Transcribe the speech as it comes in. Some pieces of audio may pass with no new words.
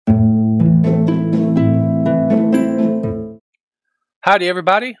Howdy,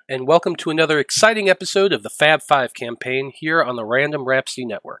 everybody, and welcome to another exciting episode of the Fab 5 campaign here on the Random Rhapsody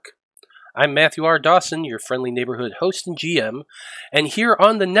Network. I'm Matthew R. Dawson, your friendly neighborhood host and GM, and here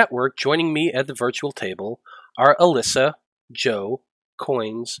on the network joining me at the virtual table are Alyssa, Joe,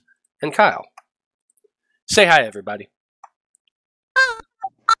 Coins, and Kyle. Say hi, everybody.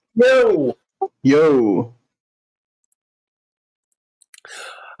 Yo! Yo!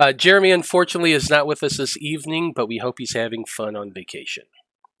 Jeremy, unfortunately, is not with us this evening, but we hope he's having fun on vacation.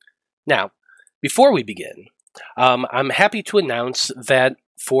 Now, before we begin, I'm happy to announce that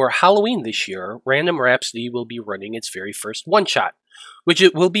for Halloween this year, Random Rhapsody will be running its very first one-shot, which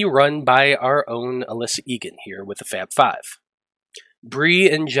it will be run by our own Alyssa Egan here with the Fab 5. Bree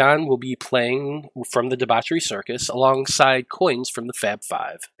and John will be playing from the Debauchery Circus alongside Coins from the Fab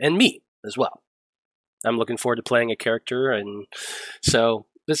 5, and me as well. I'm looking forward to playing a character, and so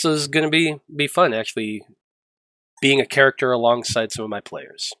this is going to be fun, actually, being a character alongside some of my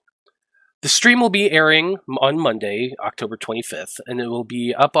players. The stream will be airing on Monday, October 25th, and it will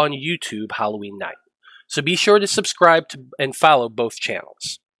be up on YouTube Halloween night. So be sure to subscribe to and follow both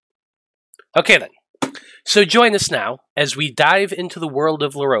channels. Okay then, so join us now as we dive into the world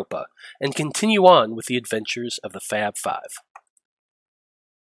of Loropa and continue on with the adventures of the Fab 5.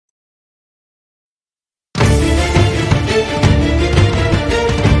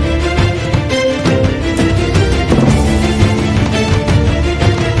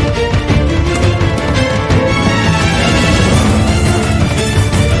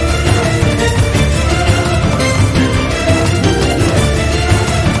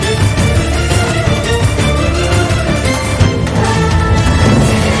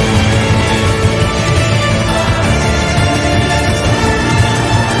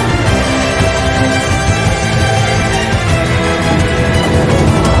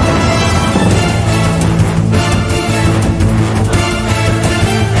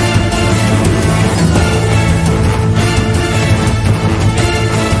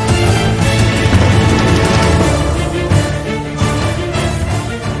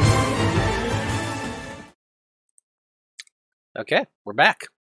 Okay, we're back.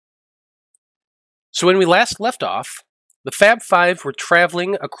 So when we last left off, the Fab 5 were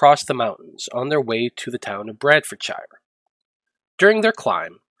traveling across the mountains on their way to the town of Bradfordshire. During their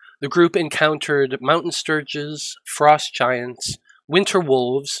climb, the group encountered mountain sturges, frost giants, winter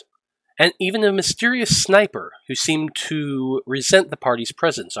wolves, and even a mysterious sniper who seemed to resent the party's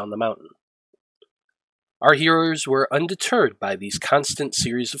presence on the mountain. Our heroes were undeterred by these constant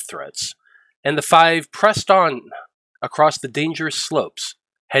series of threats, and the 5 pressed on across the dangerous slopes,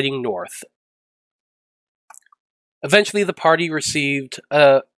 heading north. Eventually, the party received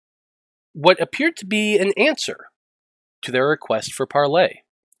what appeared to be an answer to their request for parley,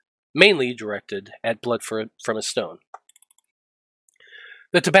 mainly directed at Blood from a Stone.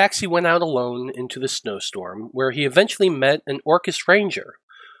 The Tabaxi went out alone into the snowstorm, where he eventually met an Orcus ranger,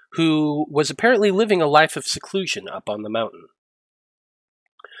 who was apparently living a life of seclusion up on the mountain.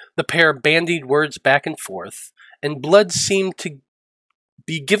 The pair bandied words back and forth, and Blood seemed to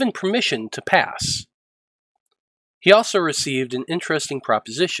be given permission to pass. He also received an interesting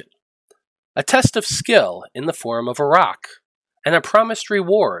proposition, a test of skill in the form of a rock, and a promised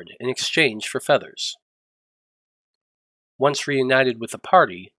reward in exchange for feathers. Once reunited with the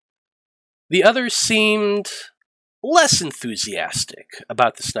party, the others seemed less enthusiastic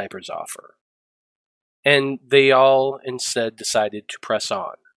about the sniper's offer, and they all instead decided to press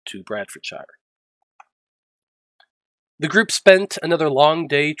on to Bradfordshire. The group spent another long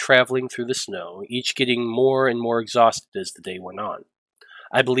day traveling through the snow, each getting more and more exhausted as the day went on.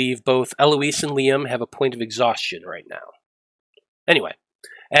 I believe both Eloise and Liam have a point of exhaustion right now. Anyway,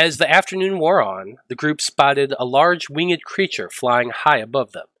 as the afternoon wore on, the group spotted a large winged creature flying high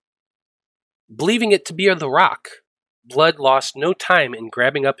above them. Believing it to be the rock, Blood lost no time in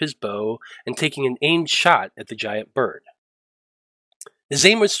grabbing up his bow and taking an aimed shot at the giant bird. His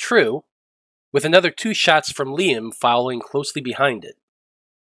aim was true, with another 2 shots from Liam following closely behind it.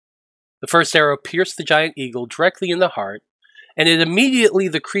 The first arrow pierced the giant eagle directly in the heart, and immediately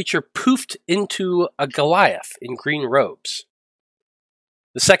the creature poofed into a Goliath in green robes.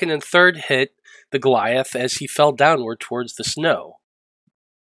 The second and third hit the Goliath as he fell downward towards the snow.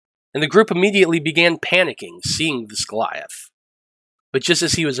 And the group immediately began panicking, seeing this Goliath. But just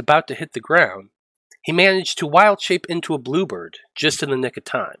as he was about to hit the ground, he managed to wild shape into a bluebird just in the nick of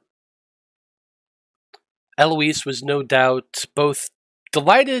time. Eloise was no doubt both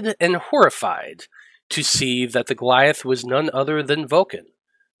delighted and horrified to see that the Goliath was none other than Vulcan,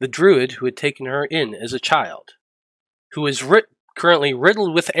 the druid who had taken her in as a child, who was currently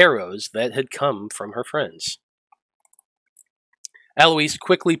riddled with arrows that had come from her friends. Eloise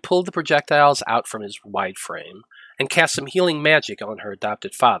quickly pulled the projectiles out from his wide frame and cast some healing magic on her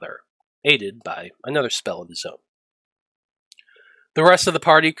adopted father, aided by another spell of his own. The rest of the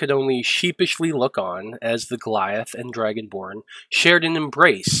party could only sheepishly look on as the Goliath and Dragonborn shared an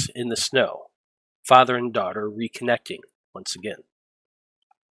embrace in the snow, father and daughter reconnecting once again.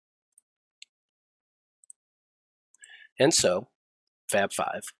 And so, Fab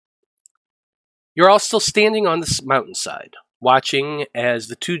Five, you're all still standing on this mountainside, watching as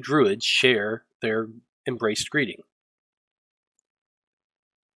the two druids share their embraced greeting.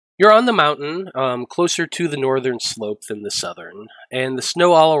 You're on the mountain, closer to the northern slope than the southern, and the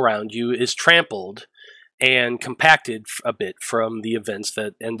snow all around you is trampled and compacted a bit from the events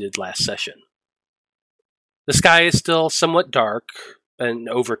that ended last session. The sky is still somewhat dark and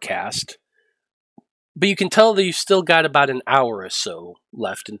overcast, but you can tell that you've still got about an hour or so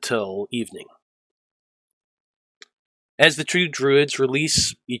left until evening. As the two druids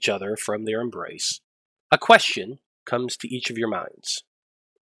release each other from their embrace, a question comes to each of your minds.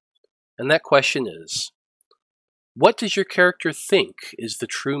 And that question is, what does your character think is the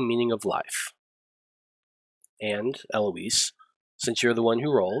true meaning of life? And, Eloise, since you're the one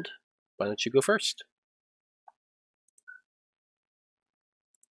who rolled, why don't you go first?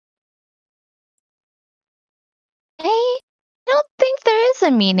 I don't think there is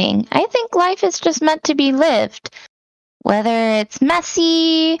a meaning. I think life is just meant to be lived. Whether it's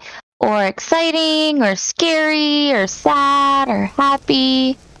messy, or exciting, or scary, or sad, or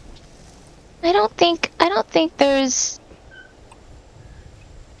happy. I don't think there's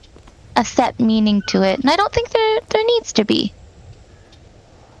a set meaning to it, and I don't think there needs to be.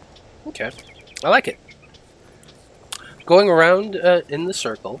 Okay, I like it. Going around in the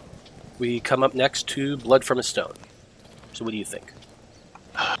circle, we come up next to Blood from a Stone. So what do you think?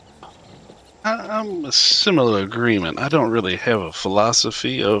 I'm a similar agreement. I don't really have a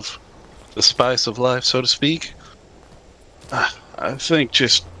philosophy of the spice of life, so to speak. I think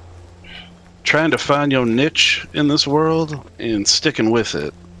just trying to find your niche in this world and sticking with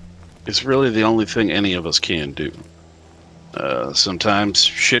it is really the only thing any of us can do. Sometimes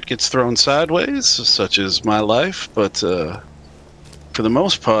shit gets thrown sideways, such as my life, but for the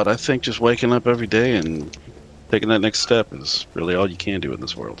most part, I think just waking up every day and taking that next step is really all you can do in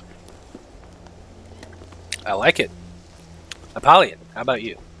this world. I like it. Apollyon, how about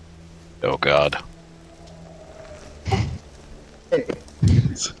you? Oh, God.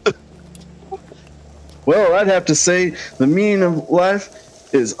 Well, I'd have to say the meaning of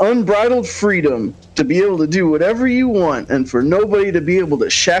life is unbridled freedom to be able to do whatever you want and for nobody to be able to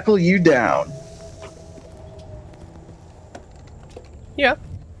shackle you down. Yeah,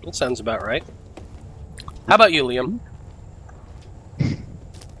 that sounds about right. How about you, Liam?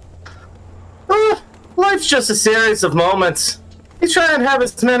 Life's just a series of moments. You try and have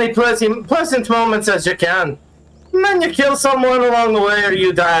as many pleasant moments as you can. And then you kill someone along the way or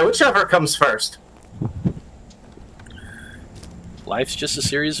you die, whichever comes first. Life's just a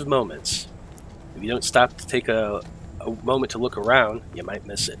series of moments. If you don't stop to take a moment to look around, you might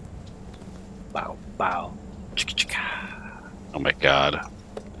miss it. Bow, bow, chicka chicka. Oh, my God.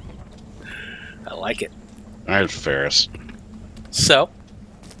 I like it. All right, Ferris. So,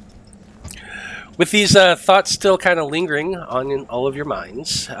 with these thoughts still kind of lingering on in all of your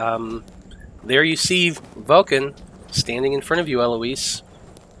minds, there you see Vulcan standing in front of you, Eloise.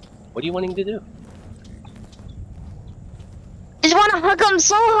 What are you wanting to do? I just want to hug him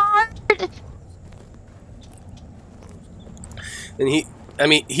so hard.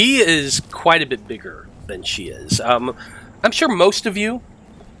 And he is quite a bit bigger than she is. I'm sure most of you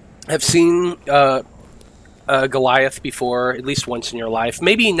have seen Goliath before, at least once in your life.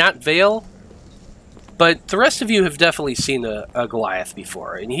 Maybe not Vale, but the rest of you have definitely seen a Goliath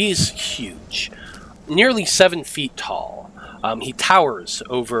before, and he's huge. Nearly 7 feet tall. He towers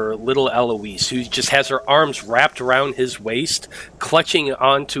over little Eloise, who just has her arms wrapped around his waist, clutching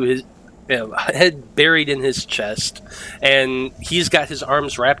onto his head buried in his chest, and he's got his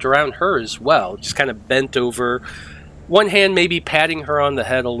arms wrapped around her as well, just kind of bent over. One hand maybe patting her on the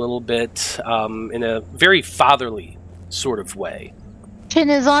head a little bit, in a very fatherly sort of way.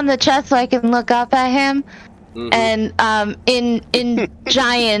 Chin is on the chest so I can look up at him, and in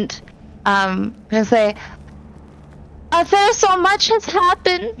giant, gonna say, "There so much has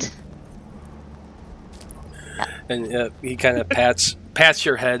happened." And he kind of pats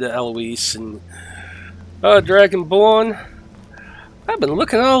your head, Eloise, and Dragonborn, I've been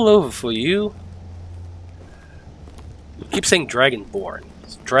looking all over for you. You keep saying Dragonborn.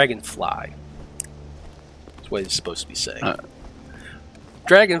 It's Dragonfly. That's what it's supposed to be saying.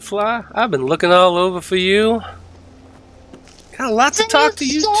 Dragonfly, I've been looking all over for you. Got a lot to talk to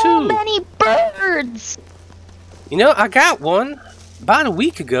you, so too. many birds. You know, I got one about a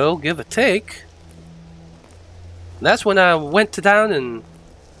week ago, give or take. That's when I went to down and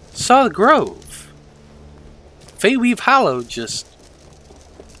saw the grove. Feyweave Hollow, just...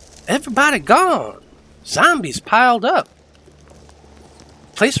 everybody gone. Zombies piled up.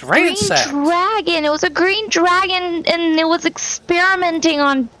 Place ransacked. Green dragon. It was a green dragon, and it was experimenting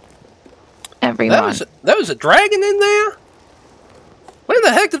on everyone. That was a dragon in there? Where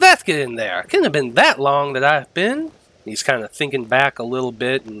the heck did that get in there? It couldn't have been that long that I've been. He's kind of thinking back a little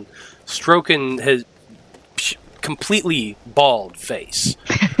bit and stroking his completely bald face.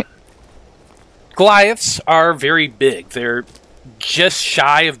 Goliaths are very big. They're just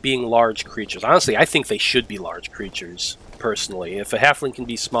shy of being large creatures. Honestly, I think they should be large creatures, personally. If a halfling can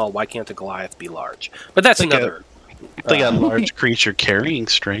be small, why can't a Goliath be large? But that's another... They got large creature carrying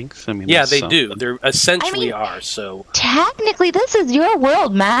strength. I mean, yeah, they do. They essentially are, so... Technically, this is your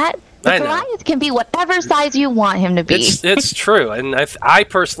world, Matt. The Goliath can be whatever size you want him to be. It's true, and I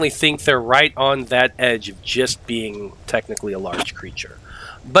personally think they're right on that edge of just being technically a large creature.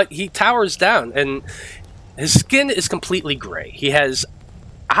 But he towers down, and his skin is completely gray. He has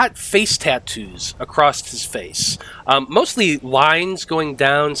hot face tattoos across his face. Mostly lines going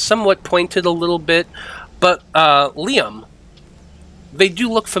down, somewhat pointed a little bit. But, Liam, they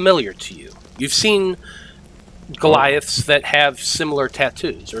do look familiar to you. You've seen Goliaths that have similar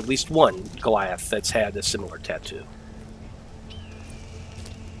tattoos, or at least one Goliath that's had a similar tattoo.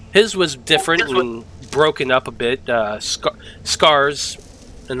 His was different and broken up a bit, scars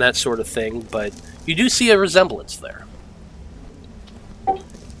and that sort of thing, but you do see a resemblance there.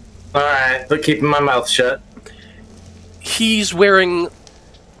 Alright, but keeping my mouth shut. He's wearing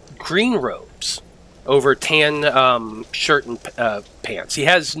green robes over tan shirt and pants. He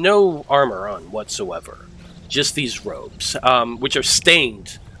has no armor on whatsoever. Just these robes, which are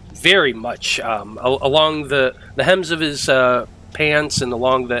stained very much along the hems of his pants and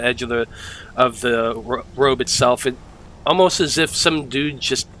along the edge of the robe itself. It almost as if some dude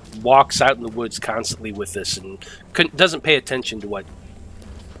just walks out in the woods constantly with this and doesn't pay attention to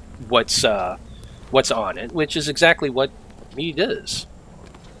what's on it, which is exactly what he does.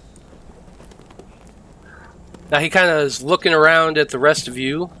 Now he kind of is looking around at the rest of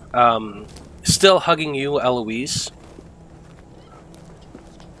you, still hugging you, Eloise.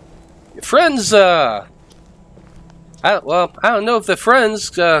 Your friends, I don't know if they're friends,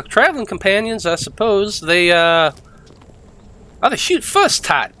 traveling companions, I suppose. They, are the shoot first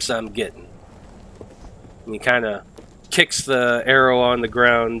types I'm getting. And he kind of kicks the arrow on the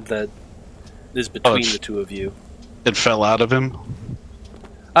ground that is between the two of you. It fell out of him?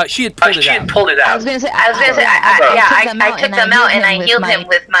 She had pulled it out. I was gonna say, I took them out and I healed him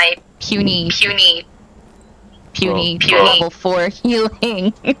with my puny level 4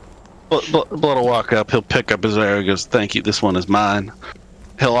 healing. Blood will walk up, he'll pick up his arrow, he goes, "Thank you, this one is mine."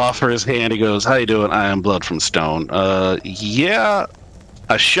 He'll offer his hand, he goes, "How you doing? I am Blood from Stone. Yeah,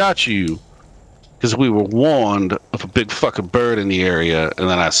 I shot you because we were warned of a big fucking bird in the area, and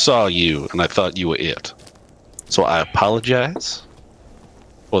then I saw you, and I thought you were it. So I apologize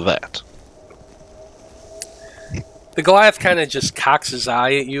for that." The Goliath kind of just cocks his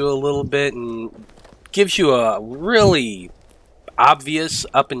eye at you a little bit and gives you a really obvious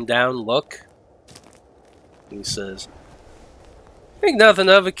up and down look. He says, "Think nothing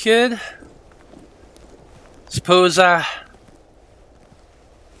of it, kid. Suppose I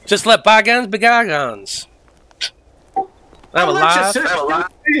just let bygones be bygones. I'm alive.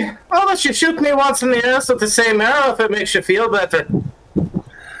 I'll let you shoot me once in the ass with the same arrow if it makes you feel better."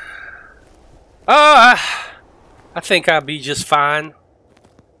 Oh, I think I'll be just fine.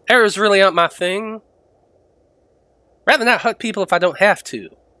 Arrows really aren't my thing. Rather not hurt people if I don't have to.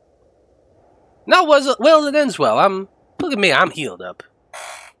 No, well, it ends well. Look at me, I'm healed up.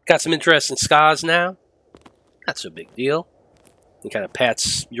 Got some interesting scars now. Not so big deal." He kind of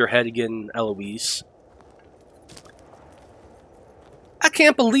pats your head again, Eloise. "I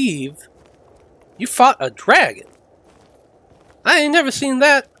can't believe you fought a dragon. I ain't never seen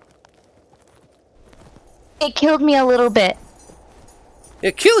that." It killed me a little bit.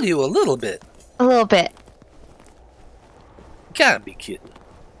 It killed you a little bit. A little bit. Gotta be kidding.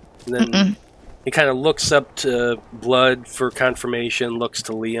 And then he kind of looks up to Blood for confirmation, looks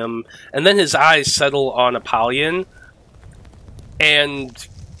to Liam, and then his eyes settle on Apollyon, and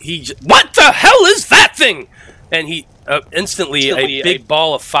what the hell is that thing? And he instantly a big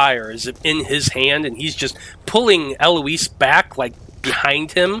ball of fire is in his hand, and he's just pulling Eloise back, like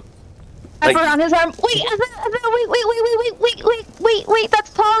behind him. Like, on his arm. Wait, that's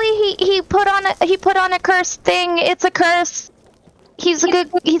Polly. He put on a cursed thing. It's a curse. He's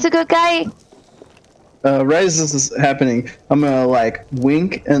a good guy. Right as this is happening, I'm gonna like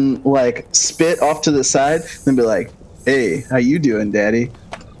wink and like spit off to the side, and be like, "Hey, how you doing, Daddy?"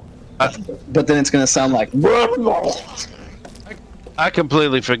 But then it's gonna sound like. I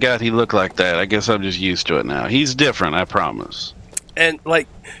completely forgot he looked like that. I guess I'm just used to it now. He's different, I promise. And like,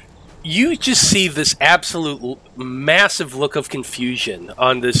 you just see this absolute massive look of confusion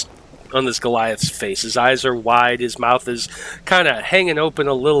on this Goliath's face. His eyes are wide. His mouth is kind of hanging open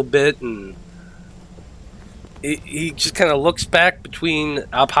a little bit, and he just kind of looks back between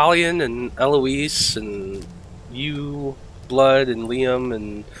Apollyon and Eloise and you, Blood, and Liam,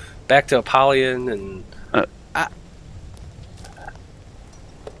 and back to Apollyon, and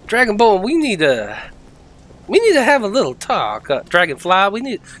Dragonbone. We need to have a little talk.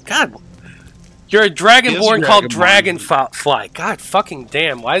 Dragonfly, God, you're a Dragonborn called Dragonfly. God fucking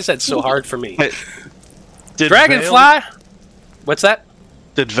damn, why is that so hard for me? Dragonfly? What's that?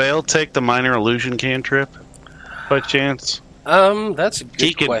 Did Vale take the minor illusion cantrip by chance? That's a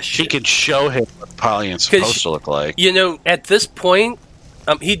good question. He could show him what Apollyon's supposed to look like. You know, at this point,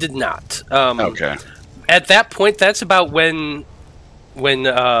 he did not. Okay. At that point, that's about when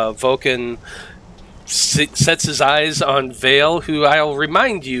Vulcan sets his eyes on Vale, who I'll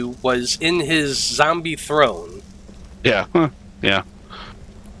remind you was in his zombie throne. Yeah. Yeah.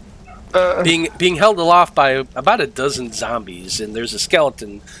 Being held aloft by about a dozen zombies, and there's a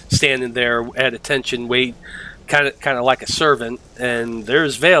skeleton standing there at attention, kind of like a servant, and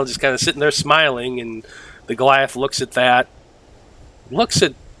there's Vale just kind of sitting there smiling, and the Goliath looks at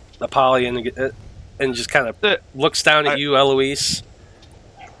Apollyon and just kind of looks down at you, Eloise.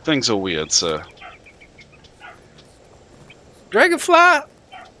 Things are weird, sir. Dragonfly,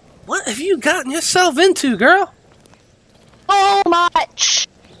 what have you gotten yourself into, girl? So much.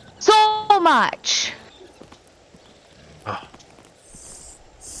 So much. Oh.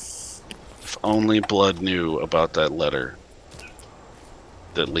 If only Blood knew about that letter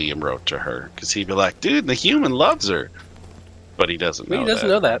that Liam wrote to her. Because he'd be like, dude, the human loves her. But he doesn't know that. He doesn't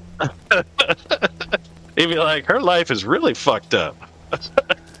know that. He'd be like, her life is really fucked up.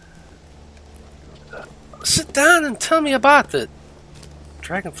 Sit down and tell me about it,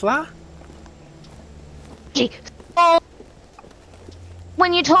 Dragonfly. So,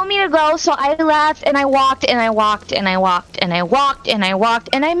 when you told me to go, so I left and I walked and I walked and I walked and I walked and I walked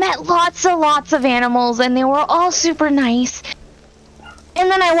and I met lots of animals and they were all super nice. And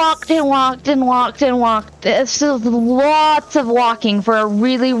then I walked and walked and walked and walked. So lots of walking for a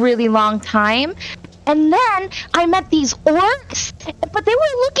really, really long time. And then I met these orcs, but they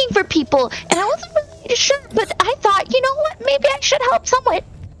were looking for people, and I wasn't really sure, but I thought, you know what, maybe I should help someone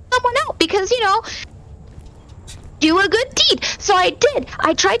out, because, you know, do a good deed. So I did.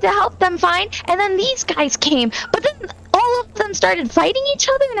 I tried to help them find, and then these guys came, but then all of them started fighting each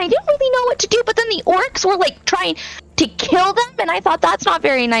other, and I didn't really know what to do, but then the orcs were, like, trying to kill them, and I thought that's not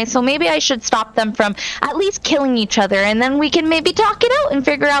very nice, so maybe I should stop them from at least killing each other, and then we can maybe talk it out and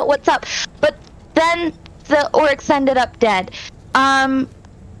figure out what's up. But then the orcs ended up dead. But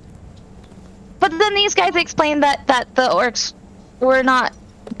then these guys explained that the orcs were not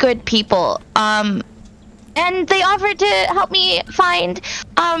good people. And they offered to help me find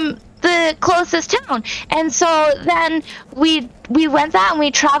the closest town. And so then we went that and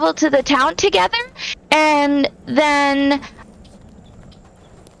we traveled to the town together. And then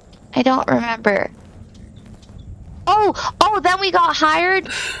I don't remember. Oh, then we got hired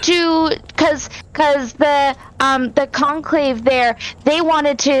to, cause the conclave there, they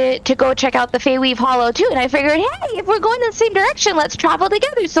wanted to go check out the Feyweave Hollow too, and I figured, hey, if we're going in the same direction, let's travel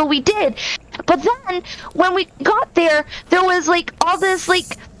together, so we did. But then, when we got there was, like, all this,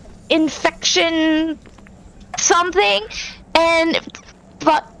 like, infection something,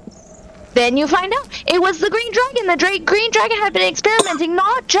 but then you find out it was the Green Dragon. The Green Dragon had been experimenting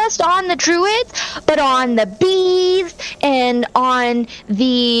not just on the druids, but on the bees and on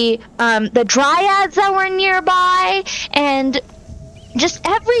the dryads that were nearby, and just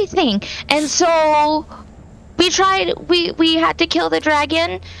everything. And so we had to kill the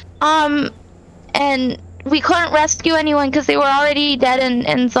dragon, and we couldn't rescue anyone because they were already dead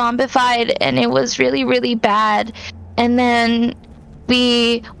and zombified, and it was really, really bad. And then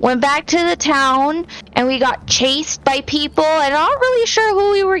we went back to the town, and we got chased by people. I'm not really sure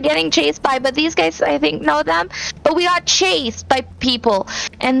who we were getting chased by, but these guys, I think, know them. But we got chased by people.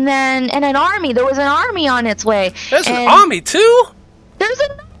 And then, and an army. There was an army on its way. There's an army, too? There's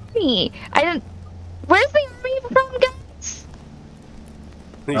an army. Where's the army from, guys?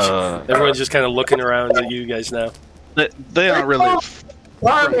 Everyone's just kind of looking around at you guys now. They aren't really...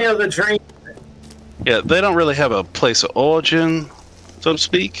 Army of the Dream. Yeah, they don't really have a place of origin. so to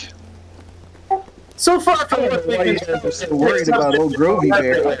speak. So far from what we Why you can guys are so worried about old Grovey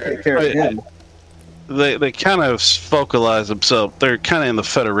Bear? I'll take care of him. They kind of focalize themselves. They're kind of in the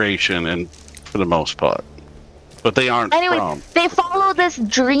Federation, and for the most part, but they aren't Anyway, from. they follow this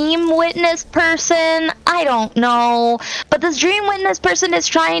dream witness person. I don't know, but this dream witness person is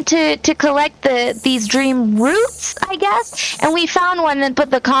trying to collect these dream roots, I guess. And we found one,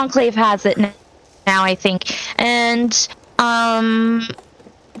 but the Conclave has it now, I think. And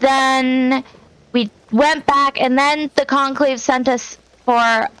then we went back, and then the Conclave sent us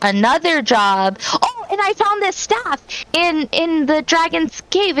for another job. Oh, and I found this staff in the Dragon's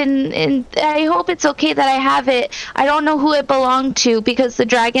Cave, and I hope it's okay that I have it. I don't know who it belonged to because the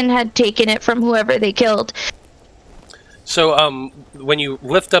dragon had taken it from whoever they killed. So, when you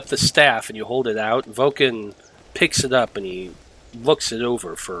lift up the staff and you hold it out, Vulcan picks it up and he looks it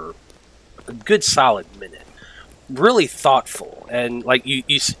over for a good solid minute. Really thoughtful, and like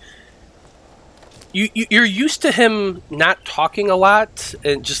you're used to him not talking a lot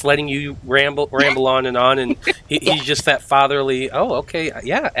and just letting you ramble on, and he's just that fatherly. Oh, okay,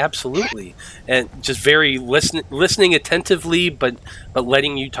 yeah, absolutely, and just very listening attentively, but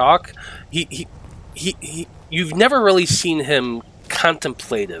letting you talk. You've never really seen him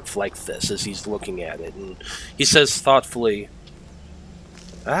contemplative like this as he's looking at it, and he says thoughtfully,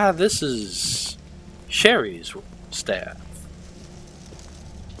 this is Sherry's staff.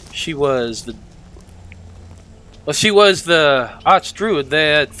 She was the Archdruid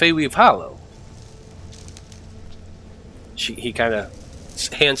there at Feyweave Hollow. He kind of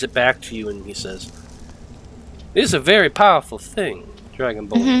hands it back to you and he says, "This is a very powerful thing,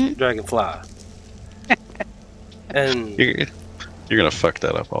 Dragonfly." And You're gonna fuck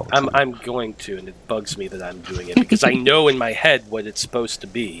that up all the time. I'm going to, and it bugs me that I'm doing it because I know in my head what it's supposed to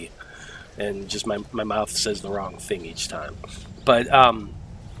be, and just my mouth says the wrong thing each time. But I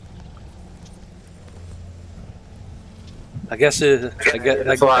guess I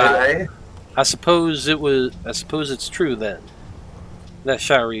suppose it's true then that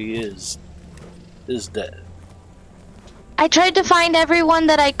Shari is dead. I tried to find everyone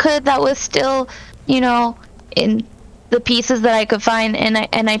that I could that was still, in the pieces that I could find,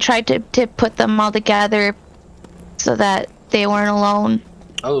 and I tried to put them all together so that they weren't alone.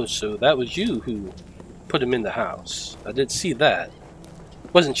 Oh, so that was you who put him in the house. I did see that.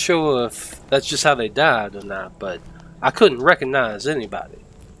 Wasn't sure if that's just how they died or not, but I couldn't recognize anybody.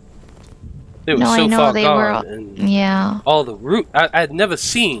 They were so far gone, and yeah. all the root. I had never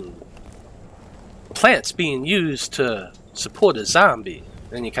seen plants being used to support a zombie.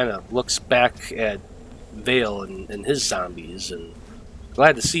 And he kind of looks back at Vale and his zombies, and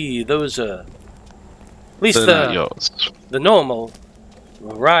glad to see those at least the normal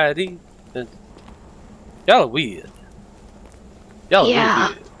variety. Y'all are weird. Y'all are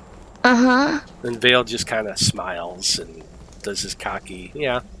really weird. And Vale just kind of smiles and does his cocky,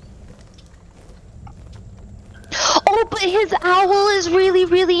 yeah. Oh, but his owl is really,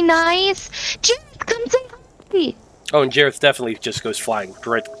 really nice. Jareth, come say hi. Oh, and Jareth definitely just goes flying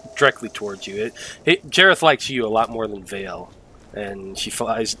directly towards you. Jareth likes you a lot more than Vale, and he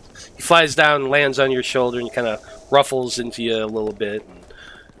flies down, lands on your shoulder, and kind of ruffles into you a little bit.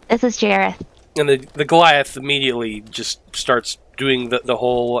 This is Jareth. And the Goliath immediately just starts doing the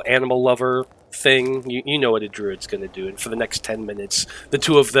whole animal lover thing. You know what a druid's going to do. And for the next 10 minutes, the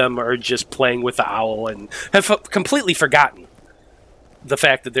two of them are just playing with the owl and have completely forgotten the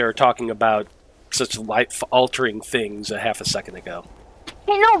fact that they were talking about such life-altering things a half a second ago.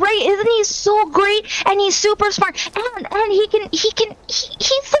 I know, right? Isn't he so great? And he's super smart, and he's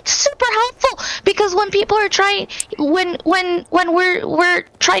like super helpful because when people are trying, when we're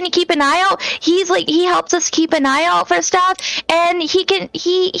trying to keep an eye out, he helps us keep an eye out for stuff, and he's even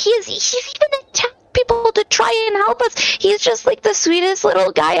attacked people to try and help us. He's just like the sweetest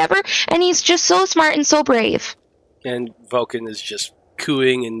little guy ever, and he's just so smart and so brave. And Vulcan is just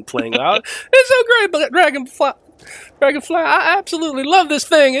cooing and playing out. It's so great, Dragonfly, I absolutely love this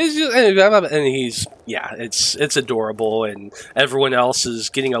thing. It's just, and he's, it's adorable, and everyone else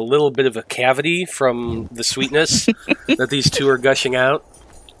is getting a little bit of a cavity from the sweetness that these two are gushing out.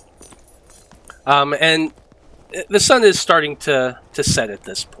 And the sun is starting to set at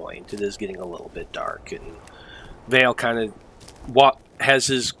this point. It is getting a little bit dark, and Vale kind of has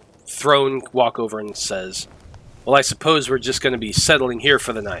his throne walk over and says, "Well, I suppose we're just going to be settling here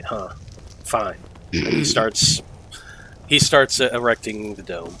for the night, huh? Fine." And he starts erecting the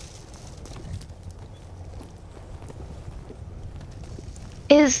dome.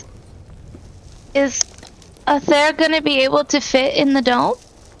 Is Athair gonna be able to fit in the dome?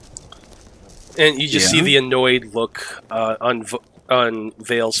 And you just see the annoyed look on on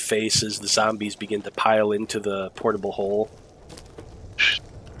Vale's face as the zombies begin to pile into the portable hole. Should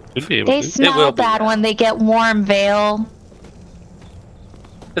be able They to. smell bad when they get warm, Vale.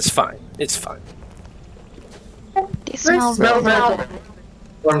 It's fine. It's fine. They smell smell bad.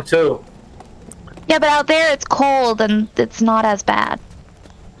 Warm too. Yeah, but out there it's cold and it's not as bad.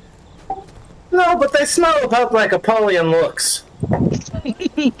 No, but they smell about like Apollyon looks.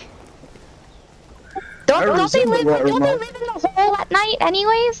 Don't they live in the hole at night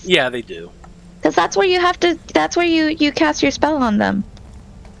anyways? Yeah, they do. Because that's where you cast your spell on them.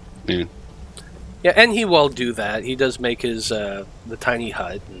 Yeah. Yeah, and he will do that. He does make his the tiny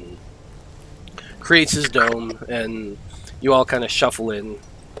hut and creates his dome, and you all kind of shuffle in.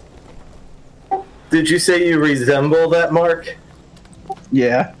 Did you say you resemble that, Mark?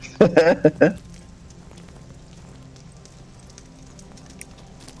 Yeah.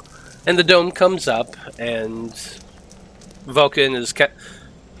 And the dome comes up, and Vulcan is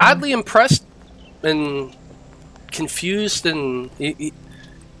oddly impressed and confused, and he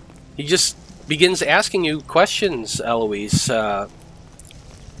just begins asking you questions, Eloise.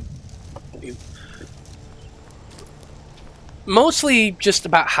 Mostly just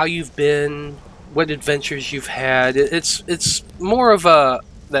about how you've been, what adventures you've had. It's more of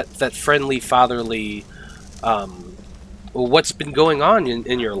that friendly, fatherly, what's been going on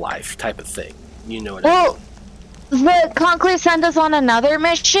in your life type of thing. You know what I mean? The Conclave sent us on another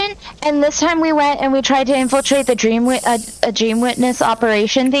mission, and this time we went and we tried to infiltrate the Dream Witness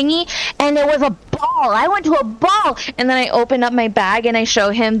operation thingy, and it was a ball. I went to a ball, and then I opened up my bag and I show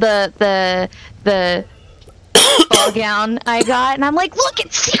him the ball gown I got, and I'm like, look,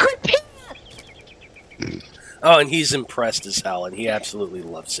 it's secret pants! Oh, and he's impressed as hell, and he absolutely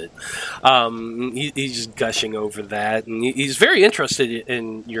loves it. He's just gushing over that, and he's very interested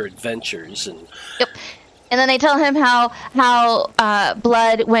in your adventures. And yep. And then I tell him how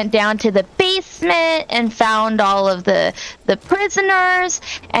Blood went down to the basement and found all of the prisoners,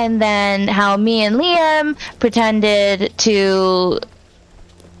 and then how me and Liam pretended to,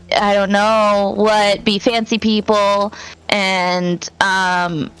 I don't know what, be fancy people, and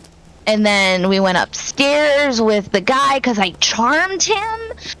then we went upstairs with the guy because I charmed him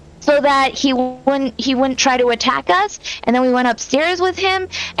so that he wouldn't try to attack us, and then we went upstairs with him,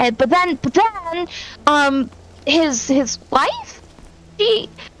 and but then his wife, she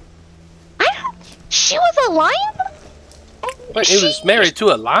was a lion. But he was married to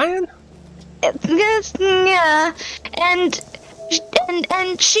a lion? Yes, yeah, and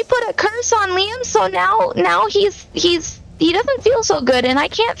she put a curse on Liam, so now he doesn't feel so good, and I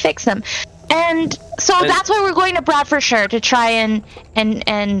can't fix him. And so that's why we're going to Bradford to try and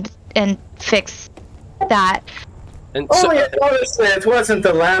fix that. And so, honestly, it wasn't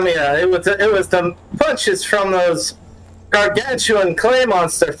the Lamia. It was the punches from those gargantuan clay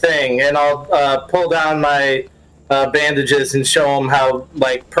monster thing. And I'll pull down my bandages and show them how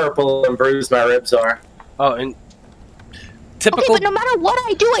like purple and bruised my ribs are. Oh, and typical. Okay, but no matter what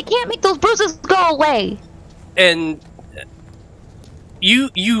I do, I can't make those bruises go away. And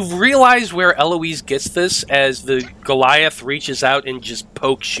you realize where Eloise gets this as the Goliath reaches out and just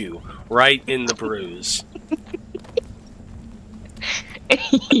pokes you right in the bruise.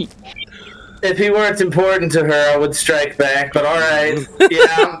 If he weren't important to her, I would strike back. But all right,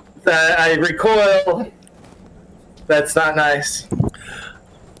 yeah, I recoil. That's not nice.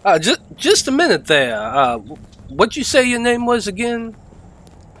 Just a minute there. What'd you say your name was again?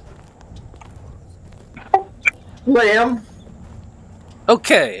 Liam.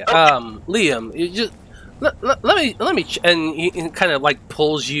 Okay, Liam, you just let me, and he kind of like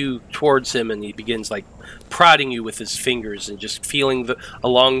pulls you towards him, and he begins like prodding you with his fingers and just feeling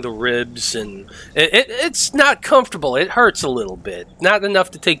along the ribs, and it's not comfortable. It hurts a little bit, not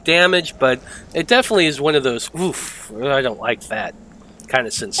enough to take damage, but it definitely is one of those oof, I don't like that kind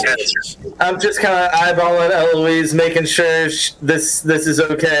of sensations. I'm just kind of eyeballing Eloise, making sure this is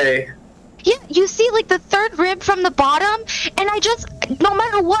okay. Yeah, you see, like, the third rib from the bottom, and I just, no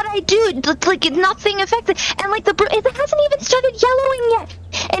matter what I do, like, nothing affects it. And, like, it hasn't even started yellowing yet.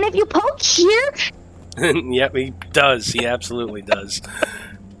 And if you poke here... Yep, he does. He absolutely does.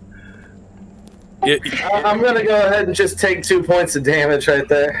 I'm going to go ahead and just take 2 points of damage right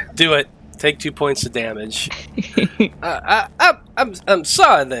there. Do it. Take 2 points of damage. I'm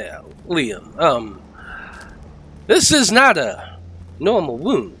sorry there, Liam. This is not a normal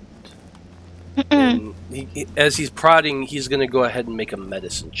wound. And as he's prodding, he's going to go ahead and make a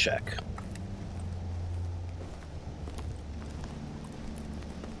medicine check.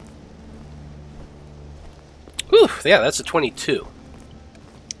 Whew, yeah, that's a 22.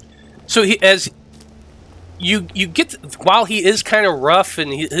 So as you get while he is kind of rough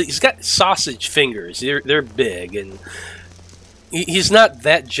and he's got sausage fingers. They're big and he's not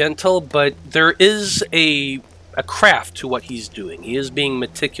that gentle, but there is a craft to what he's doing. He is being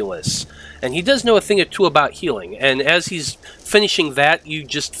meticulous, and he does know a thing or two about healing. And as he's finishing that, you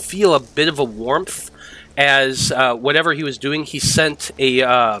just feel a bit of a warmth as whatever he was doing, he sent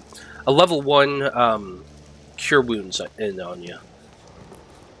a level 1 cure wounds in on you.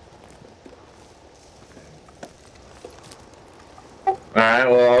 Alright,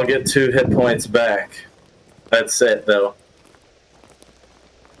 well, I'll get 2 hit points back. That's it, though.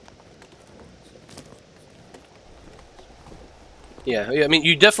 Yeah, I mean,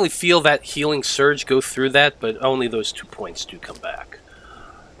 you definitely feel that healing surge go through that, but only those 2 points do come back.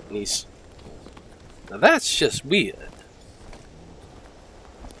 And he's... Now that's just weird.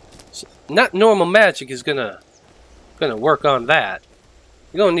 So not normal magic is gonna work on that.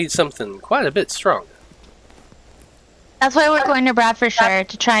 You're gonna need something quite a bit stronger. That's why we're going to Bradfordshire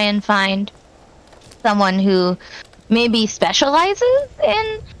to try and find someone who maybe specializes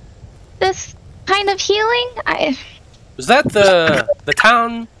in this kind of healing. Was that the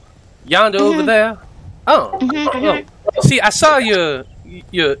town yonder over there? Oh, oh. See, I saw your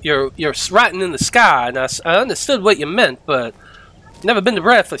writing in the sky, and I understood what you meant, but never been to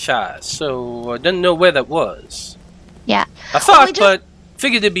Bradfordshire, so I didn't know where that was. Yeah. I thought, but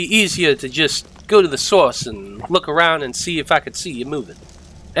figured it'd be easier to just go to the source and look around and see if I could see you moving.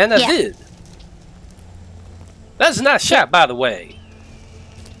 And I did. That's a nice shot, by the way.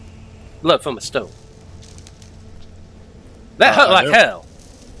 Blood from a stone. That hurt like hell.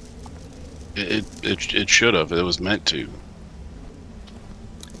 It should have. It was meant to.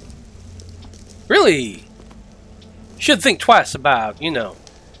 Really? Should think twice about, shooting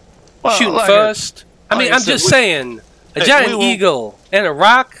like first. I mean, I'm just saying, a giant eagle and a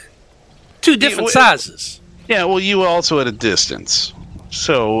rock, 2 different sizes. Yeah, well, you were also at a distance.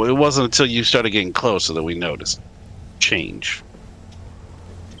 So it wasn't until you started getting closer that we noticed change.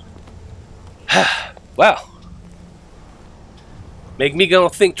 Well, make me gonna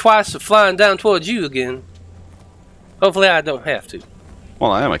think twice of flying down towards you again. Hopefully I don't have to.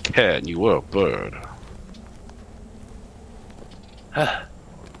 Well, I am a cat and you were a bird.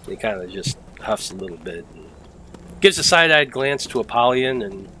 He kind of just huffs a little bit and gives a side-eyed glance to Apollyon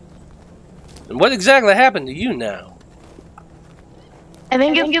and what exactly happened to you now? I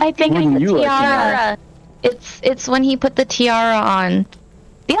think it's the tiara. It's when he put the tiara on.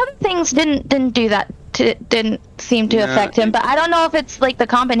 The other things didn't do that. Didn't seem to affect him, but I don't know if it's like the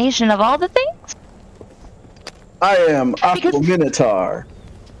combination of all the things. I am Aqua Minotaur.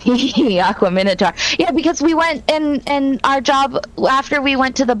 Aqua Minotaur. Yeah, because we went and our job after we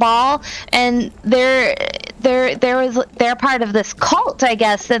went to the ball, and they're part of this cult, I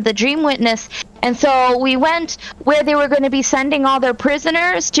guess, the Dream Witness, and so we went where they were going to be sending all their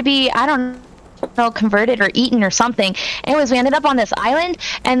prisoners to be, I don't know, converted or eaten or something. Anyways, we ended up on this island,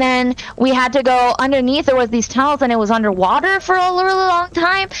 and then we had to go underneath. There was these tunnels, and it was underwater for a really long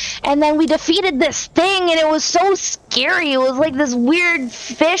time, and then we defeated this thing, and it was so scary. It was like this weird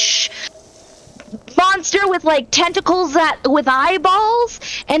fish monster with like tentacles with eyeballs,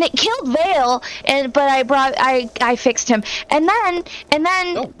 and it killed Vale, but I fixed him, and then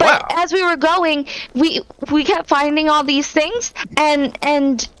but as we were going, we kept finding all these things, and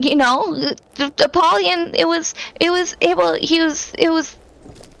Apollyon,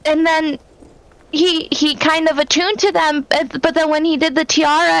 and then he kind of attuned to them, but then when he did the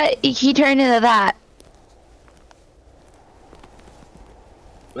tiara, he turned into that.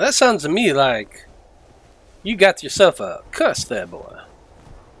 Well, that sounds to me like you got yourself a curse there, boy.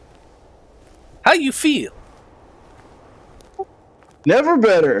 How you feel? Never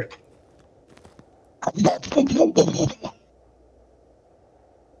better.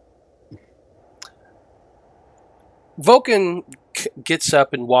 Vulcan gets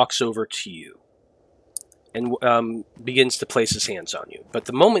up and walks over to you and begins to place his hands on you. But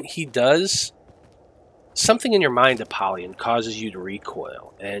the moment he does, something in your mind, Apollyon, causes you to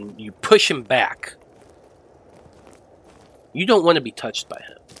recoil, and you push him back. You don't want to be touched by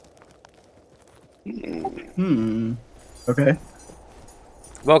him. Okay.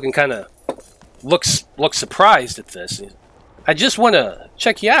 Vulcan kind of looks surprised at this. I just want to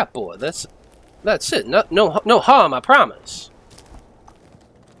check you out, boy. That's it. No harm, I promise.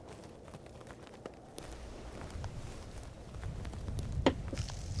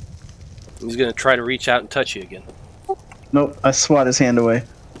 He's going to try to reach out and touch you again. Nope, I swat his hand away.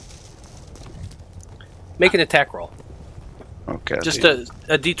 Make an attack roll. Okay. Just a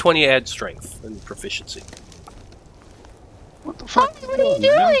D20 add strength and proficiency. What the fuck? What are you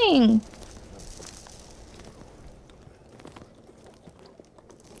doing?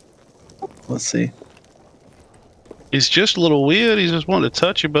 Let's see. He's just a little weird. He just wanted to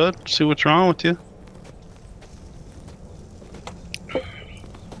touch you, bud. See what's wrong with you.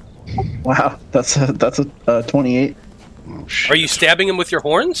 Wow, that's a 28. Oh, shit. Are you stabbing him with your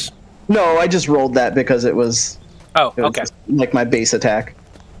horns? No, I just rolled that because it was Okay. like my base attack.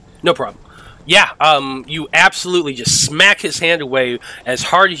 No problem. Yeah, you absolutely just smack his hand away as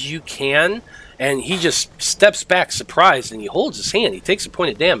hard as you can, and he just steps back surprised, and he holds his hand. He takes a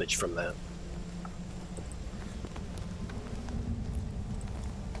point of damage from that.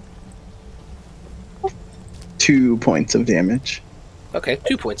 Two points of damage. Okay,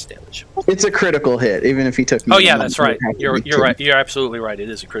 2 points damage. It's a critical hit, even if he took me. Oh yeah, that's right. You're right. You're absolutely right. It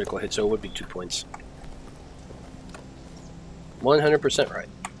is a critical hit, so it would be 2 points. 100% right.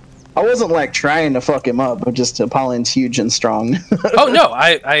 I wasn't like trying to fuck him up, but just Apollyon's huge and strong. Oh no,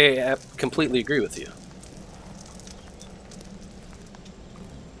 I completely agree with you.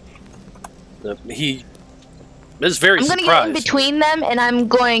 He is very I'm gonna surprised. get in between them, and I'm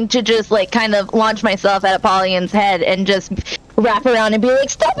going to just like kind of launch myself at Apollyon's head and just wrap around and be like,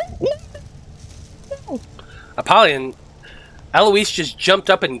 "Stop it!" No. Apollyon, Eloise just jumped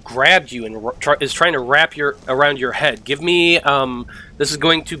up and grabbed you and is trying to wrap around your head. Give me this is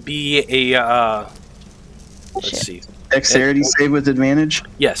going to be a let's see. Dexterity save with advantage.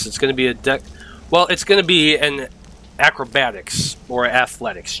 Yes, it's going to be a deck. Well, it's going to be an acrobatics or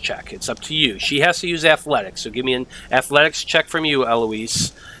athletics check. It's up to you. She has to use athletics, so give me an athletics check from you,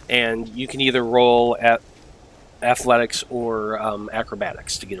 Eloise, and you can either roll at athletics or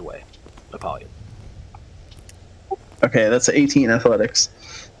acrobatics to get away, Apollyon. Okay, that's 18 athletics.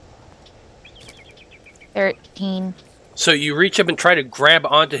 13. So you reach up and try to grab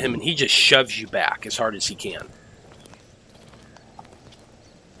onto him, and he just shoves you back as hard as he can.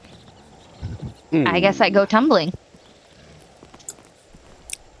 I guess I go tumbling.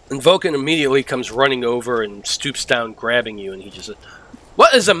 And Vulcan immediately comes running over and stoops down, grabbing you, and he just says,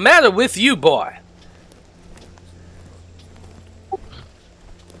 "What is the matter with you, boy?"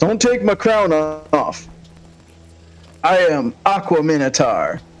 Don't take my crown off. I am Aqua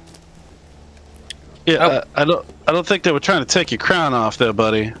Minotaur. Yeah, I don't think they were trying to take your crown off there,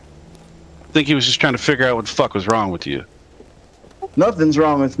 buddy. I think he was just trying to figure out what the fuck was wrong with you. Nothing's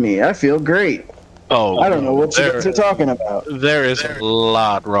wrong with me. I feel great. Oh, I don't know what you guys are talking about. There is a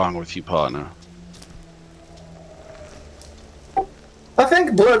lot wrong with you, partner. I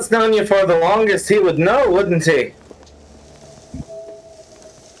think Blood's known you for the longest. He would know, wouldn't he?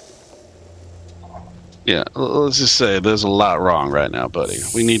 Yeah, let's just say there's a lot wrong right now, buddy.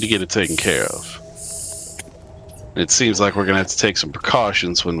 We need to get it taken care of. It seems like we're going to have to take some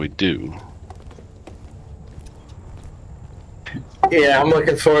precautions when we do. Yeah, I'm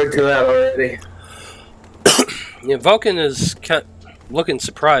looking forward to that already. Yeah, Vulcan is looking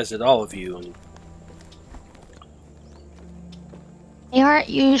surprised at all of you. And They aren't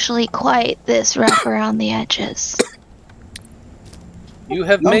usually quite this rough around the edges. you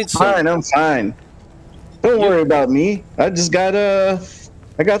have I'm made fine. some. I'm fine. Don't worry about me. I just got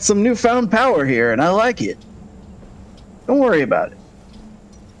I got some newfound power here, and I like it. Don't worry about it.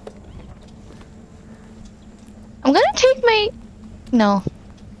 I'm gonna take my... No.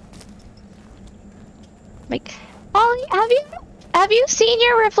 Like, Ollie, have you seen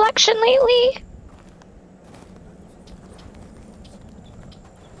your reflection lately?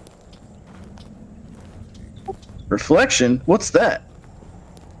 Reflection? What's that?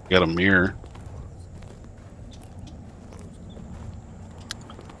 Got a mirror.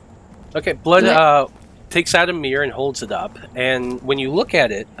 Okay, Blood takes out a mirror and holds it up, and when you look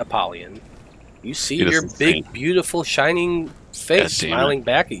at it, Apollyon, you see It your doesn't big, think. beautiful, shining face God damn it. smiling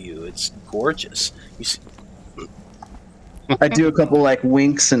back at you. It's gorgeous. You see, I do a couple like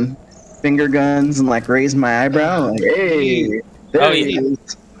winks and finger guns and like raise my eyebrow. Like, hey, there Oh, he yeah.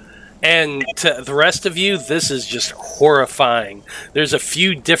 is. and to the rest of you, this is just horrifying. There's a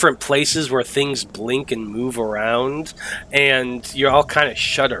few different places where things blink and move around, and you all kind of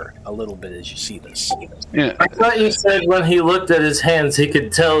shudder a little bit as you see this. Yeah, I thought you said when he looked at his hands, he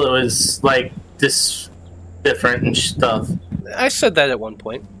could tell it was like this different and stuff. I said that at one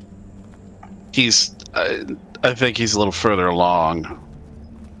point. he's. I think he's a little further along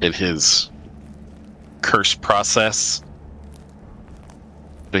in his curse process.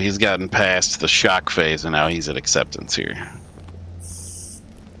 But he's gotten past the shock phase, and now he's at acceptance here.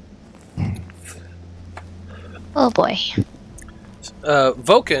 Oh boy.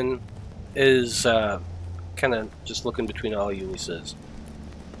 Vulcan is kind of just looking between all of you, and he says,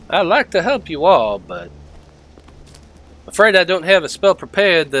 "I'd like to help you all, but afraid I don't have a spell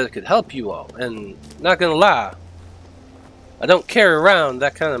prepared that could help you all. And not gonna lie, I don't carry around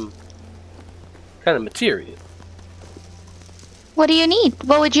that kind of kind of material. What do you need?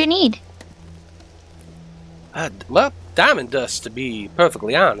 What would you need? Well, diamond dust, to be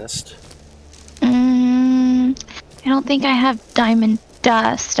perfectly honest. I don't think I have diamond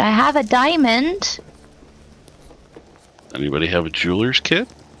dust. I have a diamond. Anybody have a jeweler's kit?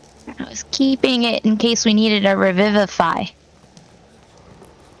 I was keeping it in case we needed a revivify.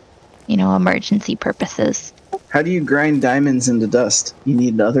 You know, emergency purposes. How do you grind diamonds into dust? You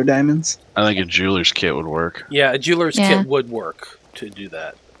need other diamonds? I think a jeweler's kit would work. Yeah, a jeweler's kit would work to do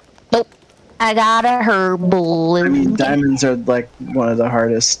that. Nope. I got a herbal. I mean, diamonds are like one of the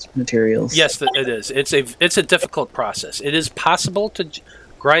hardest materials. Yes, it is. It's a difficult process. It is possible to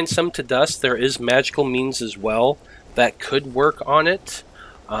grind some to dust. There is magical means as well that could work on it.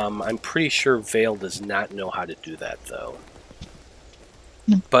 I'm pretty sure Vale does not know how to do that, though.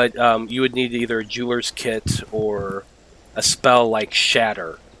 But you would need either a jeweler's kit or a spell like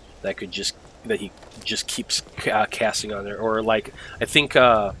Shatter that he just keeps casting on there, or like I think.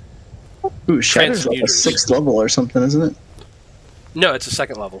 Ooh, Shatter's like a 6th level or something, isn't it? No, it's a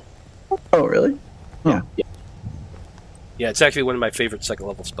 2nd level. Oh, really? Yeah. Yeah, it's actually one of my favorite 2nd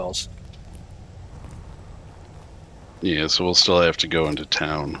level spells. Yeah, so we'll still have to go into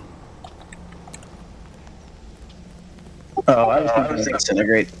town. Oh, I was thinking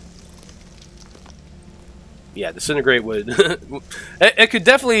Disintegrate. Yeah, Disintegrate would... it could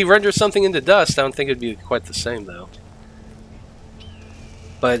definitely render something into dust. I don't think it'd be quite the same, though.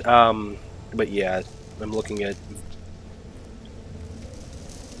 But yeah, I'm looking at...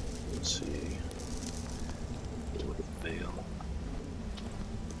 Let's see... Look at Vale.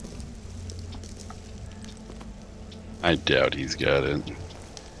 I doubt he's got it.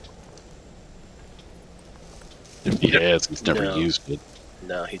 If he has, he's never used it.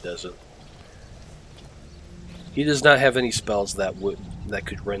 No, he doesn't. He does not have any spells that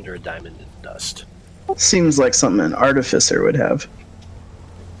could render a diamond into dust. Seems like something an artificer would have.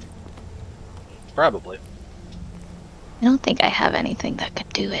 Probably. I don't think I have anything that could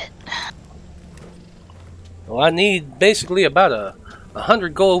do it. Well, I need basically about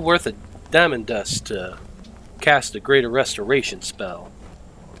 100 gold worth of diamond dust to cast a greater restoration spell,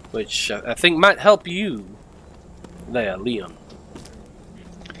 which I think might help you there, Liam.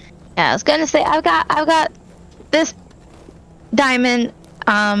 Yeah, I was gonna say I've got this diamond.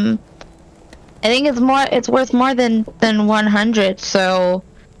 I think it's worth more than 100, so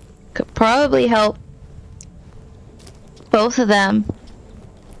could probably help both of them.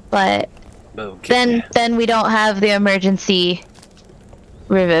 But okay. then we don't have the emergency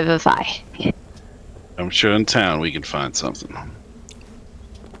revivify. I'm sure in town we can find something.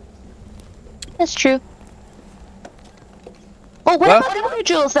 That's true. Oh, what about the other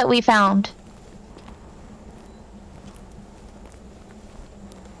jewels that we found?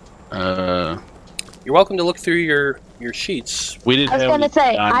 You're welcome to look through your sheets. We didn't. I was gonna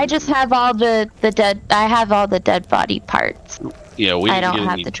say I just have all the dead. I have all the dead body parts. Yeah, we didn't don't get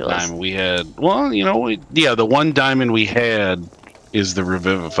have any the jewels. diamond. We had, well, you know, the one diamond we had is the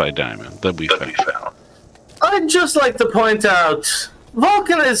Revivify diamond that we found. I'd just like to point out,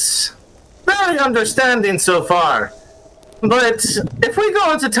 Vulcan is very understanding so far. But if we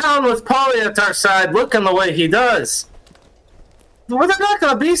go into town with Polly at our side looking the way he does, well, they're not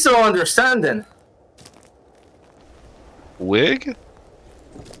going to be so understanding. Wig?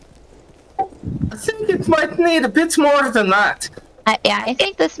 I think it might need a bit more than that. I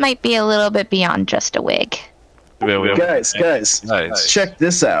think this might be a little bit beyond just a wig. Guys, check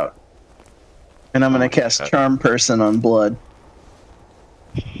this out. And I'm gonna cast Charm Person on Blood.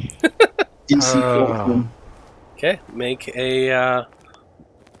 DC Okay, make a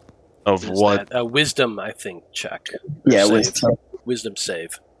of what? A wisdom, I think, check. Yeah, save. Wisdom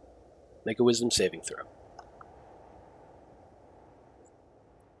save. Make a wisdom saving throw.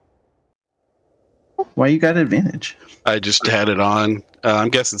 Why you got advantage? I just had it on. I'm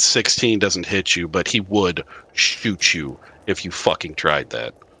guessing 16 doesn't hit you, but he would shoot you if you fucking tried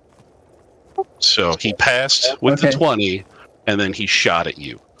that. So he passed with the 20, and then he shot at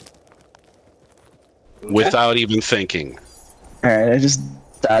you. Without even thinking. Alright, I just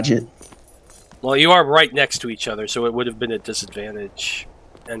dodge it. Well, you are right next to each other, so it would have been a disadvantage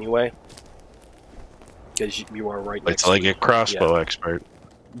anyway. Because you are right next to each other. It's like a crossbow expert.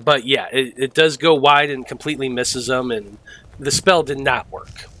 But yeah, it does go wide and completely misses them, and the spell did not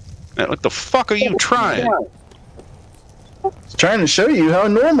work. Man, what the fuck are you trying? Trying to show you how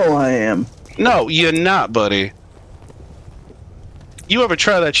normal I am. No, you're not, buddy. You ever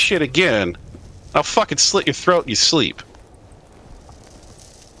try that shit again, I'll fucking slit your throat in your sleep.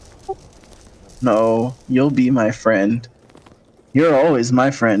 No, you'll be my friend. You're always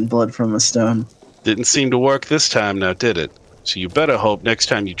my friend, Blood from a Stone. Didn't seem to work this time now, did it? So you better hope next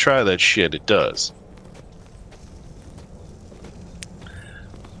time you try that shit, it does.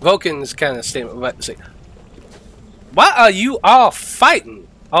 Vulcan's kind of about to say, why are you all fighting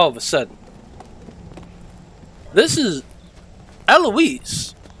all of a sudden? This is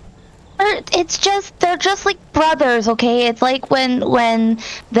Eloise. It's just they're just like brothers, okay? It's like when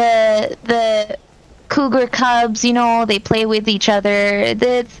the cougar cubs, you know, they play with each other.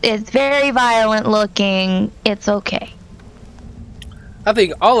 It's very violent looking. It's okay. I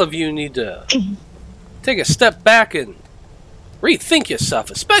think all of you need to take a step back and rethink yourself,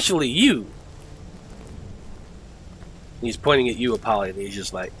 especially you. He's pointing at you, Apollyon, and he's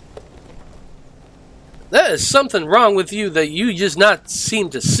just like, there is something wrong with you that you just not seem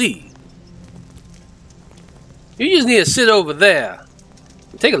to see. You just need to sit over there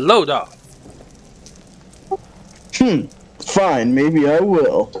and take a load off. Fine, maybe I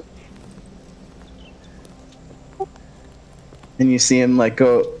will. And you see him like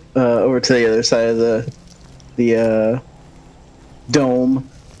go over to the other side of the dome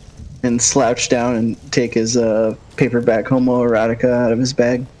and slouch down and take his paperback homoerotica out of his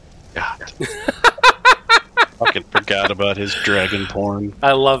bag. God. Fucking forgot about his dragon porn.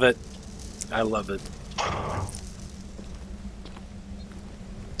 I love it. I love it.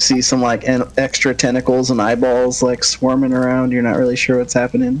 See some like extra tentacles and eyeballs like swarming around. You're not really sure what's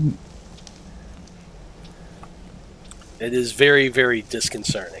happening. It is very, very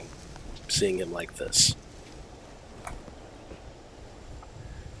disconcerting seeing him like this.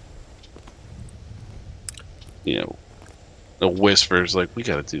 You know, the whispers like, we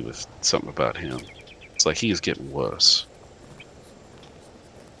gotta do with something about him. It's like he is getting worse.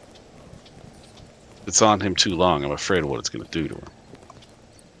 If it's on him too long, I'm afraid of what it's gonna do to him.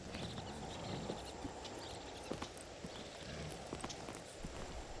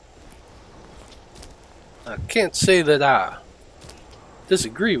 I can't say that I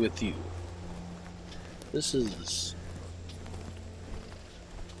disagree with you. This is...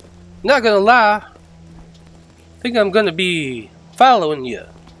 Not gonna lie. I think I'm gonna be following you.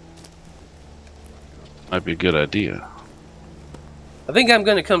 Might be a good idea. I think I'm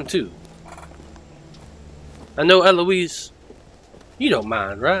gonna come too. I know, Eloise, you don't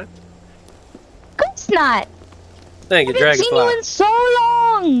mind, right? Of course not. Thank you, I haven't seen you Dragonfly. in so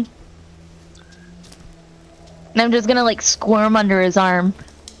long. And I'm just gonna like squirm under his arm.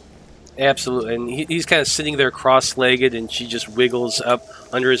 Absolutely, and he's kind of sitting there cross-legged, and she just wiggles up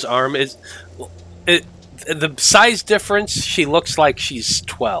under his arm. The size difference, she looks like she's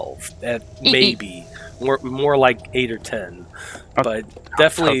 12, maybe more like 8 or 10, but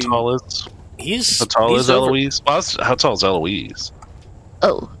definitely. How tall is? How tall is Eloise? How tall is Eloise?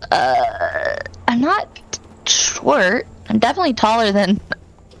 Oh, I'm not short. I'm definitely taller than.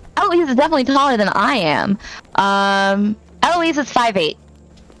 Eloise is definitely taller than I am. Eloise is 5'8".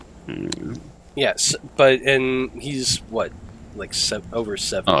 Yes, and he's what, like over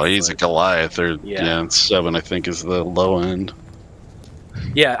 7. Oh, he's a Goliath, or Yeah. 7 I think is the low end.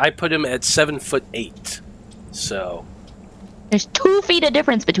 Yeah, I put him at 7'8". So, There's 2 feet of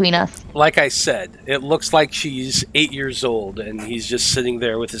difference between us. like I said, it looks like she's 8 years old, and he's just sitting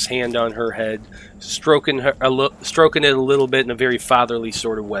there with his hand on her head, stroking it a little bit in a very fatherly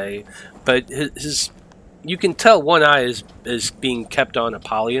sort of way. But his you can tell one eye is being kept on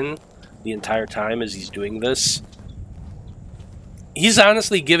Apollyon the entire time as he's doing this. He's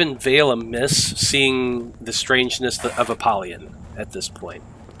honestly given Vale a miss seeing the strangeness of Apollyon at this point.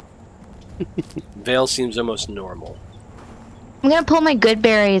 Vale seems almost normal. I'm gonna pull my good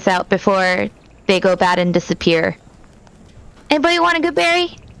berries out before they go bad and disappear. Anybody want a good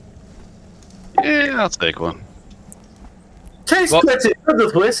berry? Yeah, I'll take one. Tastes Well- pretty good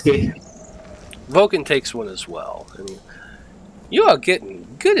with whiskey. Vulcan takes one as well. And you are getting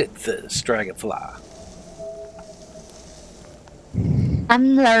good at this, Dragonfly.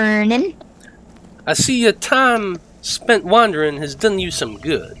 I'm learning. I see your time spent wandering has done you some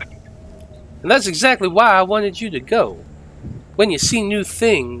good. And that's exactly why I wanted you to go. When you see new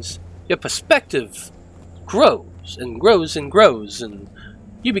things, your perspective grows and grows and grows, and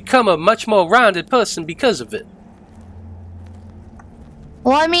you become a much more rounded person because of it.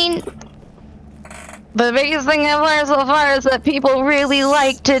 Well, I mean, the biggest thing I've learned so far is that people really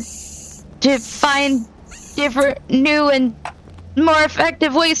like to find different, new, and more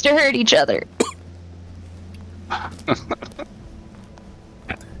effective ways to hurt each other.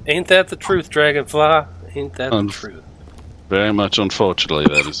 Ain't that the truth, Dragonfly? Ain't that the truth? Very much, unfortunately,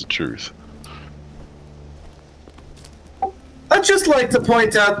 that is the truth. I'd just like to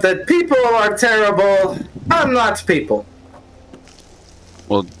point out that people are terrible. I'm not people.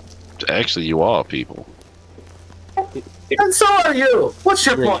 Well, Actually, you are people. And so are you. What's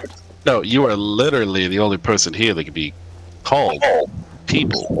your point? No, you are literally the only person here that can be called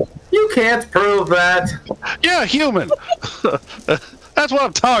people. You can't prove that. Yeah, human. That's what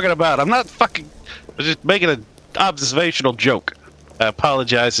I'm talking about. I'm not fucking. I'm just making an observational joke. I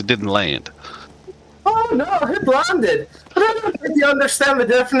apologize, it didn't land. Oh no, it landed. But I don't think you understand the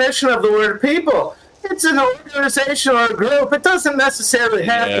definition of the word people. It's an organization or a group. It doesn't necessarily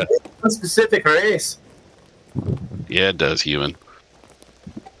have to be a specific race. Yeah, it does, human.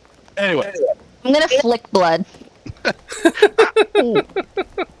 Anyway. I'm gonna flick blood.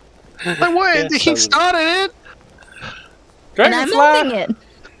 He started it. And I'm moving it.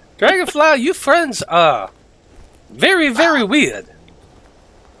 Dragonfly, you friends are very, very weird.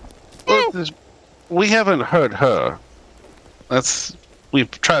 Well, we haven't hurt her. We've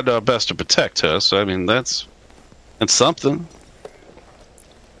tried our best to protect her, so I mean that's something.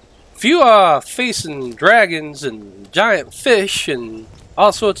 If you are facing dragons and giant fish and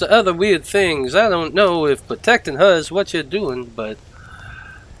all sorts of other weird things, I don't know if protecting her is what you're doing, but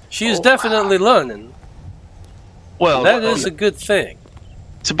she is definitely learning. Well, that is a good thing.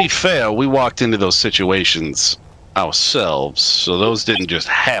 To be fair, we walked into those situations ourselves, so those didn't just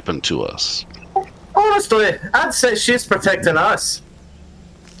happen to us. Honestly, I'd say she's protecting us.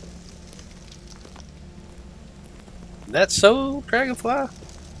 That's so, Dragonfly?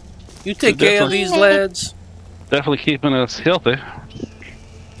 You take care of these lads? Definitely keeping us healthy.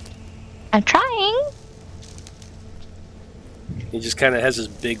 I'm trying. He just kind of has this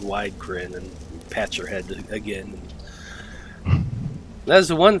big, wide grin and pats her head again. That's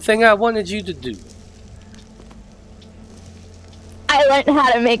the one thing I wanted you to do. I learned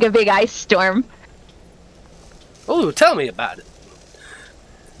how to make a big ice storm. Oh, tell me about it.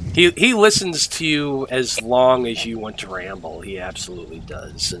 He listens to you as long as you want to ramble. He absolutely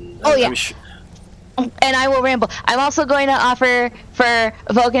does. And yeah. And I will ramble. I'm also going to offer for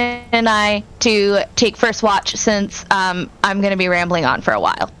Vulcan and I to take first watch since I'm going to be rambling on for a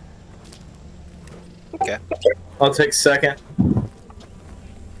while. Okay. I'll take second.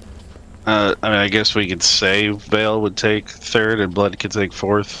 I mean, I guess we could say Vale would take third and Blood could take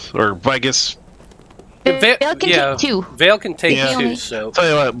fourth. Or, I guess... Vale can take two. Vale can take two, so... Tell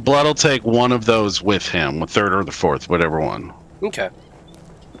you what, Blood will take one of those with him, the third or the fourth, whatever one. Okay.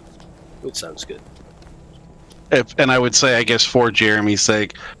 That sounds good. And I would say, I guess, for Jeremy's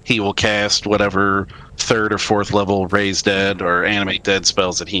sake, he will cast whatever third or fourth level raise dead or animate dead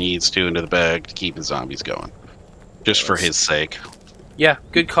spells that he needs to into the bag to keep his zombies going. Just for his sake. Yeah,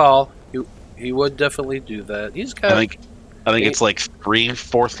 good call. He would definitely do that. He's kind of... I think it's like 3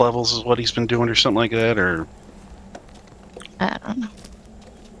 fourth levels is what he's been doing or something like that, or... I don't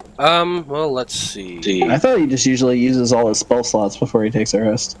know. Well, let's see. I thought he just usually uses all his spell slots before he takes a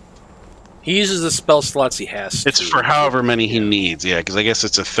rest. He uses the spell slots he has. It's for however many he needs, yeah, because I guess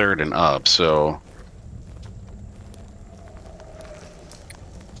it's a third and up, so...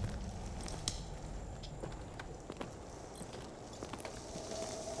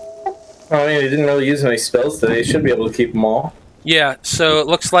 I mean, he didn't really use any spells today. He should be able to keep them all. Yeah, so it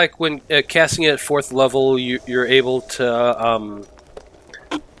looks like when casting it at 4th level, you're able to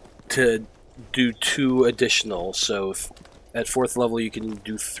do 2 additional. So at 4th level, you can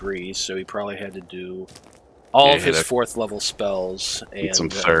do 3. So he probably had to do all of his 4th level spells and some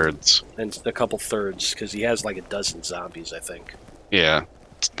thirds and a couple thirds because he has like a dozen zombies, I think. Yeah,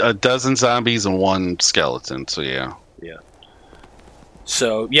 a dozen zombies and 1 skeleton. So yeah. Yeah.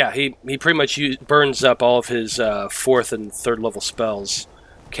 So yeah, he pretty much burns up all of his 4th and 3rd level spells,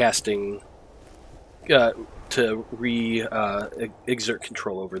 casting to exert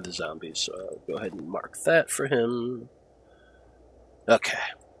control over the zombies. So I'll go ahead and mark that for him. Okay,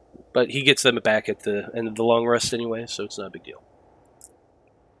 but he gets them back at the end of the long rest anyway, so it's not a big deal.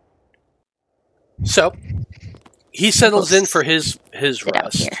 So he settles in for his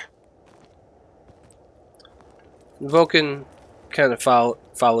rest. Vulcan kind of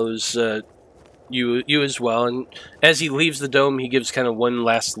follows you as well, and as he leaves the dome, he gives kind of one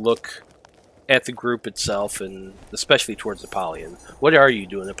last look at the group itself, and especially towards Apollyon. What are you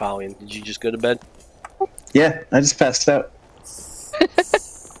doing, Apollyon? Did you just go to bed? Yeah, I just passed out.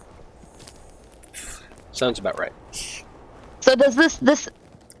 Sounds about right. So does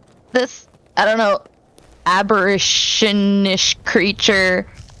this I don't know, aberration-ish creature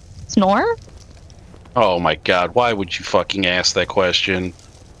snore? Oh my god, why would you fucking ask that question?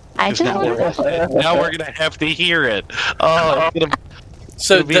 I just now we're gonna have to hear it. Oh, it's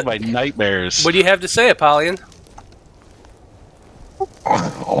gonna be my nightmares. What do you have to say, Apollyon?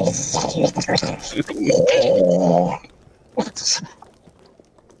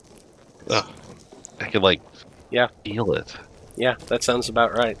 I could feel it. Yeah, that sounds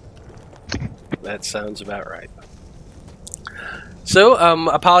about right. So,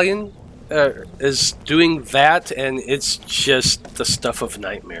 Apollyon is doing that, and it's just the stuff of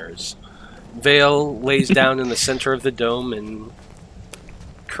nightmares. Vale lays down in the center of the dome and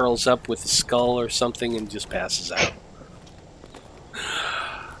curls up with a skull or something and just passes out.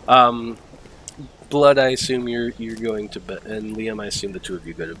 Blood, I assume you're going to bed, and Liam, I assume the two of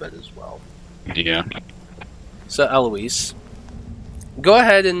you go to bed as well. Yeah. So, Eloise, go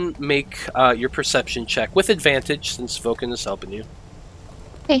ahead and make your perception check with advantage, since Vulcan is helping you.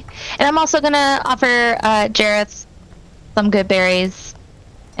 Okay, and I'm also gonna offer Jareth some good berries,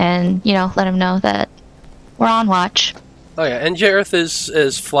 and let him know that we're on watch. Oh yeah, and Jareth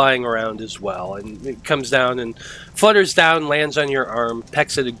is flying around as well, and it comes down and flutters down, lands on your arm,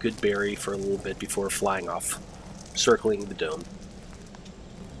 pecks at a good berry for a little bit before flying off, circling the dome.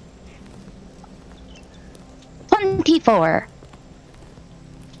 24.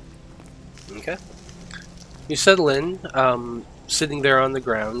 Okay. You settle in, sitting there on the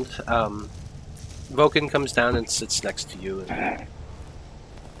ground. Vulcan comes down and sits next to you, and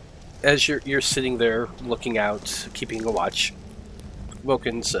as you're sitting there looking out, keeping a watch,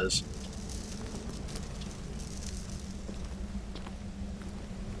 Vulcan says,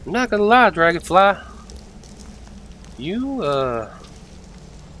 "I'm not gonna lie, Dragonfly. You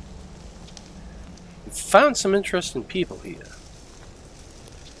found some interesting people here.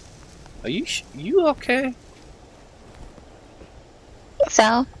 Are you okay?" I think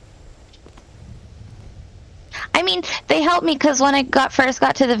so. I mean, they helped me because when I first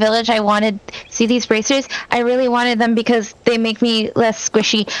got to the village, I wanted see these bracers. I really wanted them because they make me less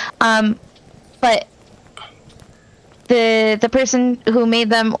squishy. But the person who made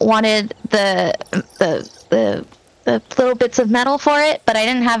them wanted the little bits of metal for it, but I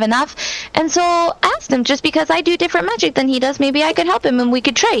didn't have enough. And so I asked him, just because I do different magic than he does, maybe I could help him and we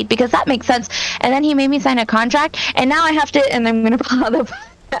could trade, because that makes sense. And then he made me sign a contract, and now I have to, and I'm going to pull out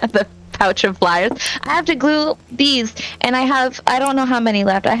the pouch of flyers. I have to glue these, and I don't know how many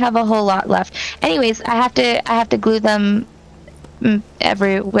left. I have a whole lot left. Anyways, I have to glue them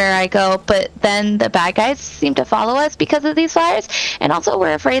everywhere I go, but then the bad guys seem to follow us because of these flyers, and also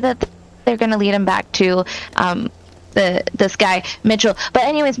we're afraid that they're going to lead him back to this guy Mitchell. But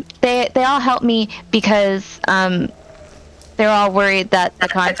anyways, they all helped me because they're all worried that the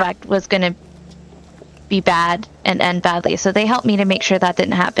contract was going to be bad and end badly, so they helped me to make sure that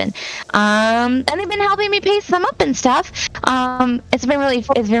didn't happen. And they've been helping me pace them up and stuff. It's been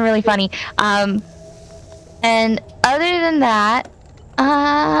really funny. And other than that,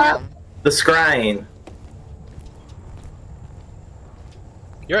 the scrying.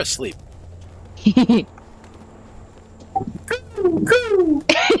 You're asleep. I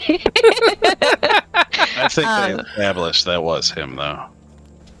think they established that was him, though.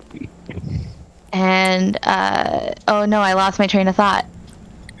 And oh no, I lost my train of thought.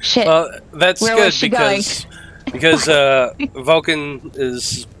 Shit. Well, that's Where good was she because Vulcan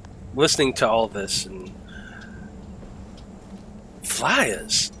is listening to all this and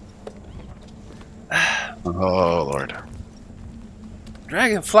flyers. Oh Lord.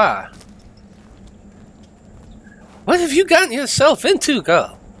 Dragonfly. What have you gotten yourself into,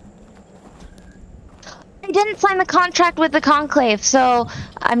 girl? I didn't sign the contract with the Conclave, so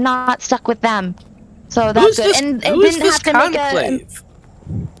I'm not stuck with them. So that's good. And it didn't have to Conclave? make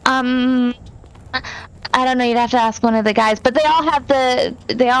I don't know. You'd have to ask one of the guys, but they all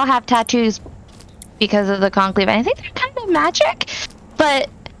have tattoos because of the Conclave. And I think they're kind of magic, but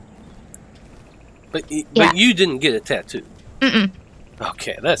you didn't get a tattoo. Mm-mm.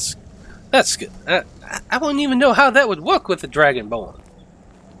 Okay, that's good. I wouldn't even know how that would work with the Dragonborn.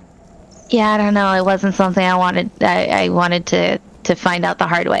 Yeah, I don't know. It wasn't something I wanted. I wanted to find out the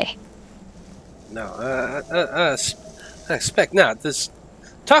hard way. No, I expect not. This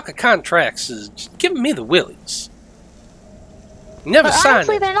talk of contracts is just giving me the willies. Never signed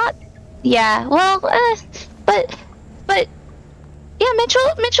honestly, it. they're not. Yeah, well, but yeah,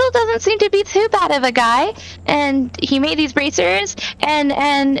 Mitchell doesn't seem to be too bad of a guy, and he made these bracers, and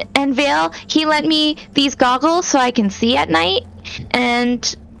Vale, he lent me these goggles so I can see at night,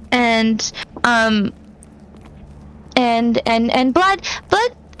 and blood.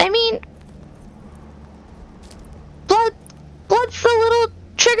 I mean, blood's a little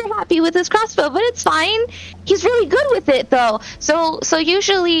trigger happy with his crossbow, but it's fine. He's really good with it though. So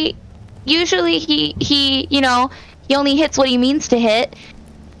usually he he only hits what he means to hit.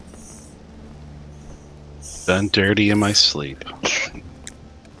 Done dirty in my sleep.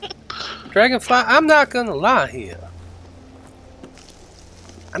 Dragonfly, I'm not gonna lie here.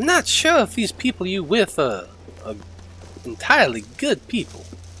 I'm not sure if these people you with are entirely good people.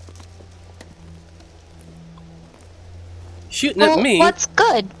 Shooting at me. What's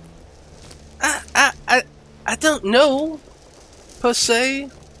good? I don't know, per se.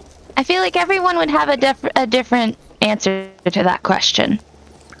 I feel like everyone would have a different answer to that question.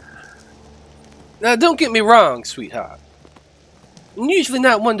 Now, don't get me wrong, sweetheart. I'm usually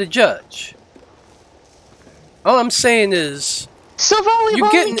not one to judge. All I'm saying is... So far, we've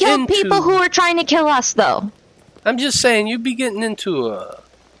only killed people who are trying to kill us, though. I'm just saying, you'd be getting into a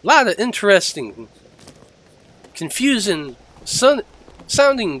lot of interesting, confusing,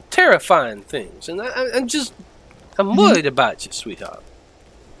 sounding terrifying things. And I'm worried about you, sweetheart.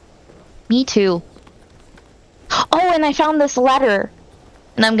 Me too. Oh, and I found this letter.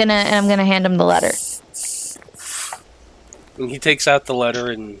 And I'm gonna hand him the letter. And he takes out the letter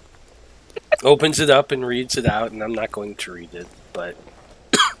and opens it up and reads it out, and I'm not going to read it, but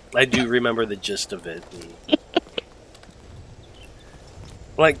I do remember the gist of it. And,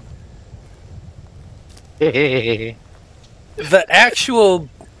 like, the actual...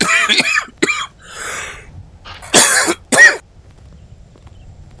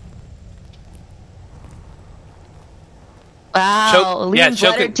 Wow, Liam's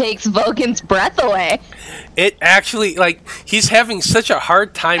letter takes Vogan's breath away. It actually, like, he's having such a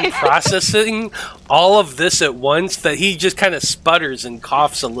hard time processing all of this at once that he just kind of sputters and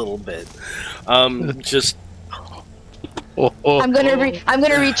coughs a little bit. Just... I'm gonna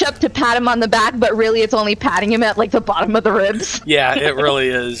reach up to pat him on the back, but really it's only patting him at, like, the bottom of the ribs. Yeah, it really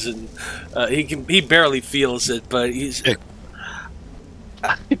is, and he barely feels it, but he's...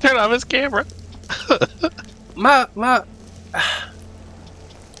 He turned off his camera.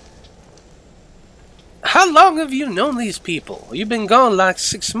 How long have you known these people? You've been gone like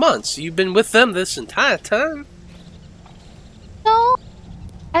 6 months. You've been with them this entire time? No,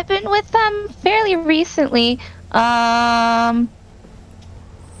 I've been with them fairly recently. I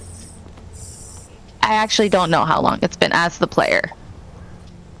actually don't know how long it's been as the player.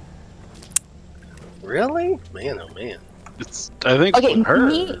 Really? Man, oh man. I think okay, with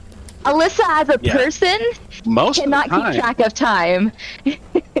her. Alyssa as a person cannot keep track of time.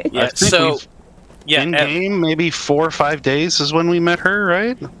 Yeah, so in game maybe 4 or 5 days is when we met her,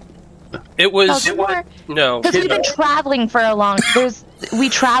 right? It was no, because we've been traveling for a long. We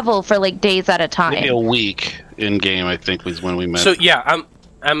travel for like days at a time. Maybe a week in game, I think, was when we met. So yeah,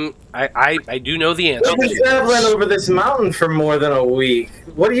 I do know the answer. We've been traveling over this mountain for more than a week.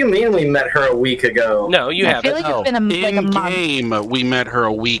 What do you mean we met her a week ago? No, you haven't. I feel like it's been in game, we met her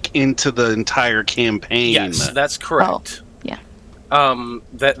a week into the entire campaign. Yes, that's correct. Oh, yeah.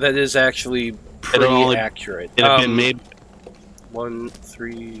 That is actually pretty accurate. It had been made 1,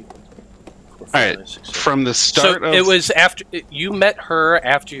 3, 4, 5, all right, 6, 7. from the start. So it was after you met her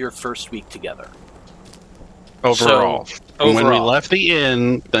after your first week together. Overall. So, when we left the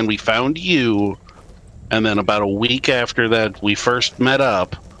inn, then we found you, and then about a week after that, we first met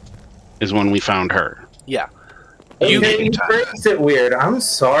up, is when we found her. Yeah. You phrased it weird. I'm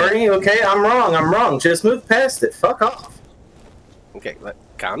sorry. Okay, I'm wrong. Just move past it. Fuck off. Okay,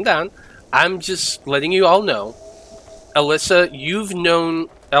 calm down. I'm just letting you all know. Alyssa,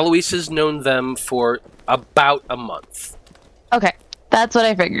 Eloise has known them for about a month. Okay, that's what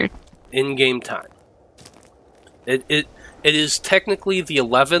I figured. In-game time. It is technically the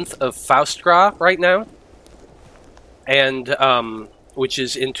 11th of Faustra right now, and which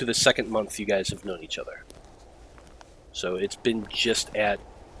is into the second month you guys have known each other. So it's been just at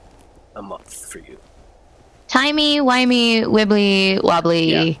a month for you. Timey-wimey,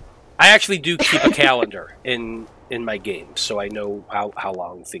 wibbly-wobbly. Yeah. I actually do keep a calendar in my game, so I know how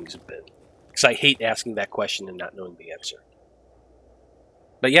long things have been. Because I hate asking that question and not knowing the answer.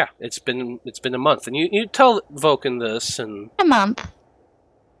 But yeah, it's been a month, and you tell Vulcan this, and a month.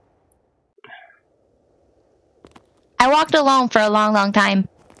 I walked alone for a long, long time.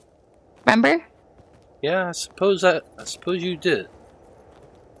 Remember? Yeah, I suppose you did.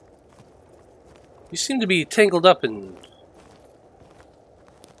 You seem to be tangled up in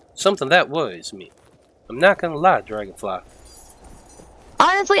something that worries me. I'm not gonna lie, Dragonfly.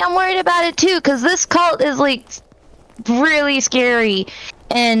 Honestly, I'm worried about it too, because this cult is like really scary.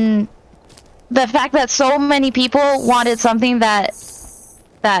 And the fact that so many people wanted something that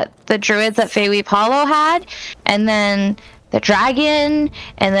the druids at Feyweep Hollow had, and then the dragon,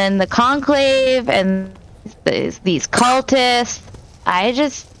 and then the conclave, and these cultists.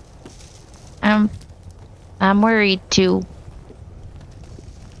 I'm worried too.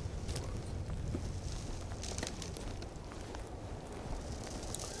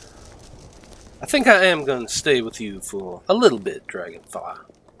 I think I am going to stay with you for a little bit, Dragonfly.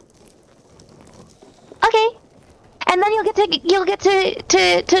 and then you'll get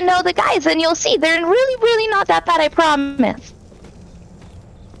to know the guys, and you'll see they're really, really not that bad. I promise.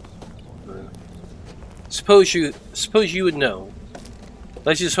 Suppose you would know.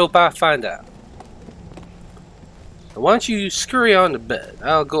 Let's just hope I find out. Now, why don't you scurry on to bed?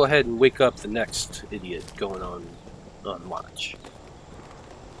 I'll go ahead and wake up the next idiot going on watch.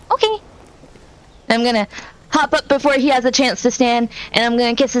 Okay. I'm gonna hop up before he has a chance to stand, and I'm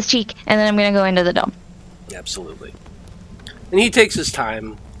gonna kiss his cheek, and then I'm gonna go into the dome. Absolutely. And he takes his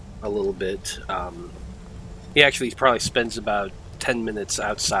time a little bit. He actually probably spends about 10 minutes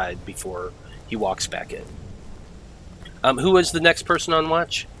outside before he walks back in. Who was the next person on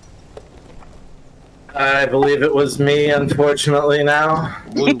watch? I believe it was me, unfortunately, now.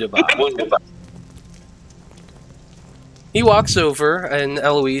 Wunderbar. He walks over, and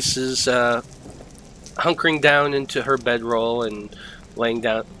Eloise is hunkering down into her bedroll and laying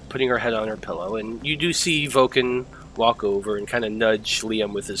down, putting her head on her pillow. And you do see Vulcan walk over and kind of nudge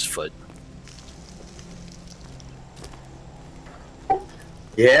Liam with his foot.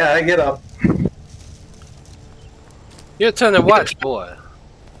 Yeah, I get up. Your turn to watch, boy.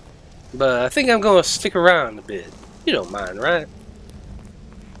 But I think I'm going to stick around a bit. You don't mind, right?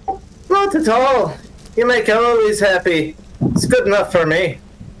 Not at all. You make Eloise happy. It's good enough for me.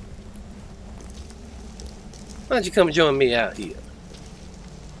 Why don't you come join me out here?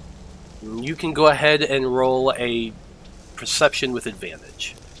 You can go ahead and roll a perception with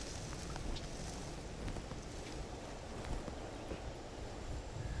advantage.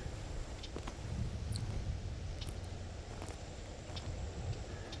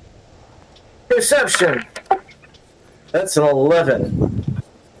 Perception. That's an 11.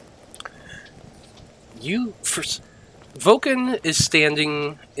 Vulcan is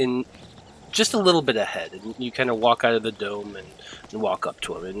standing in just a little bit ahead, and you kind of walk out of the dome and walk up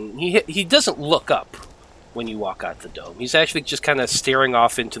to him. And he doesn't look up when you walk out the dome. He's actually just kind of staring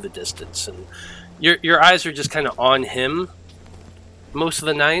off into the distance, and your eyes are just kind of on him most of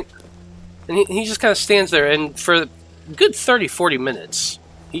the night. And he just kind of stands there, and for a good 30-40 minutes,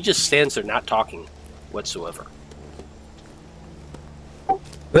 he just stands there not talking whatsoever.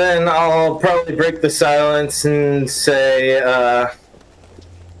 Then I'll probably break the silence and say, I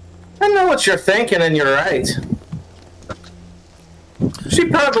know what you're thinking, and you're right. She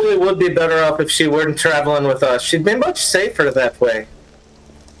probably would be better off if she weren't traveling with us. She'd be much safer that way.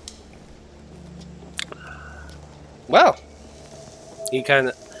 Well,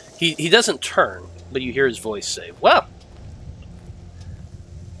 he doesn't turn, but you hear his voice say, well,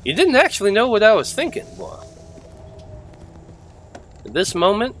 you didn't actually know what I was thinking, boy. At this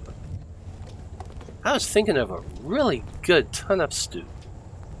moment, I was thinking of a really good turnip stew.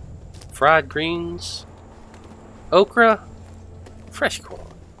 Fried greens, okra, fresh corn.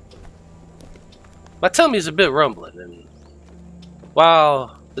 My tummy's a bit rumbling, and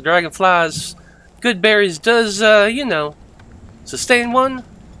while the dragonfly's good berries does, sustain one,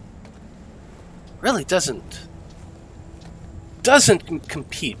 really doesn't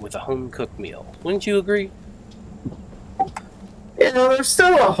compete with a home-cooked meal. Wouldn't you agree? You know, there's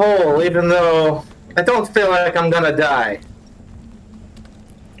still a hole, even though I don't feel like I'm gonna die.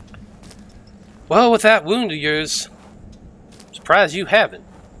 Well, with that wound of yours, I'm surprised you haven't.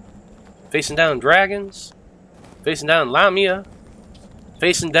 Facing down dragons, facing down Lamia,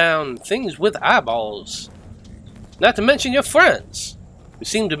 facing down things with eyeballs. Not to mention your friends, who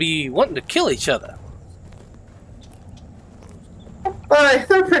seem to be wanting to kill each other.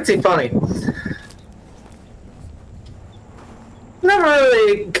 They're pretty funny. Never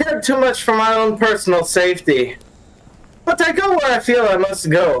really cared too much for my own personal safety. But I go where I feel I must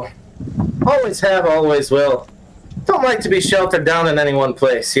go. Always have, always will. Don't like to be sheltered down in any one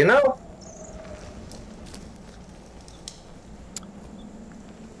place, you know?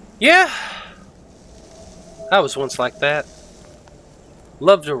 Yeah, I was once like that.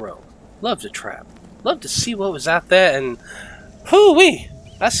 Loved to roam, loved to travel, loved to see what was out there, and hoo-wee,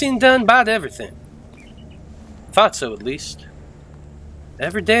 I seen done about everything. Thought so, at least.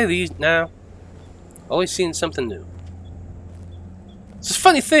 Every day now, always seeing something new. It's a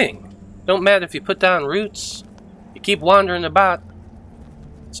funny thing. Don't matter if you put down roots, you keep wandering about.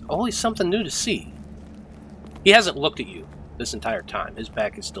 It's always something new to see. He hasn't looked at you this entire time. His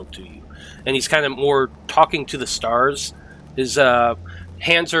back is still to you. And he's kind of more talking to the stars. His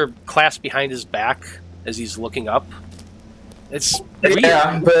hands are clasped behind his back as he's looking up. It's weird.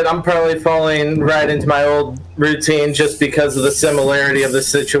 Yeah, but I'm probably falling right into my old routine just because of the similarity of the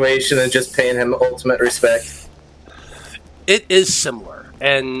situation and just paying him ultimate respect. It is similar,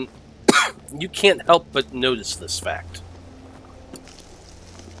 and you can't help but notice this fact.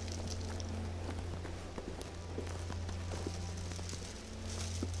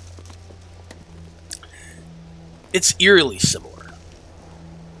 It's eerily similar,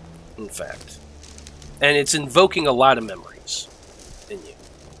 in fact. And it's invoking a lot of memories in you.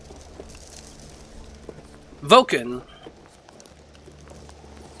 Vulcan,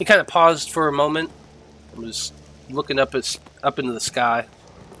 he kind of paused for a moment, was looking up into the sky.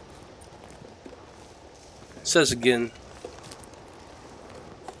 Says again,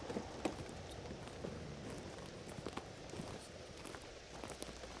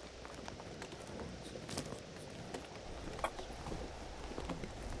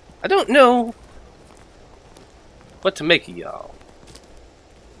 I don't know what to make of y'all.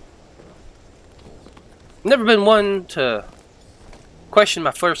 Never been one to question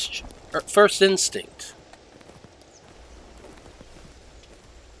my first instinct.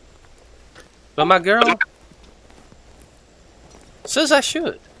 But my girl says I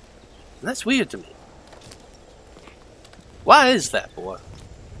should. And that's weird to me. Why is that, boy?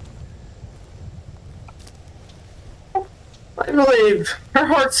 I believe her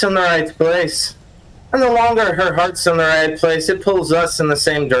heart's in the right place. And the longer her heart's in the right place, it pulls us in the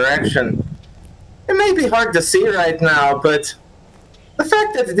same direction. It may be hard to see right now, but the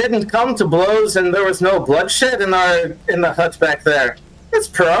fact that it didn't come to blows and there was no bloodshed in the hut back there, it's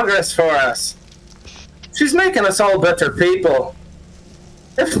progress for us. She's making us all better people.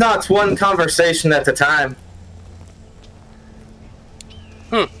 If not one conversation at a time.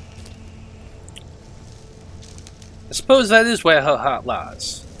 I suppose that is where her heart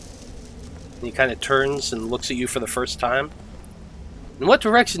lies. And he kind of turns and looks at you for the first time. In what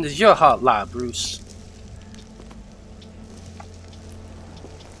direction does your heart lie, Bruce?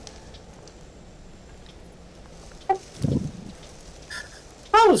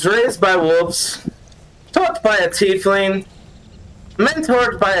 I was raised by wolves, taught by a tiefling,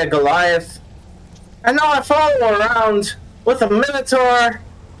 mentored by a Goliath, and now I follow around with a minotaur,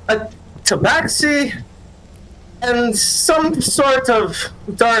 a tabaxi, and some sort of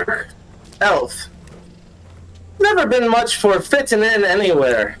dark elf. Never been much for fitting in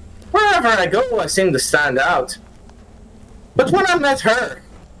anywhere. Wherever I go, I seem to stand out. But when I met her,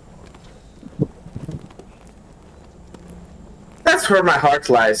 that's where my heart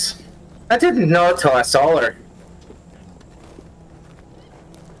lies. I didn't know it till I saw her.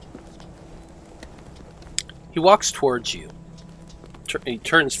 He walks towards you. He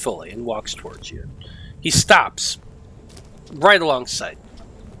turns fully and walks towards you. He stops right alongside.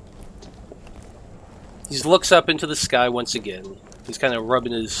 He looks up into the sky once again. He's kind of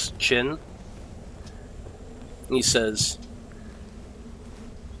rubbing his chin. And he says,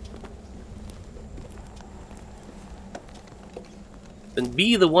 "Then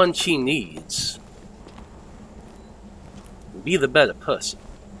be the one she needs. And be the better person.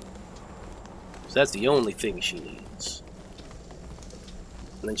 Because that's the only thing she needs."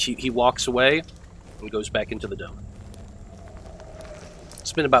 And then he walks away and goes back into the dome.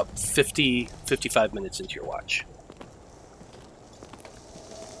 It's been about 55 minutes into your watch.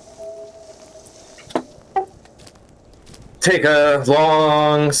 Take a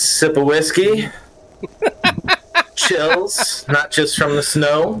long sip of whiskey. Chills, not just from the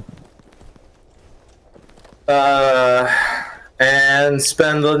snow. And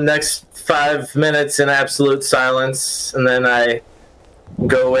spend the next 5 minutes in absolute silence, and then I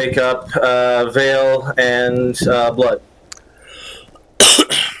go wake up Vale and Blood.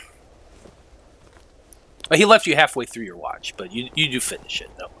 He left you halfway through your watch, but you do finish it,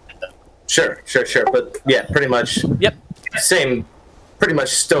 though. Sure. But yeah, pretty much. Yep. Same, pretty much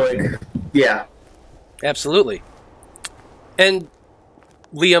stoic. Yeah. Absolutely. And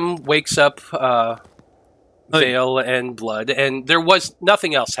Liam wakes up Vale and Blood, and there was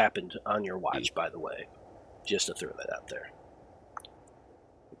nothing else happened on your watch, by the way. Just to throw that out there.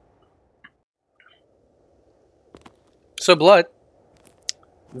 So, Blood,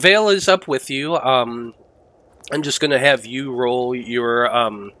 Vale is up with you. I'm just going to have you roll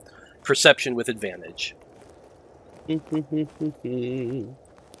your perception with advantage.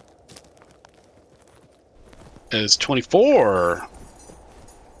 It's 24.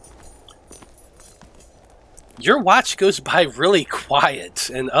 Your watch goes by really quiet,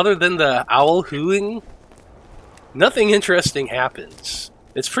 and other than the owl hooting, nothing interesting happens.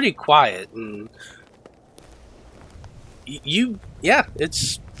 It's pretty quiet, and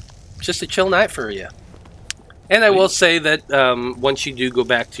it's just a chill night for you. And I will say that once you do go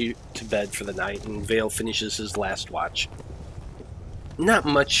back to bed for the night and Vale finishes his last watch,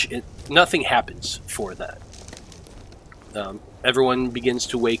 nothing happens for that. Everyone begins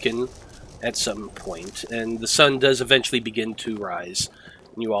to waken at some point, and the sun does eventually begin to rise,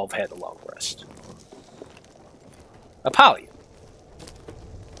 and you all have had a long rest. Apollyon,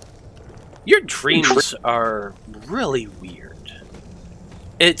 Your dreams are really weird.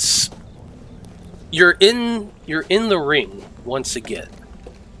 You're in the ring once again,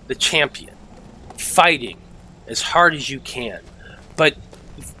 the champion, fighting as hard as you can, but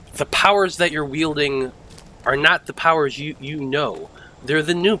the powers that you're wielding are not the powers you know. They're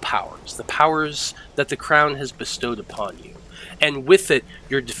the new powers, the powers that the crown has bestowed upon you. And with it,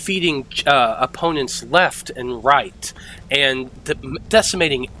 you're defeating opponents left and right, and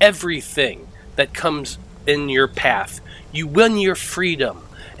decimating everything that comes in your path. You win your freedom,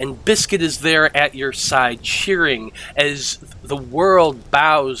 and Biscuit is there at your side, cheering as the world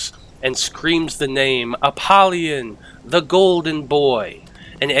bows and screams the name, Apollyon, the Golden Boy.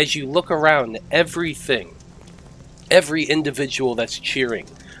 And as you look around, everything, every individual that's cheering,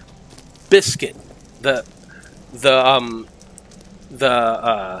 Biscuit, the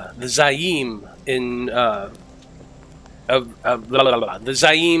Zaim in the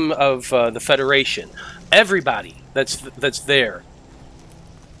Zaim of the Federation, everybody that's there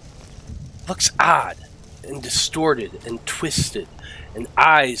looks odd and distorted and twisted, and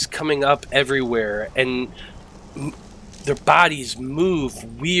eyes coming up everywhere, and their bodies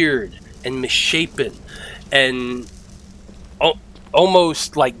move weird and misshapen and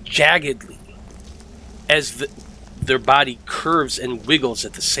almost like jaggedly as their body curves and wiggles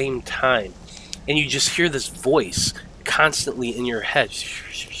at the same time. And you just hear this voice constantly in your head.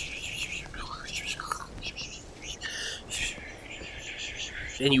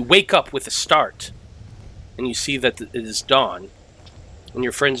 And you wake up with a start, and you see that it is dawn, and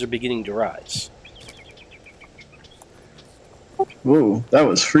your friends are beginning to rise. Whoa, that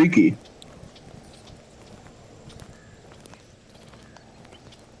was freaky.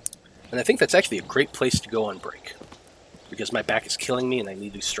 And I think that's actually a great place to go on break, because my back is killing me and I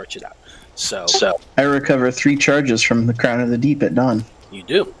need to stretch it out. So I recover 3 charges from the Crown of the Deep at dawn. You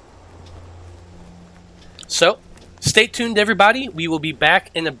do. So, stay tuned, everybody. We will be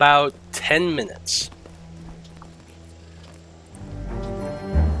back in about 10 minutes.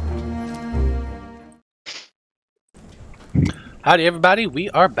 Howdy, everybody. We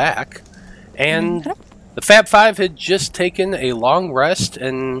are back. And the Fab Five had just taken a long rest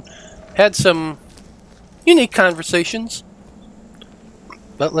and had some unique conversations.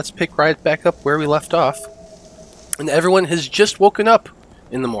 But let's pick right back up where we left off. And everyone has just woken up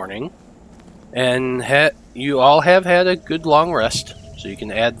in the morning. And you all have had a good long rest. So you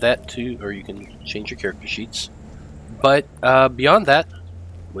can add that to, or you can change your character sheets. But beyond that,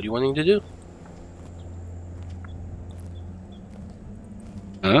 what are you wanting to do?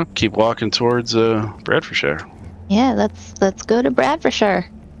 Keep walking towards Bradfordshire. Yeah, let's go to Bradfordshire.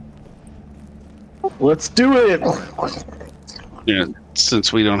 Let's do it! Yeah,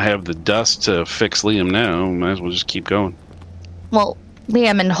 since we don't have the dust to fix Liam now, might as well just keep going. Well,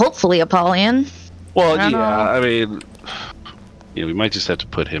 Liam and hopefully Apollyon. Well, I mean, we might just have to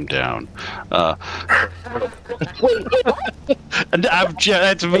put him down. That's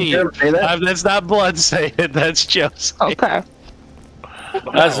me. That's not Blood saying it. That's Joseph. Okay.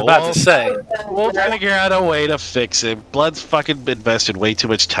 I was about to say. We'll figure out a way to fix him. Blood's fucking invested way too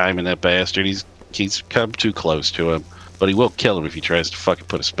much time in that bastard. He's come too close to him. But he will kill him if he tries to fucking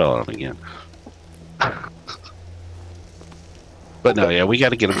put a spell on him again. But no, yeah, we got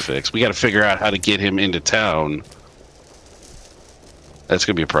to get him fixed. We got to figure out how to get him into town. That's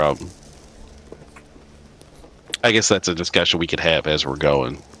going to be a problem. I guess that's a discussion we could have as we're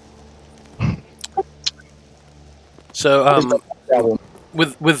going. So,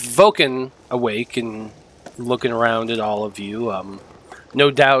 with Vulcan awake and looking around at all of you, no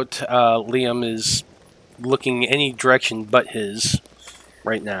doubt Liam is looking any direction but his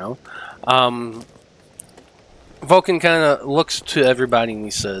right now. Vulcan kind of looks to everybody and he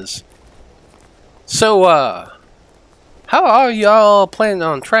says, "So, how are y'all planning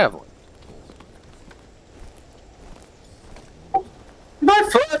on traveling?" My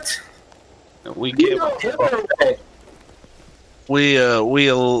foot.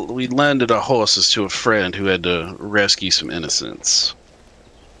 We lended our horses to a friend who had to rescue some innocents.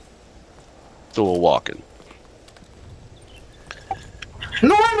 So we're walking.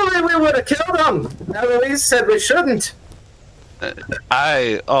 Normally we would have killed them. Eloise said we shouldn't.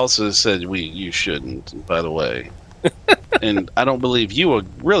 I also said you shouldn't, by the way. And I don't believe you were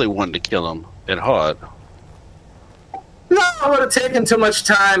really wanting to kill him at heart. No, it would have taken too much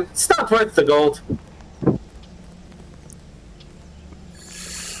time. It's not worth the gold.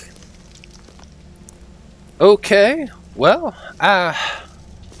 Okay, well, I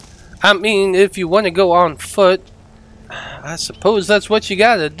mean, if you want to go on foot, I suppose that's what you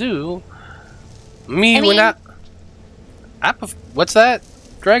gotta do. What's that?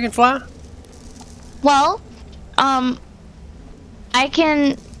 Dragonfly? Well,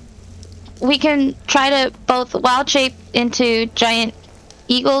 we can try to both wild shape into giant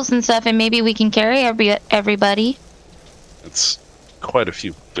eagles and stuff, and maybe we can carry everybody. It's quite a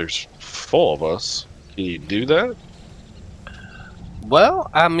few. There's 4 of us. Can you do that? Well,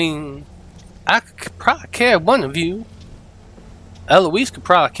 I mean, I could probably carry one of you. Eloise could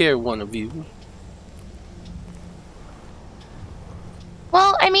probably carry one of you.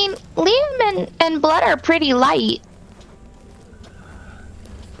 Well, I mean, Liam and Blood are pretty light.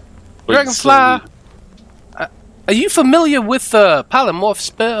 Dragonfly, are you familiar with the polymorph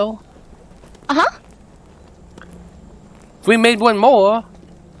spell? Uh-huh. If we made one more,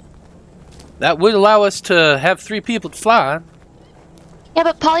 that would allow us to have 3 people to fly. Yeah,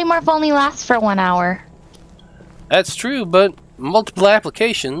 but polymorph only lasts for 1 hour. That's true, but multiple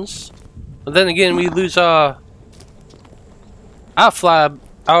applications. But then again, we lose our wild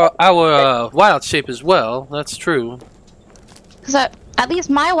shape as well. That's true. So at least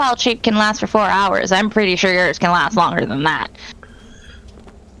my wild shape can last for 4 hours. I'm pretty sure yours can last longer than that.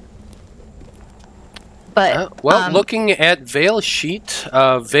 But looking at Vale's sheet,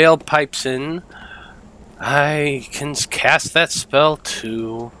 Vale pipes in. I can cast that spell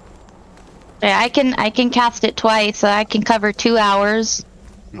too. Yeah, I can cast it twice, so I can cover 2 hours.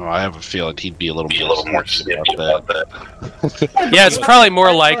 No, I have a feeling he'd be a little more snippy about that. Yeah, it's probably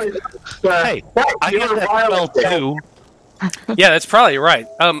more like. Hey, I got that spell too. Yeah, that's probably right.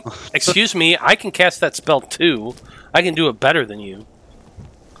 Excuse me, I can cast that spell too. I can do it better than you.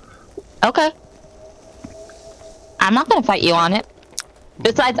 Okay. I'm not gonna fight you on it.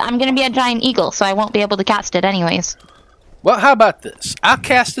 Besides, I'm gonna be a giant eagle, so I won't be able to cast it anyways. Well, how about this? I'll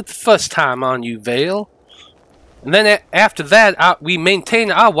cast it the first time on you, Vale. And then after that, we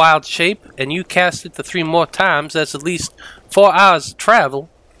maintain our wild shape, and you cast it the 3 more times. That's at least 4 hours of travel.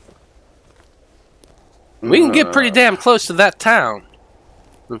 We can get pretty damn close to that town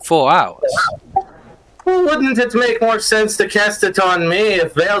in 4 hours. Well, wouldn't it make more sense to cast it on me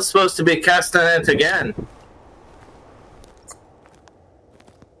if Vale's supposed to be casting it again?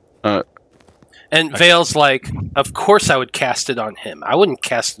 And Vale's like, of course I would cast it on him. I wouldn't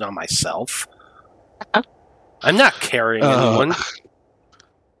cast it on myself. I'm not carrying anyone.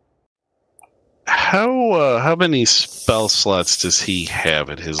 How many spell slots does he have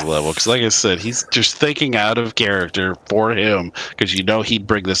at his level? Because like I said, he's just thinking out of character for him, because you know he'd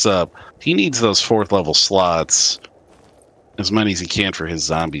bring this up. He needs those 4th level slots, as many as he can for his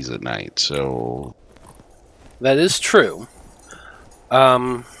zombies at night, so... That is true.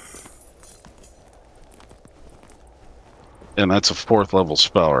 And that's a 4th level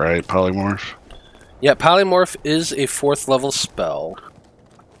spell, right? Polymorph? Yeah, Polymorph is a 4th level spell.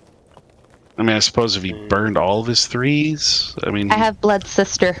 I mean, I suppose if he burned all of his 3s, I mean... I have Blood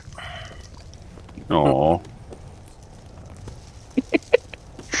Sister. Oh.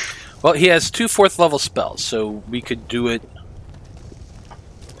 Well, he has 2 4th level spells, so we could do it.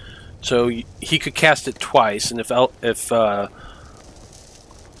 So he could cast it twice, and if I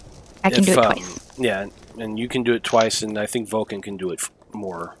can do it twice. Yeah, and you can do it twice, and I think Vulcan can do it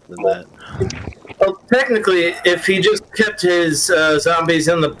more than that. Well, technically, if he just kept his zombies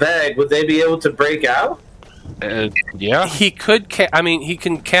in the bag, would they be able to break out? Yeah. He could. He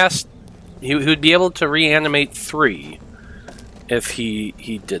can cast. He would be able to reanimate 3 if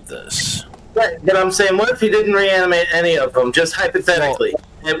he did this. Right, but I'm saying, what if he didn't reanimate any of them? Just hypothetically,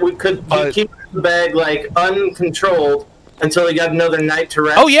 and we could keep the bag like uncontrolled until he got another night to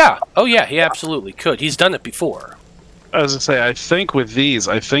rest. Oh yeah, he absolutely could. He's done it before. As I say, I think with these,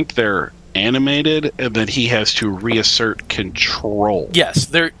 they're animated, and then he has to reassert control. Yes,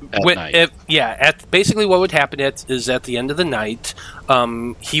 basically what would happen is at the end of the night,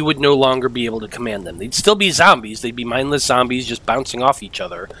 he would no longer be able to command them. They'd still be zombies. They'd be mindless zombies just bouncing off each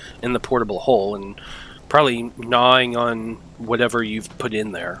other in the portable hole and probably gnawing on whatever you've put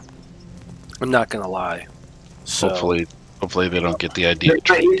in there. I'm not gonna lie. So, hopefully they don't get the idea of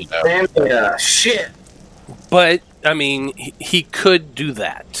trying to get out. Yeah, shit. But I mean, he could do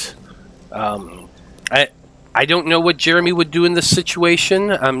that. I don't know what Jeremy would do in this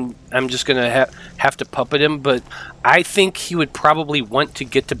situation. I'm just gonna have to puppet him, but I think he would probably want to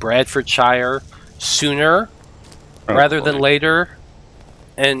get to Bradfordshire sooner rather than later.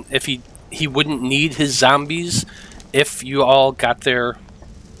 And if he wouldn't need his zombies if you all got there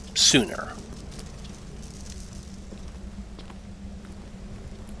sooner.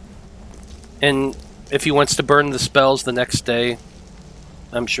 And if he wants to burn the spells the next day,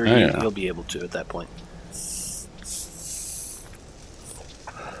 I'm sure he'll be able to at that point.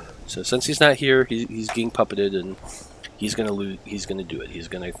 So since he's not here, he's getting puppeted, and he's gonna lose. He's gonna do it. He's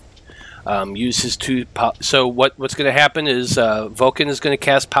gonna. Use his two. So what's going to happen is Vulcan is going to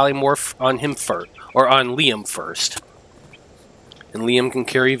cast Polymorph on him first, or on Liam first, and Liam can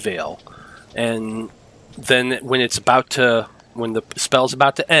carry Veil. And then when the spell's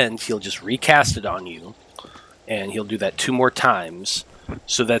about to end, he'll just recast it on you, and he'll do that 2 more times.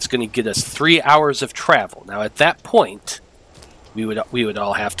 So that's going to get us 3 hours of travel. Now at that point, we would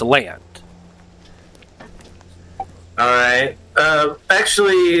all have to land. All right.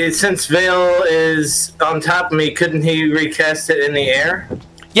 Actually, since Veil is on top of me, couldn't he recast it in the air?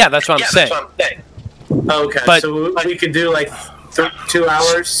 Yeah, that's what I'm saying. Okay, But so we could do like 2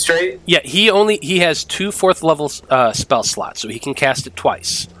 hours straight? Yeah, he has 2 4th level spell slots, so he can cast it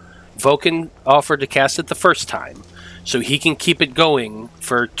twice. Vulcan offered to cast it the first time, so he can keep it going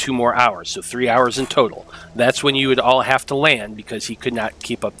for 2 more hours, so 3 hours in total. That's when you would all have to land because he could not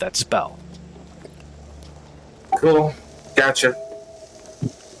keep up that spell. Cool. Gotcha.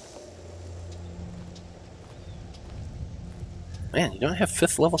 Man, you don't have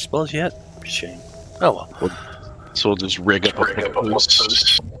 5th level spells yet? Shame. Oh well. So we'll just rig up a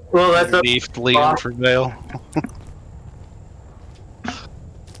post. Well, that's Beef Liam for Veil.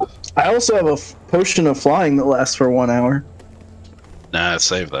 I also have a potion of flying that lasts for 1 hour. Nah,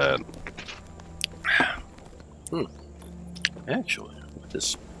 save that. Actually,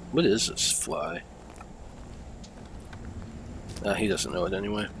 what is this fly? He doesn't know it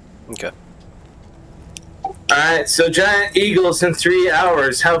anyway. Okay. Alright, so giant eagles in 3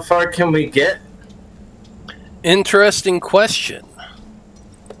 hours. How far can we get? Interesting question.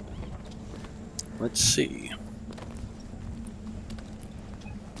 Let's see.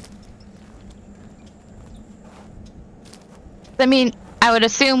 I mean, I would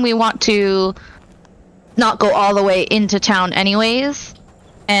assume we want to not go all the way into town anyways,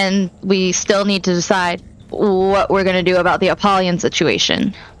 and we still need to decide what we're going to do about the Apollyon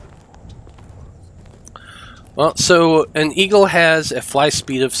situation. Well, so an eagle has a fly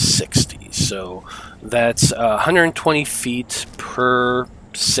speed of 60, so that's 120 feet per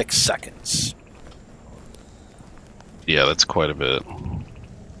 6 seconds. Yeah, that's quite a bit.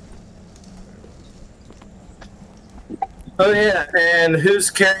 Oh yeah, and who's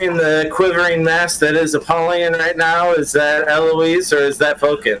carrying the quivering mass that is Apollyon right now? Is that Eloise or is that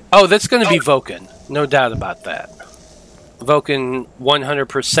Vulcan? Oh, that's going to be Vulcan. No doubt about that. Vulcan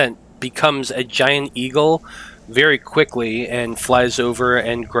 100% becomes a giant eagle very quickly and flies over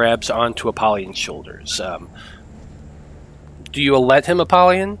and grabs onto Apollyon's shoulders. Do you let him,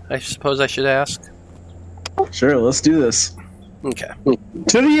 Apollyon? I suppose I should ask. Sure, let's do this. Okay.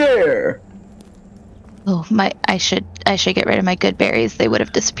 To the air! Oh, I should get rid of my good berries. They would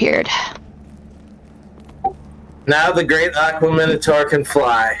have disappeared. Now the great Aqua Minotaur can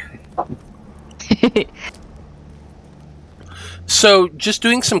fly. So, just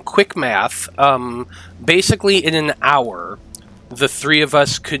doing some quick math, basically in an hour, the 3 of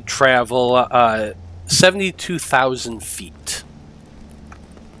us could travel 72,000 feet.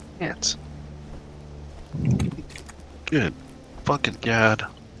 Yes. Good fucking God.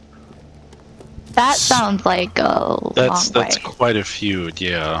 That sounds like a long That's way. quite a few,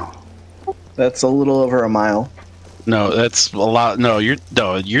 yeah. That's a little over a mile. No, that's a lot. No, you're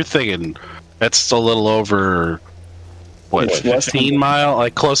thinking that's a little over what, It's less 15 mile?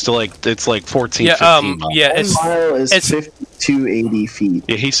 Like close to it's like 14, Yeah, 15 miles. yeah, 1 mile is it's 5280 feet.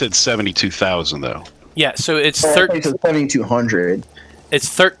 Yeah, he said 72,000 though. yeah. So it's 7200. It's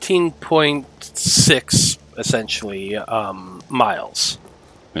 13.6 essentially miles.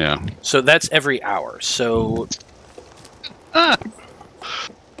 Yeah. So that's every hour. So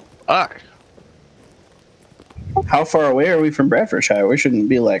How far away are we from Bradfordshire? We shouldn't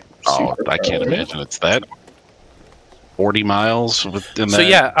be like. Oh, super I far can't away. imagine it's that. 40 miles within that. So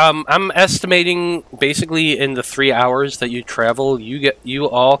yeah, I'm estimating basically in the 3 hours that you travel, you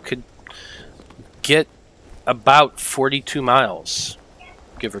all could get about 42 miles,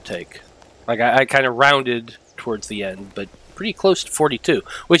 give or take. Like I kind of rounded towards the end, but pretty close to 42,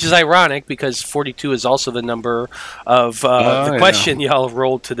 which is ironic because 42 is also the number of the question y'all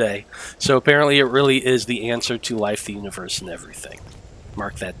rolled today. So apparently it really is the answer to life, the universe, and everything.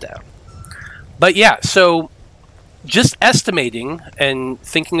 Mark that down. But yeah, so just estimating and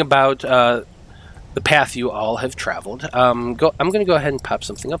thinking about the path you all have traveled, I'm going to go ahead and pop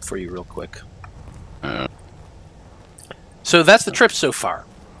something up for you real quick. So that's the trip so far.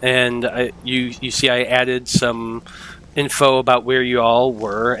 And you see I added some info about where you all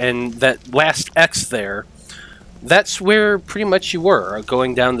were, and that last X there, that's where pretty much you were,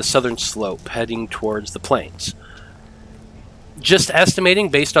 going down the southern slope, heading towards the plains. Just estimating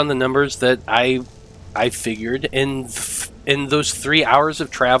based on the numbers that I I figured in those 3 hours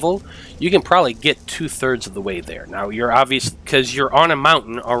of travel, you can probably get 2/3 of the way there. Now you're obvious because you're on a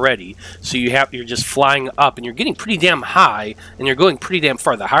mountain already, so you're just flying up and you're getting pretty damn high and you're going pretty damn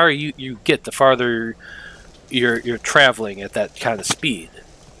far. The higher you get, the farther you're traveling at that kind of speed.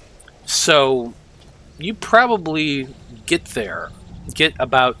 So you probably get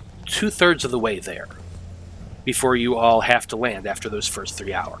about 2/3 of the way there before you all have to land after those first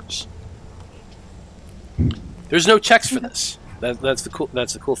 3 hours. There's no checks for this. That's the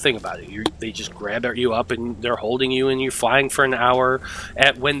cool thing about it. They just grab you up and they're holding you and you're flying for an hour.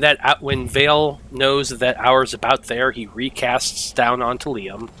 When Vale knows that hour's about there, he recasts down onto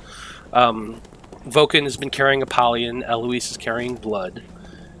Liam. Vulcan has been carrying Apollyon. Eloise is carrying Blood.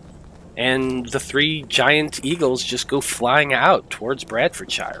 And the 3 giant eagles just go flying out towards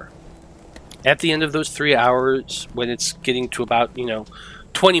Bradfordshire. At the end of those 3 hours, when it's getting to about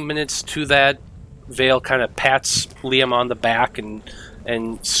 20 minutes to that, Vale kind of pats Liam on the back and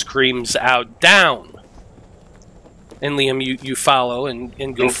screams out, "Down!" And Liam, you follow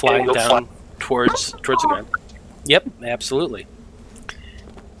and go flying down towards the ground. Yep, absolutely.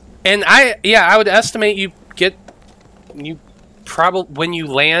 And I would estimate when you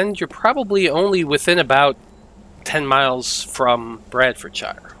land, you're probably only within about 10 miles from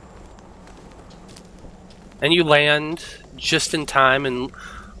Bradfordshire. And you land just in time, and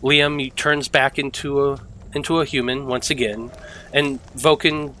Liam turns back into a human once again, and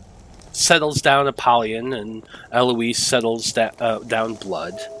Vulcan settles down Apollyon, and Eloise settles down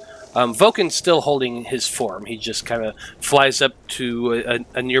Blood. Vulcan's still holding his form. He just kind of flies up to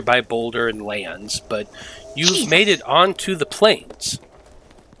a nearby boulder and lands, but you've made it onto the plains.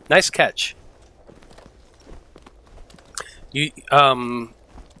 Nice catch.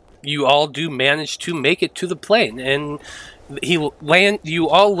 You all do manage to make it to the plain, and you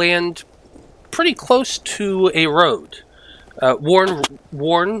all land pretty close to a road.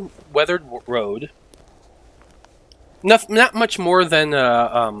 Worn, weathered road. Not much more than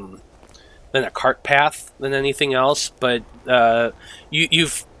a cart path than anything else, but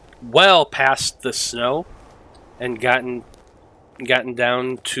you've well past the snow and gotten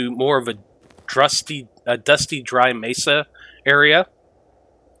down to more of a dusty, dry mesa area,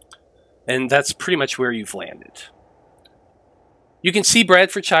 and that's pretty much where you've landed. You can see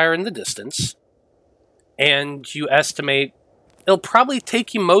Bradfordshire in the distance, and you estimate it'll probably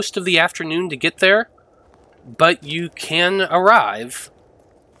take you most of the afternoon to get there, but you can arrive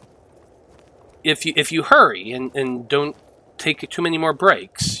if you hurry and don't take too many more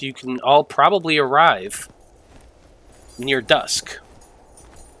breaks. You can all probably arrive near dusk.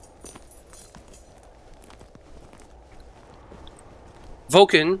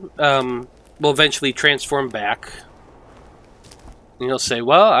 Vulcan will eventually transform back. And he'll say,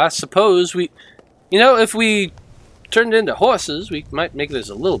 "Well, I suppose if we turned into horses, we might make this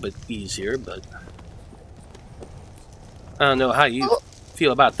a little bit easier, but I don't know how you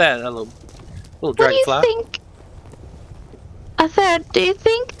feel about that, a little dragonfly." What do you think, Ather, do you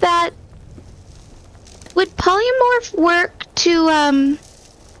think that would polymorph work to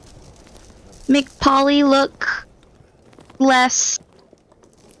make Polly look less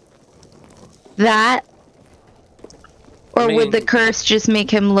that? Or would the curse just make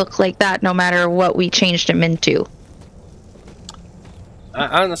him look like that no matter what we changed him into?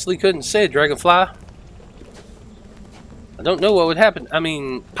 I honestly couldn't say, Dragonfly. I don't know what would happen. I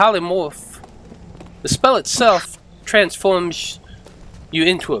mean, polymorph, the spell itself transforms you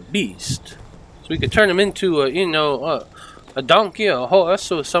into a beast. So we could turn him into a donkey or a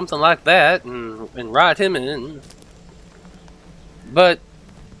horse or something like that and ride him in. But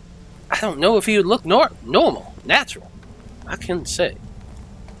I don't know if he would look normal, natural. I can't say.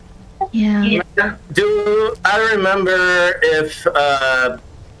 Yeah. Do I remember if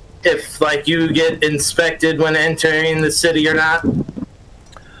like you get inspected when entering the city or not?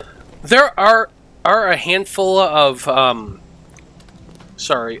 There are a handful of the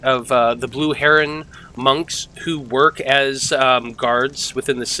Blue Heron monks who work as guards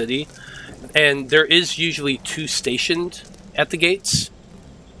within the city, and there is usually 2 stationed at the gates.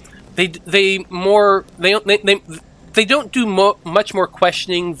 They don't do much more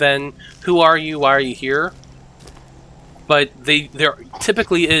questioning than "Who are you? Why are you here?" But there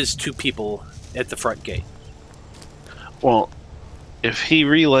typically is 2 people at the front gate. Well, if he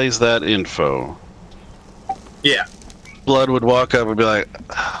relays that info, yeah, Blood would walk up and be like,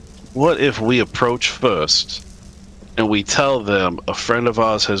 "What if we approach first and we tell them a friend of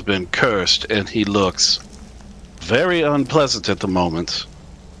ours has been cursed and he looks very unpleasant at the moment,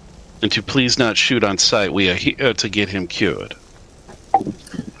 and to please not shoot on sight, we are here to get him cured."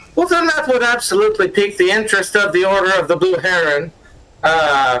 Well, then that would absolutely pique the interest of the Order of the Blue Heron,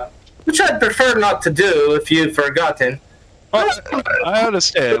 which I'd prefer not to do if you've forgotten. I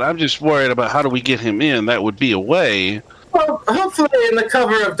understand. I'm just worried about how do we get him in. That would be a way. Well, hopefully in the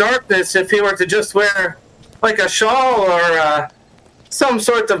cover of darkness, if he were to just wear like a shawl or some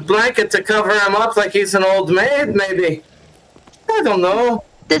sort of blanket to cover him up like he's an old maid, maybe. I don't know.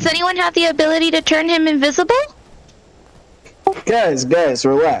 Does anyone have the ability to turn him invisible? Guys,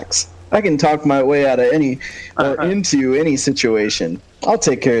 relax. I can talk my way out of into any situation. I'll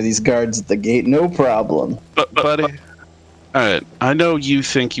take care of these guards at the gate, no problem. But buddy, all right, I know you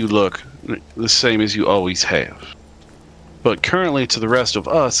think you look the same as you always have. But currently, to the rest of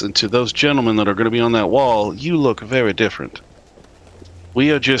us and to those gentlemen that are going to be on that wall, you look very different.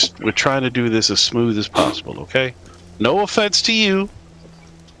 We're trying to do this as smooth as possible, okay? No offense to you.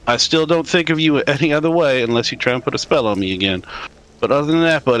 I still don't think of you any other way unless you try and put a spell on me again. But other than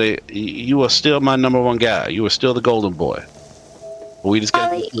that, buddy, you are still my number one guy. You are still the golden boy. We just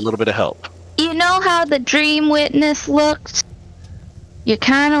got a little bit of help. You know how the dream witness looked? You're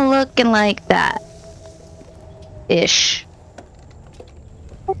kind of looking like that. Ish.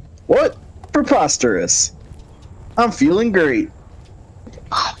 What? Preposterous. I'm feeling great.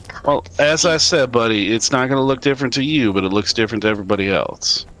 Oh my god. Well, as I said, buddy, it's not going to look different to you, but it looks different to everybody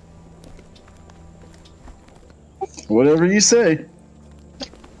else. Whatever you say.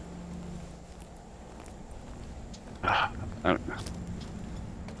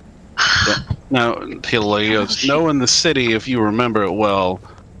 Now, Helios, knowing the city, if you remember it well,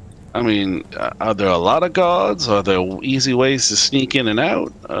 I mean, are there a lot of guards? Are there easy ways to sneak in and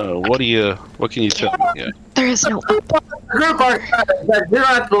out? What can you tell me? Yeah. There is no. A group I do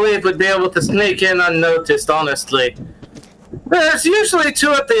not believe would be able to sneak in unnoticed, honestly. There's usually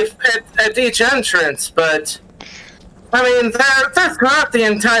two at each entrance, but I mean, they're throughout the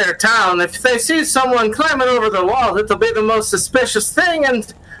entire town. If they see someone climbing over the wall, it'll be the most suspicious thing,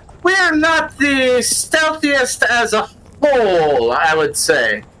 and we're not the stealthiest as a whole, I would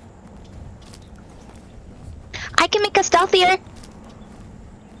say. I can make us stealthier.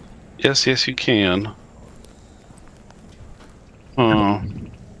 Yes, you can. Oh.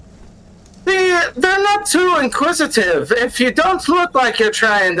 They're not too inquisitive. If you don't look like you're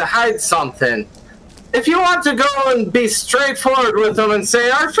trying to hide something, if you want to go and be straightforward with them and say,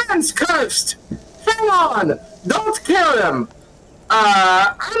 our friend's cursed, hang on, don't kill him,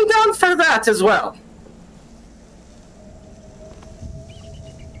 I'm down for that as well.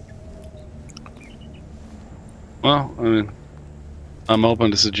 Well, I mean, I'm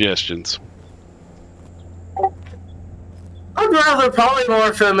open to suggestions. I'd rather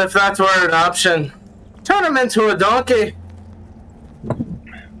polymorph him if that were an option. Turn him into a donkey.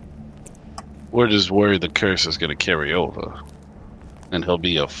 We're just worried the curse is going to carry over, and he'll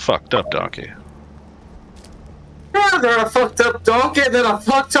be a fucked up donkey. Rather a fucked up donkey than a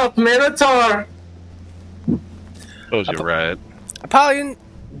fucked up minotaur. Suppose you're right. Apollyon,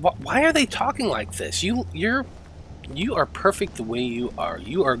 why are they talking like this? You are perfect the way you are.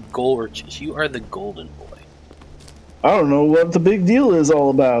 You are gorgeous. You are the golden boy. I don't know what the big deal is all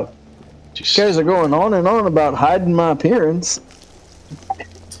about. You guys are going on and on about hiding my appearance.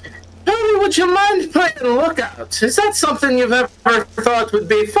 Tony, would you mind playing lookout? Is that something you've ever thought would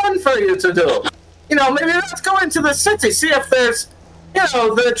be fun for you to do? You know, maybe let's go into the city, see if there's,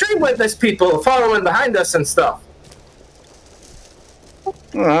 the Dream Witness people following behind us and stuff.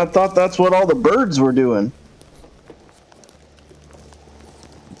 I thought that's what all the birds were doing.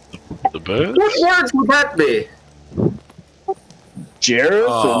 The birds? What words would that be?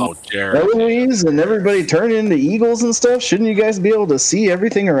 Jareth and Eloise and everybody turn into eagles and stuff. Shouldn't you guys be able to see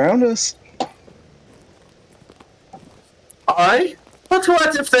everything around us? Aye? But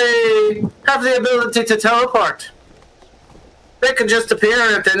what if they have the ability to teleport? They could just appear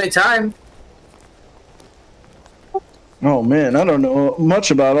at any time. Oh man, I don't know much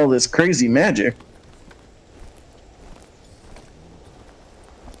about all this crazy magic.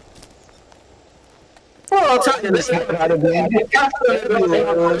 Well, I'll tell you this.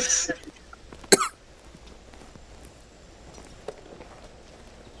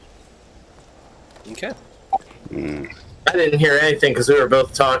 Okay. I didn't hear anything because we were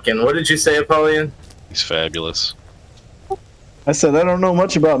both talking. What did you say, Apollyon? He's fabulous. I said I don't know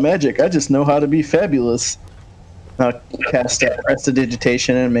much about magic. I just know how to be fabulous. I'll cast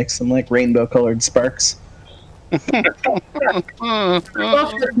prestidigitation and make some like rainbow-colored sparks. If you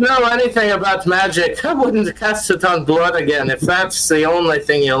know anything about magic, I wouldn't cast it on blood again if that's the only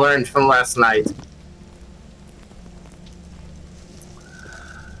thing you learned from last night.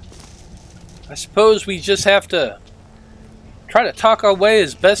 I suppose we just have to try to talk our way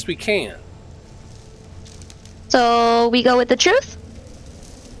as best we can. So we go with the truth?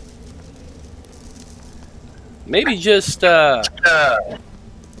 Maybe just less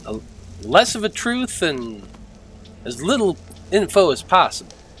of a truth and as little info as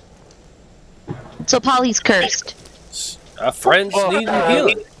possible. So Polly's cursed. Our friends need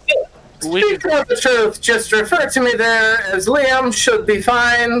healing. Speak of the truth, just refer to me there as Liam. Should be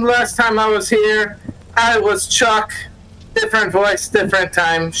fine. Last time I was here, I was Chuck. Different voice, different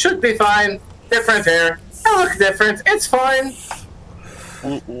time. Should be fine. Different hair. I look different. It's fine.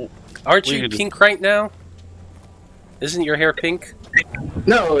 Aren't you pink right now? Isn't your hair pink?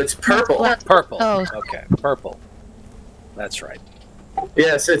 No, it's purple. Purple. Oh. Okay, purple. That's right.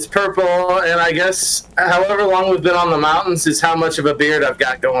 Yes, it's purple, and I guess however long we've been on the mountains is how much of a beard I've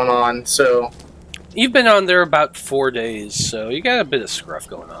got going on, so... You've been on there about 4 days, so you got a bit of scruff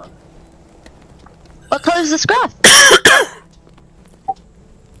going on. What color's the scruff?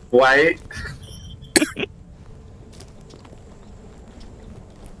 White.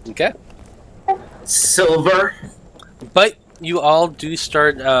 Okay. Silver. But you all do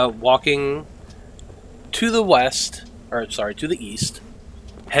start walking to the west, or sorry, to the east,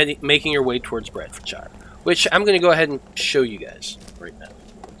 making your way towards Bradfordshire, which I'm going to go ahead and show you guys right now.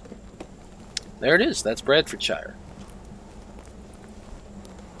 There it is. That's Bradfordshire.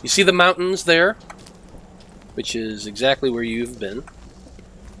 You see the mountains there, which is exactly where you've been.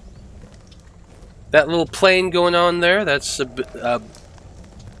 That little plain going on there, that's a bit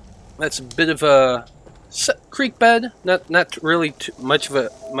of a creek bed, not really too much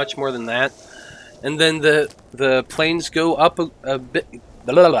more than that. And then the plains go up a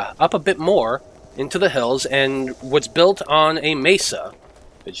bit more into the hills, and what's built on a mesa,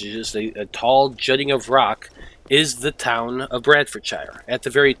 which is just a tall jutting of rock, is the town of Bradfordshire. At the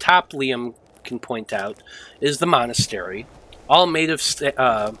very top, Liam can point out, is the monastery, all made of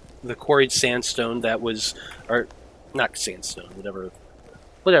the quarried sandstone that was, or not sandstone,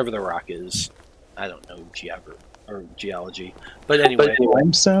 whatever the rock is. I don't know geology, but anyway.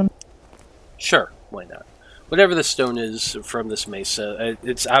 Limestone? Sure, why not? Whatever the stone is from this mesa,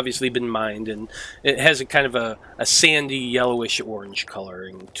 it's obviously been mined, and it has a kind of a sandy, yellowish orange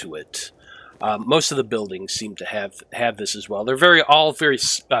coloring to it. Most of the buildings seem to have this as well. They're all very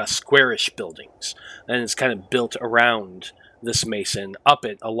squarish buildings, and it's kind of built around this mesa and up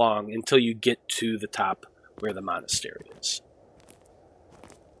it along until you get to the top where the monastery is.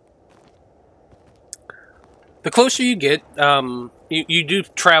 The closer you get, you do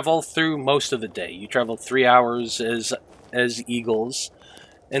travel through most of the day. You travel 3 hours as eagles,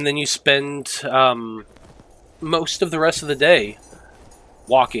 and then you spend most of the rest of the day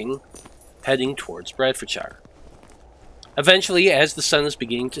walking, heading towards Bradfordshire. Eventually, as the sun is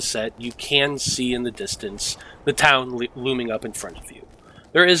beginning to set, you can see in the distance the town looming up in front of you.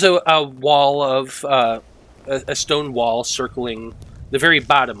 There is a wall of a stone wall circling the very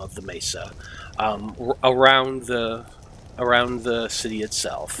bottom of the mesa. Around the city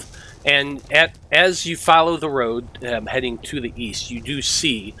itself, and as you follow the road heading to the east, you do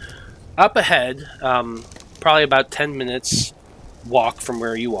see up ahead, probably about 10 minutes walk from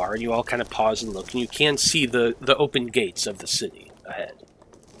where you are, and you all kind of pause and look, and you can see the open gates of the city ahead.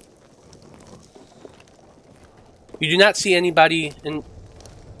 You do not see anybody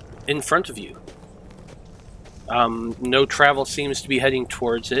in front of you. No travel seems to be heading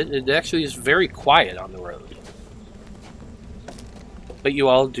towards it. It actually is very quiet on the road. But you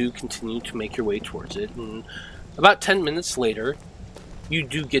all do continue to make your way towards it, and about 10 minutes later, you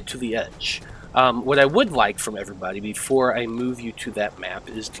do get to the edge. What I would like from everybody before I move you to that map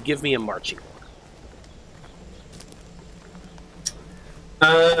is to give me a marching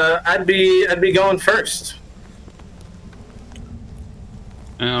order. I'd be going first.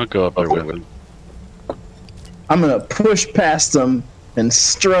 I'll go up there with him. I'm gonna push past them and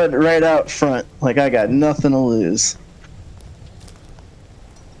strut right out front like I got nothing to lose.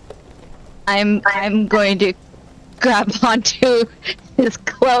 I'm going to grab onto his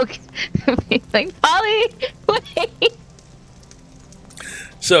cloak and be like, Polly, wait!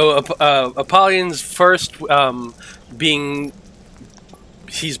 So Apollyon's first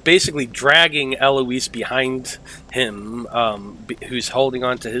he's basically dragging Eloise behind him, who's holding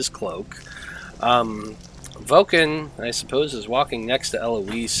onto his cloak. Vulcan, I suppose, is walking next to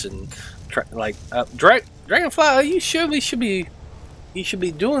Eloise and Dragonfly. You should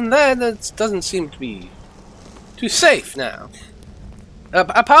be doing that. That doesn't seem to be too safe now.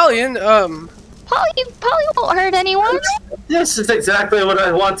 Apollyon, Polly won't hurt anyone. This is exactly what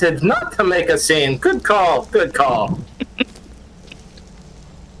I wanted. Not to make a scene. Good call. Good call.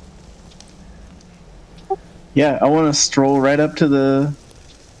 Yeah, I want to stroll right up to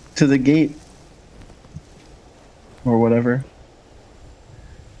the gate. Or whatever.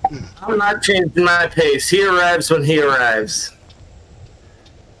 I'm not changing my pace. He arrives when he arrives.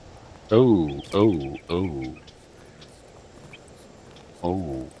 Oh.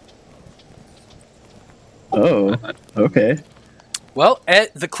 Oh, okay. Well,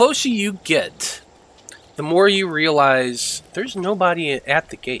 the closer you get, the more you realize there's nobody at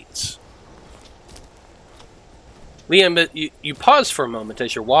the gates. Liam, but you pause for a moment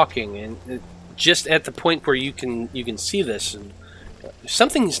as you're walking, and just at the point where you can see this, and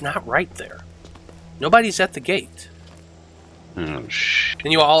something's not right there. Nobody's at the gate. Oh, shit.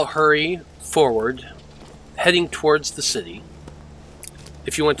 And you all hurry forward, heading towards the city.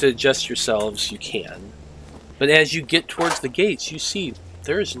 If you want to adjust yourselves, you can. But as you get towards the gates, you see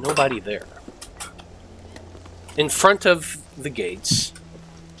there is nobody there. In front of the gates,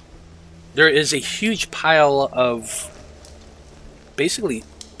 there is a huge pile of basically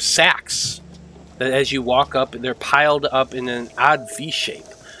sacks that as you walk up, they're piled up in an odd V shape.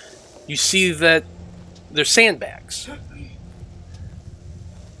 You see that they're sandbags.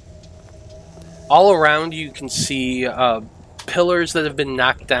 All around you can see pillars that have been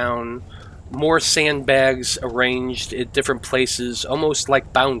knocked down, more sandbags arranged at different places, almost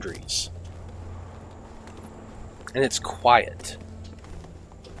like boundaries. And it's quiet.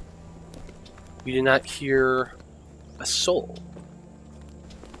 You do not hear a soul.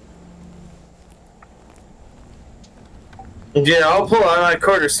 Yeah, I'll pull out my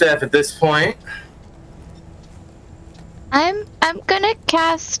quarterstaff at this point. I'm gonna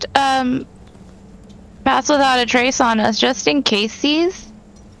cast Pass Without a Trace on us just in case these.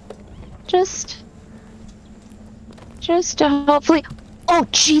 Just to hopefully. Oh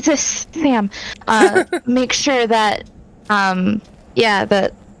Jesus, Sam! Make sure that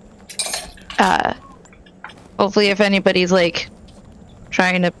hopefully if anybody's like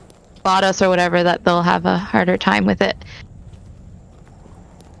trying to spot us or whatever, that they'll have a harder time with it.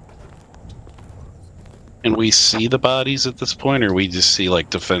 And we see the bodies at this point, or we just see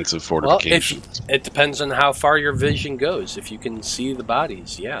like defensive fortifications? Well, it depends on how far your vision goes. If you can see the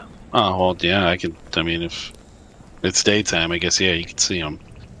bodies, yeah. Oh, well, yeah, I can. I mean, if it's daytime, I guess, yeah, you can see them.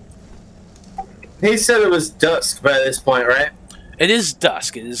 He said it was dusk by this point, right? It is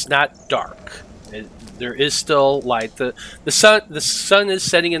dusk. It is not dark. There is still light. The sun is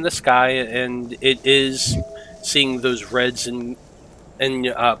setting in the sky, and it is seeing those reds and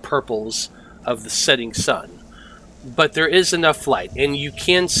purples of the setting sun. But there is enough light, and you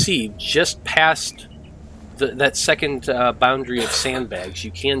can see just past that second boundary of sandbags.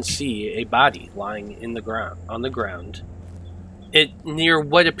 You can see a body lying on the ground. It near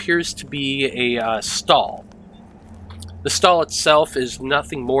what appears to be a stall. The stall itself is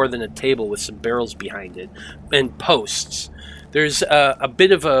nothing more than a table with some barrels behind it and posts. There's a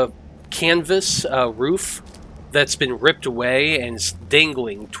bit of a canvas roof that's been ripped away and is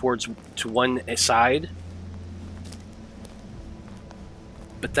dangling to one side.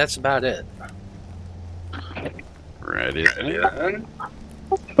 But that's about it. Ready. I'm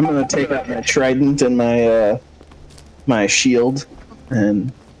gonna take out my trident and my shield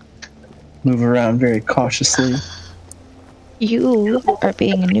and move around very cautiously. You are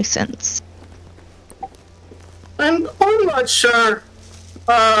being a nuisance. I'm not sure.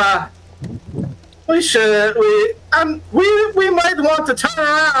 We might want to turn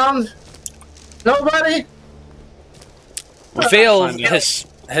around. Nobody? Vale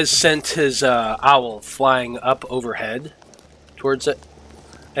has sent his owl flying up overhead towards it,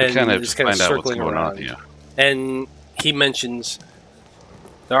 and is kind of circling around. Yeah. And he mentions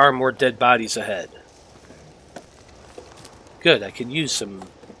there are more dead bodies ahead. Good, I could use some.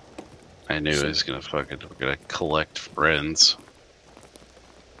 I knew I was gonna collect friends.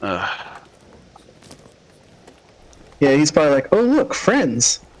 Yeah, he's probably like, oh look,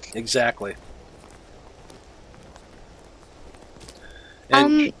 friends. Exactly.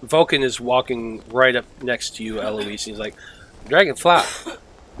 And Vulcan is walking right up next to you, Eloise. He's like, Dragonfly, have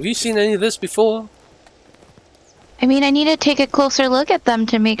you seen any of this before? I mean, I need to take a closer look at them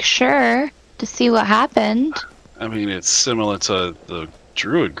to make sure, to see what happened. I mean, it's similar to the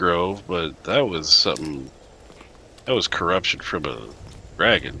Druid Grove, but that was something. That was corruption from a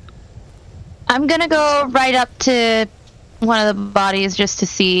dragon. I'm gonna go right up to one of the bodies just to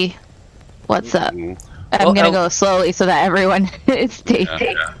see what's up. I'm gonna go slowly so that everyone is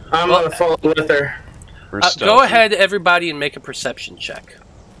taking. Yeah. I'm gonna follow with her. Go ahead, everybody, and make a perception check.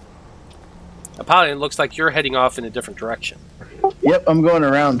 Apollyon, it looks like you're heading off in a different direction. Yep, I'm going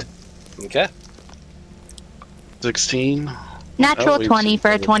around. Okay. 16. Natural 20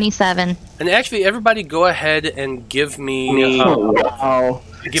 for a 27. And actually, everybody go ahead and give me... wow.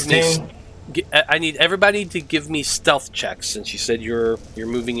 Give me... I need everybody to give me stealth checks, since you said you're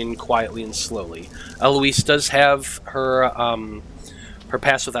moving in quietly and slowly. Eloise does have her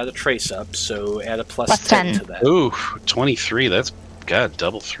pass without a trace up, so add a plus 10 to that. Ooh, 23. That's got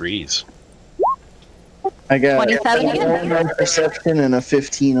double threes. I got 27 on perception and a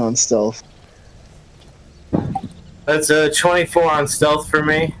 15 on stealth. That's a 24 on stealth for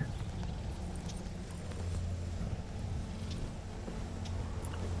me.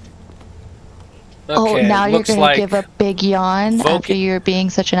 Okay, now you're looks going like to give a big yawn after you're being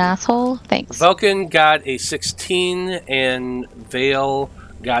such an asshole? Thanks. Vulcan got a 16 and Vale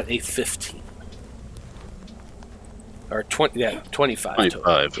got a 15. Or 25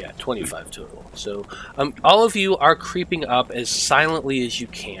 total. Yeah, 25 total. So all of you are creeping up as silently as you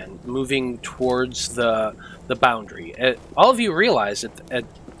can, moving towards the boundary. All of you realize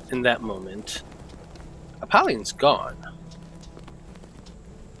in that moment, Apollyon's gone.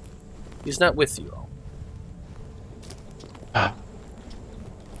 He's not with you all.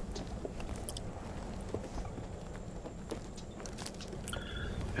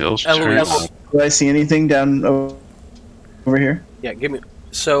 Hill's Eloise. Do I see anything down over here? Yeah, give me...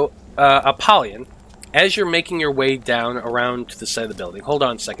 So, Apollyon, as you're making your way down around to the side of the building... Hold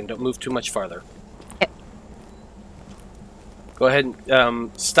on a second, don't move too much farther. Go ahead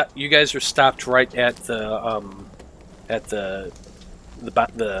and... stop. You guys are stopped right at the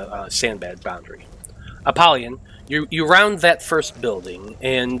sandbag boundary. Apollyon, you round that first building,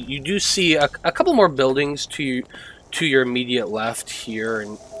 and you do see a couple more buildings to your immediate left here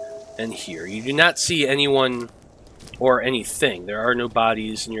and here. You do not see anyone or anything. There are no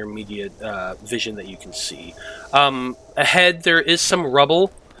bodies in your immediate vision that you can see. Ahead, there is some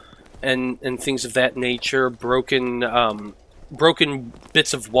rubble and things of that nature, broken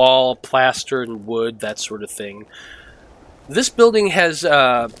bits of wall, plaster, and wood, that sort of thing. This building has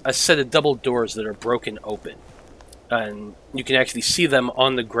a set of double doors that are broken open, and you can actually see them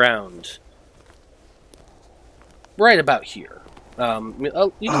on the ground right about here.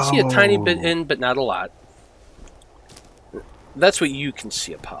 You can see a tiny bit in, but not a lot. That's what you can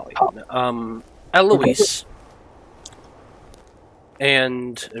see, Apollyon. Eloise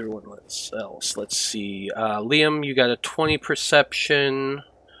and everyone else. Let's see. Liam, you got a 20 perception.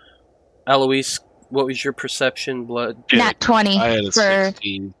 Eloise, what was your perception, Blood? Not 20. I had a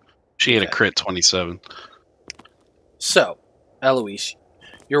 16. She had a crit 27. So, Eloise,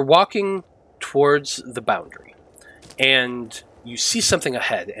 you're walking towards the boundary, and you see something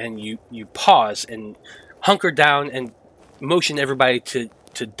ahead, and you pause and hunker down and motion everybody to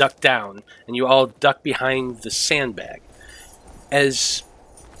duck down, and you all duck behind the sandbag. As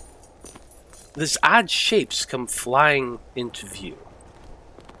these odd shapes come flying into view.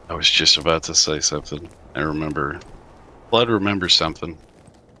 I was just about to say something. I remember. Blood remembers something.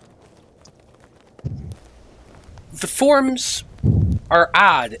 The forms are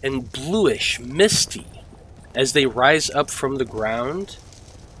odd and bluish, misty, as they rise up from the ground,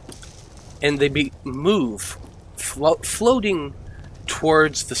 and they move, floating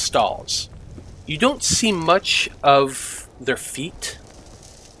towards the stalls. You don't see much of their feet,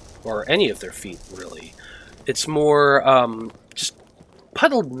 or any of their feet, really. It's more just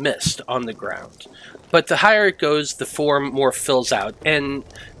puddled mist on the ground. But the higher it goes, the form more fills out. And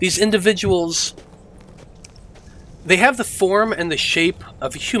these individuals, they have the form and the shape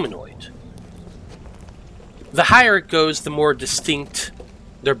of a humanoid. The higher it goes, the more distinct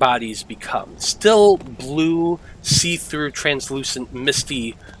their bodies become. Still blue, see-through, translucent,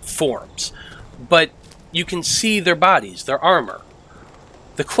 misty forms. But you can see their bodies, their armor,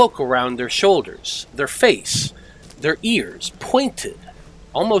 the cloak around their shoulders, their face, their ears, pointed,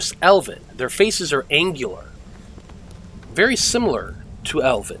 almost elven. Their faces are angular. Very similar to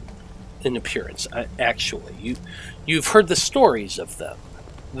elven in appearance, actually. You've heard the stories of them,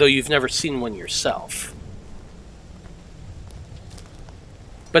 though you've never seen one yourself.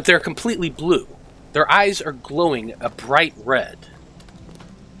 But they're completely blue. Their eyes are glowing a bright red.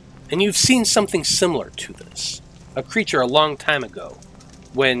 And you've seen something similar to this. A creature a long time ago,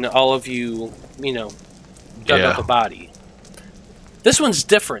 when all of you, dug up a body. This one's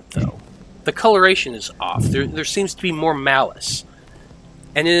different, though. The coloration is off. There seems to be more malice.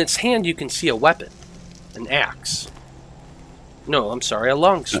 And in its hand you can see a weapon. An axe. No, I'm sorry, a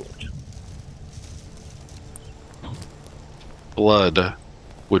longsword. Blood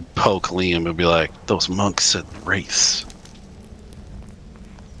would poke Liam and be like, those monks said wraiths.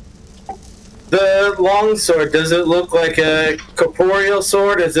 The longsword, does it look like a corporeal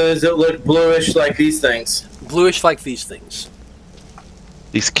sword, or does it look bluish like these things? Bluish like these things.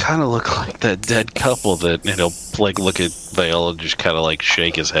 These kind of look like that dead couple that, like look at Vale and just kind of like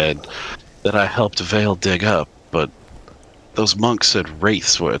shake his head, that I helped Vale dig up, but those monks said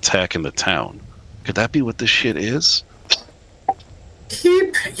wraiths were attacking the town. Could that be what this shit is?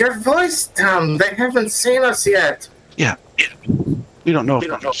 Keep your voice down. They haven't seen us yet. Yeah. We don't know if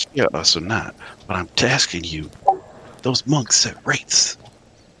they hear us or not, but I'm asking you, those monks said wraiths.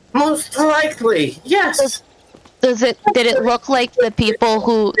 Most likely, yes. Did it look like the people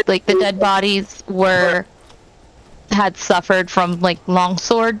who, like the dead bodies, had suffered from like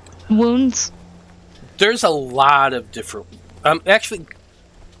longsword wounds? There's a lot of different. Actually,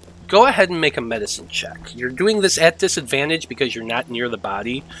 go ahead and make a medicine check. You're doing this at disadvantage because you're not near the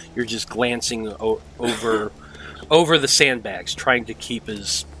body. You're just glancing over the sandbags, trying to keep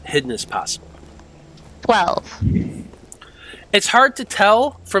as hidden as possible. 12. It's hard to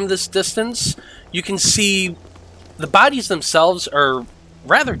tell from this distance. You can see the bodies themselves are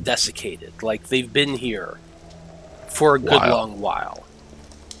rather desiccated, like they've been here for a good long while.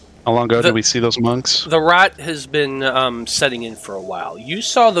 How long ago did we see those monks? The rot has been setting in for a while. You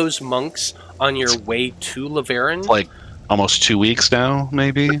saw those monks on your way to Laverin. Like almost 2 weeks now,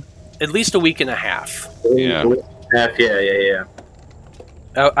 maybe? At least a week and a half. Yeah. Yeah.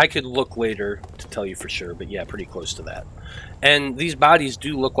 I could look later to tell you for sure, but yeah, pretty close to that. And these bodies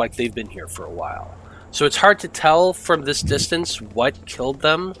do look like they've been here for a while. So it's hard to tell from this distance what killed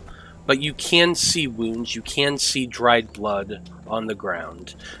them, but you can see wounds, you can see dried blood on the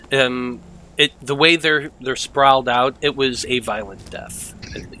ground. The way they're sprawled out, it was a violent death,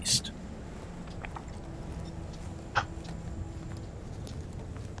 at least.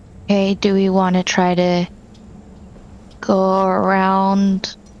 Okay, do we want to try to go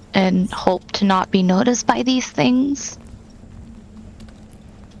around and hope to not be noticed by these things?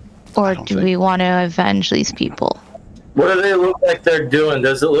 Or do we want to avenge these people? What do they look like they're doing?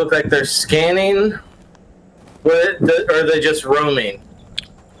 Does it look like they're scanning? Or are they just roaming?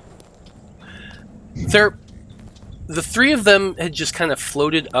 The three of them had just kind of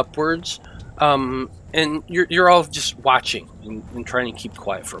floated upwards, and you're all just watching and trying to keep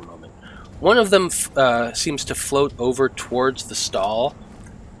quiet for a moment. One of them seems to float over towards the stall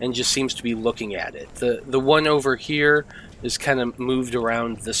and just seems to be looking at it. The one over here is kind of moved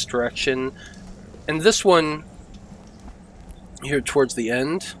around this direction, and this one here towards the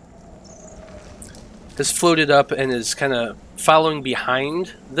end has floated up and is kind of following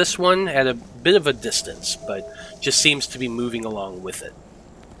behind this one at a bit of a distance, but just seems to be moving along with it.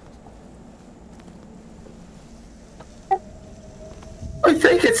 I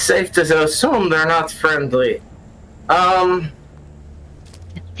think it's safe to assume they're not friendly. I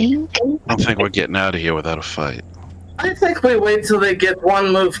think. I don't think we're getting out of here without a fight. I think we wait till they get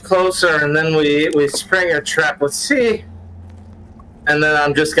one move closer and then we spring a trap. Let's see. And then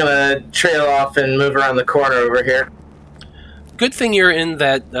I'm just gonna trail off and move around the corner over here. Good thing you're in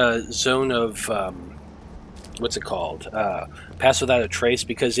that zone of what's it called? Pass without a trace,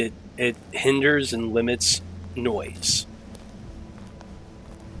 because it hinders and limits noise.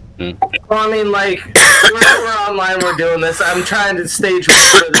 Well, I mean, like, we're online, we're doing this. I'm trying to stage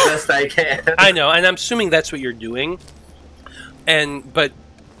whisper the best I can. I know, and I'm assuming that's what you're doing. But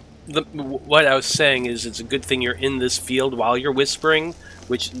what I was saying is, it's a good thing you're in this field while you're whispering,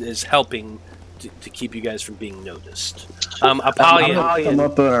 which is helping to keep you guys from being noticed. Apollyon, I'm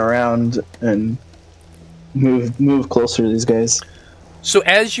up and around and move closer to these guys. So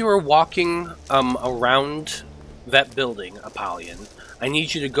as you are walking around that building, Apollyon, I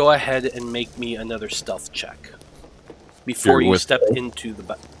need you to go ahead and make me another stealth check before you step into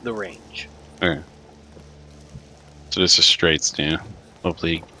the range. Okay. So this is straight stand.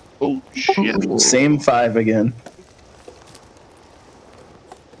 Hopefully. Oh shit! Same 5 again.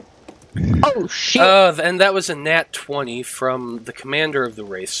 Oh shit! And that was a nat 20 from the commander of the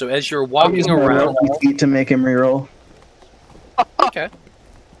race. So as you're walking around, feet to make him reroll. Okay.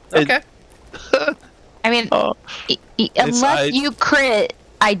 I mean, unless you crit,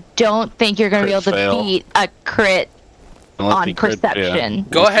 I don't think you're going to be able to beat a crit on perception. Yeah.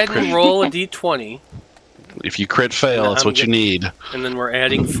 Go ahead and roll a d20. If you crit fail, that's what you need. And then we're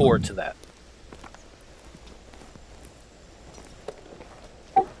adding 4 to that.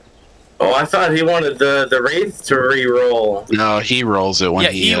 Oh, I thought he wanted the Wraith to re-roll. No, he rolls it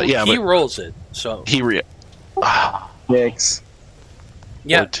when he rolls it. So Yikes.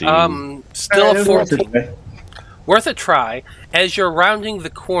 Yeah, 14. Still a 14. Worth a try. As you're rounding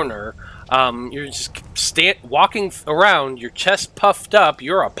the corner, you're just walking around, your chest puffed up.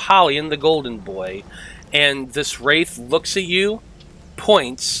 You're Apollyon, the Golden Boy, and this Wraith looks at you,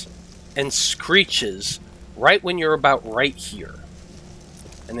 points, and screeches right when you're about right here.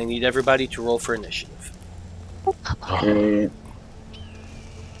 and I need everybody to roll for initiative. Okay.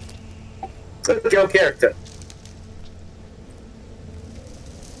 Go character.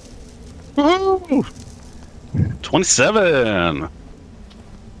 Woo! 27.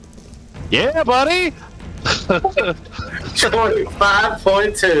 Yeah, buddy.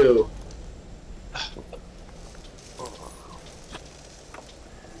 25.2.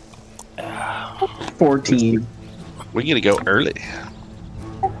 Uh, 14. We're gonna go early.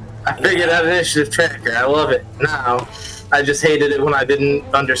 I figured out initiative tracker. I love it now. I just hated it when I didn't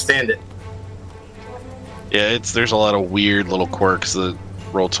understand it. Yeah, there's a lot of weird little quirks that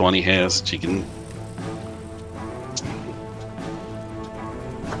Roll20 has that you can.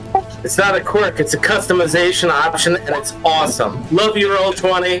 It's not a quirk, it's a customization option, and it's awesome. Love you,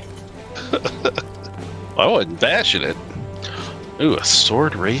 Roll20. I wasn't bashing it. Ooh, a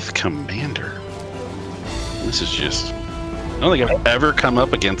Sword Wraith Commander. This is just. I don't think I've ever come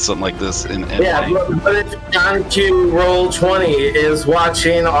up against something like this in anything. Yeah, but if John Q Roll20 is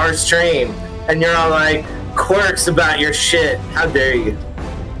watching our stream, and you're all like, quirks about your shit, how dare you?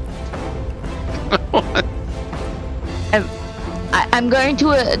 I'm going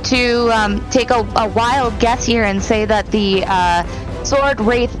to take a wild guess here and say that the Sword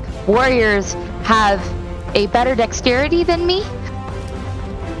Wraith warriors have a better dexterity than me.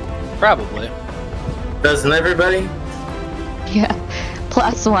 Probably. Doesn't everybody? Yeah,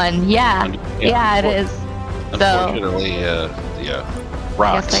 +1. Yeah, it is. So, Unfortunately,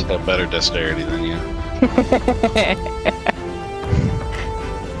 rocks I- have better dexterity than you.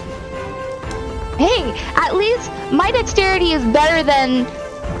 hey, at least my dexterity is better than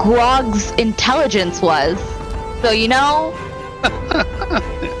Grog's intelligence was. So Yeah.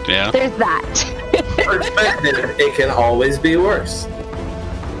 there's that. Perspective, it can always be worse.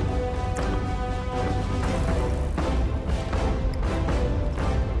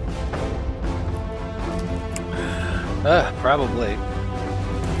 Probably.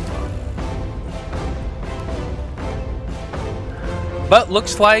 But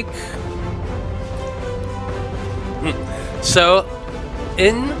looks like... So,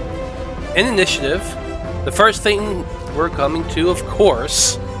 in initiative, the first thing we're coming to, of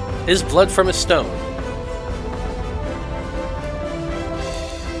course, is Blood from a Stone.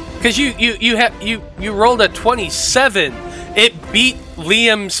 Because you rolled a 27. It beat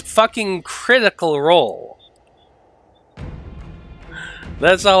Liam's fucking critical roll.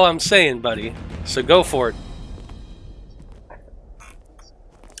 That's all I'm saying, buddy. So go for it.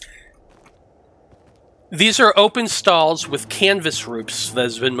 These are open stalls with canvas roofs that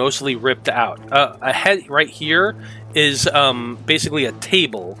has been mostly ripped out. Ahead, right here, is basically a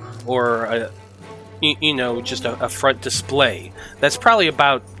table or just a front display. That's probably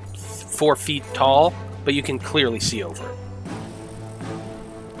about 4 feet tall, but you can clearly see over it.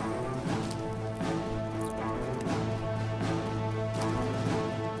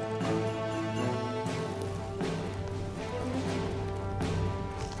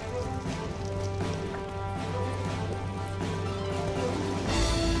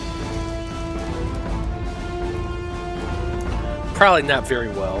 Probably not very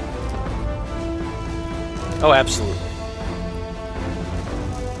well. Oh, absolutely.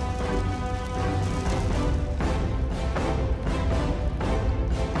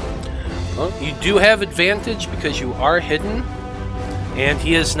 Well, you do have advantage because you are hidden, and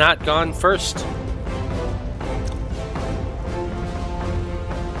he has not gone first.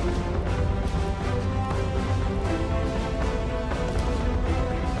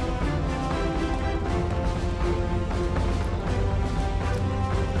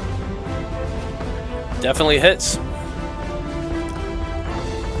 Definitely hits.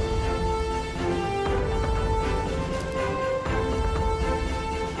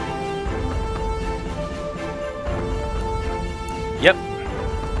 Yep.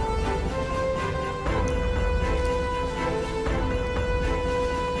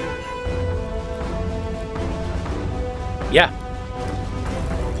 Yeah.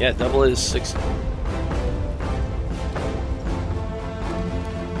 Yeah, double is 6.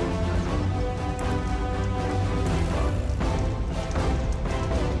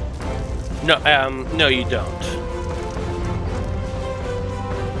 No, you don't.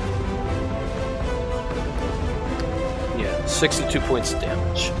 Yeah, 62 points of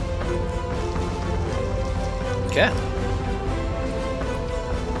damage. Okay.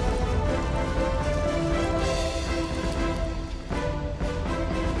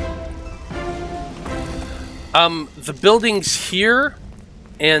 The buildings here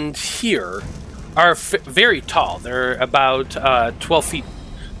and here are very tall. They're about 12 feet.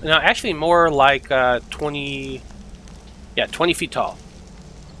 No, actually more like 20 feet tall.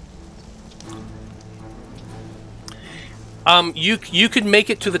 You could make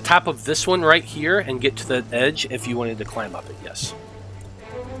it to the top of this one right here and get to the edge if you wanted to climb up it, yes.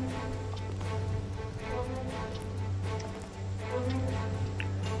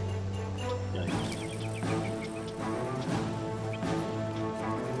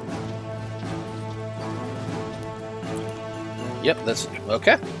 Yep, that's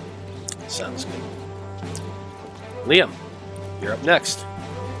okay. Sounds good. Liam, you're up next.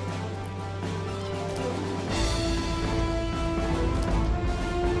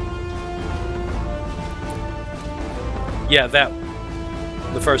 Yeah,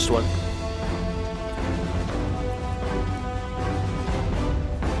 the first one.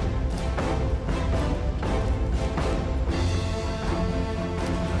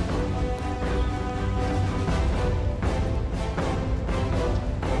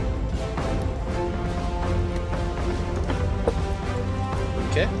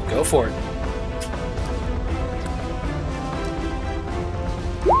 Okay, go for it.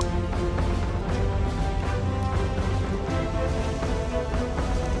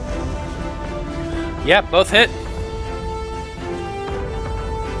 Yep, both hit.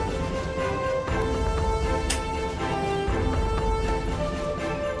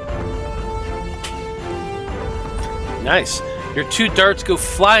 Nice. Your two darts go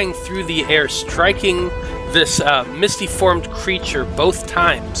flying through the air, striking this misty-formed creature both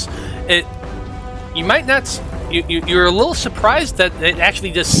times. You might not. You're a little surprised that it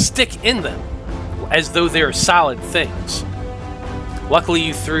actually does stick in them, as though they're solid things. Luckily,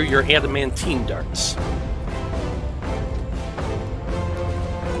 you threw your adamantine darts.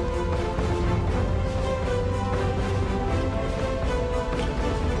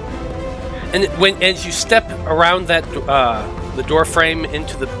 And as you step around that the door frame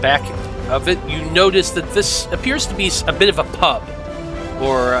into the back of it, you notice that this appears to be a bit of a pub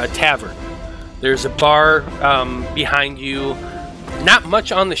or a tavern. There's a bar behind you. Not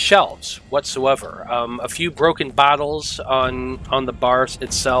much on the shelves whatsoever. A few broken bottles on the bar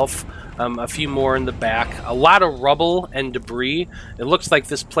itself. A few more in the back. A lot of rubble and debris. It looks like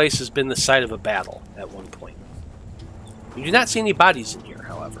this place has been the site of a battle at one point. You do not see any bodies in here,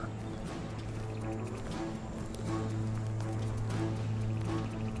 however.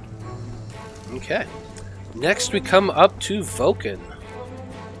 Okay. Next we come up to Vulcan.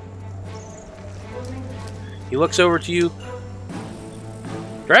 He looks over to you.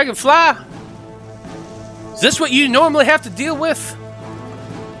 Dragonfly? Is this what you normally have to deal with?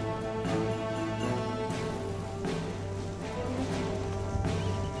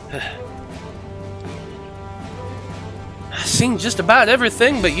 I've seen just about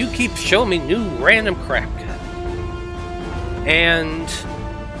everything, but you keep showing me new random crap. And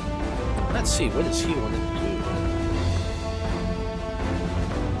let's see, what does he want to do?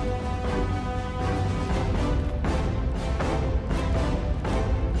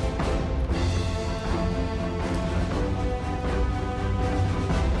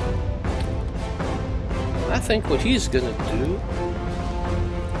 I think what he's gonna do.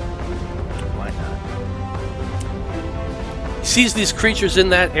 Why not? He sees these creatures in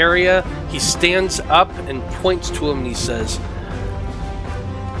that area. He stands up and points to them and he says,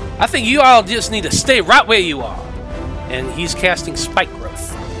 I think you all just need to stay right where you are. And he's casting Spike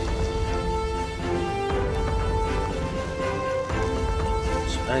Growth.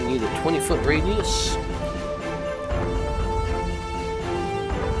 So I need a 20-foot radius.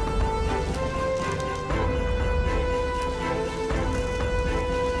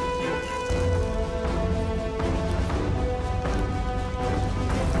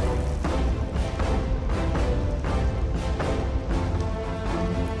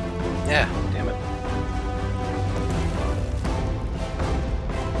 Yeah, damn it.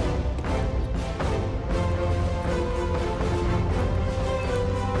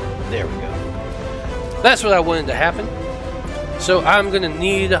 There we go. That's what I wanted to happen. So I'm going to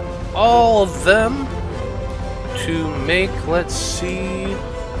need all of them to make, let's see.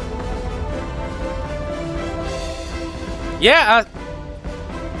 Yeah,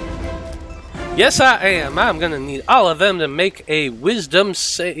 yes, I am. I'm going to need all of them to make a wisdom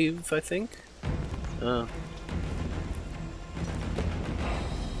save, I think.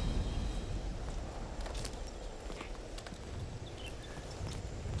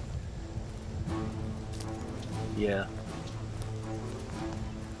 Yeah.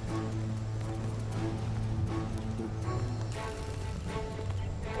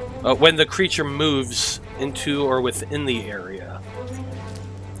 When the creature moves into or within the area.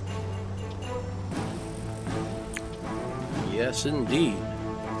 Yes, indeed.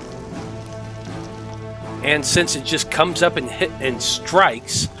 And since it just comes up and hit and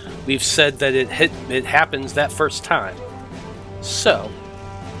strikes, we've said that it happens that first time. So.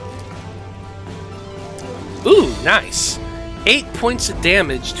 Ooh, nice. 8 points of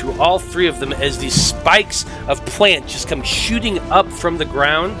damage to all 3 of them as these spikes of plant just come shooting up from the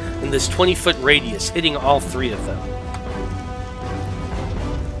ground in this 20-foot radius, hitting all 3 of them.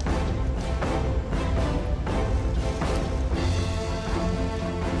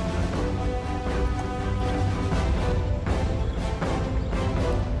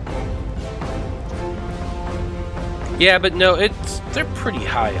 Yeah, but no, they're pretty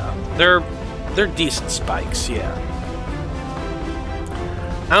high up. They're decent spikes, yeah.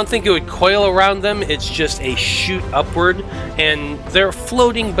 I don't think it would coil around them. It's just a shoot upward, and they're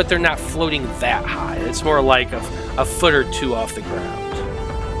floating, but they're not floating that high. It's more like a foot or 2 off the ground.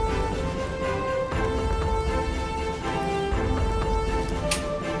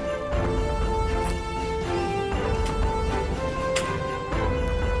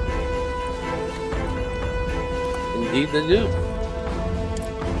 Indeed they do.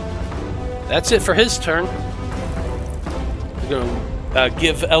 That's it for his turn. We're going to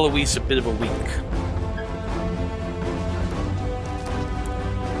give Eloise a bit of a wink.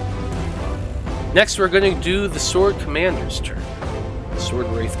 Next, we're going to do the Sword Commander's turn. Sword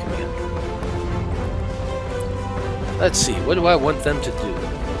Wraith Commander. Let's see, what do I want them to do?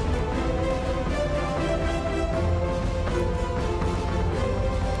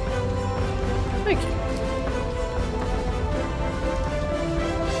 Thank you.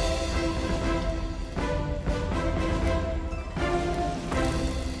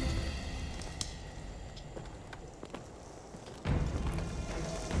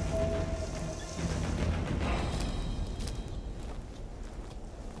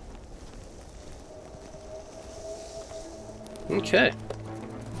 Okay.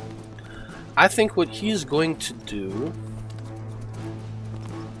 I think what he's going to do...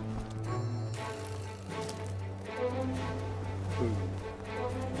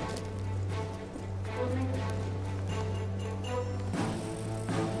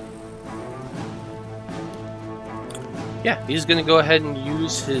 Yeah, he's going to go ahead and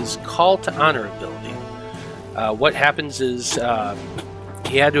use his Call to Honor ability. What happens is...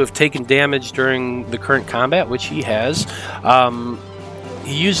 he had to have taken damage during the current combat, which he has.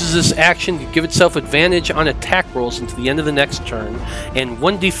 He uses this action to give itself advantage on attack rolls until the end of the next turn, and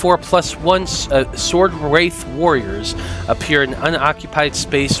 1d4 plus 1 Sword Wraith warriors appear in unoccupied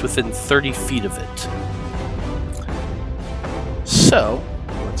space within 30 feet of it. So,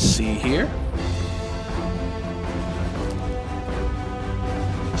 let's see here.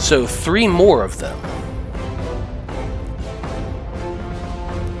 So 3 more of them.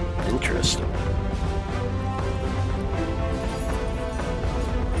 Interesting.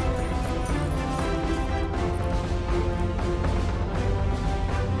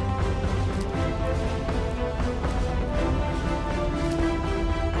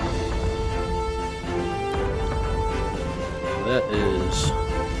 That is...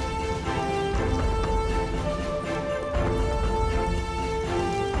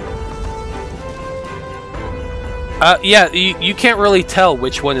 yeah, you can't really tell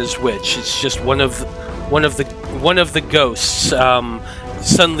which one is which. It's just one of the ghosts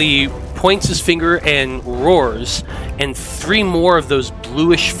suddenly points his finger and roars, and 3 more of those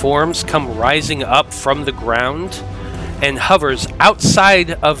bluish forms come rising up from the ground and hovers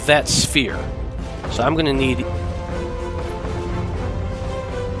outside of that sphere. So I'm gonna need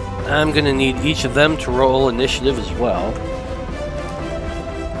each of them to roll initiative as well.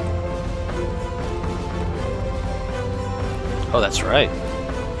 Oh, that's right.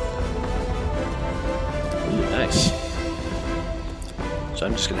 Ooh, nice. So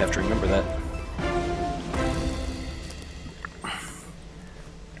I'm just going to have to remember that.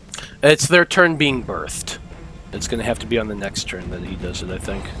 It's their turn being birthed. It's going to have to be on the next turn that he does it, I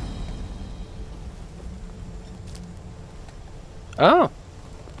think. Oh.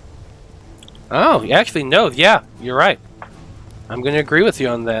 Oh, actually, no. Yeah, you're right. I'm going to agree with you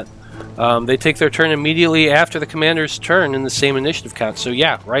on that. They take their turn immediately after the commander's turn in the same initiative count. So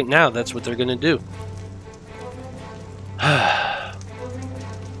yeah, right now that's what they're going to do. And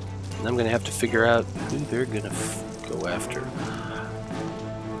I'm going to have to figure out who they're going to go after.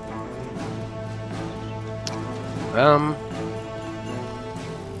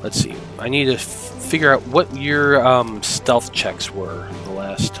 Let's see. I need to figure out what your stealth checks were the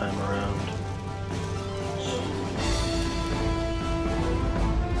last time around.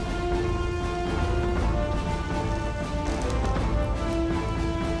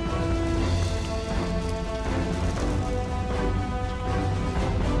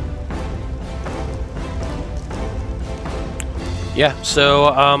 Yeah, so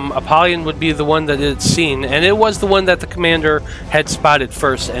Apollyon would be the one that it's seen, and it was the one that the commander had spotted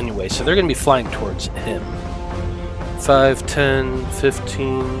first anyway, so they're going to be flying towards him. 5, 10,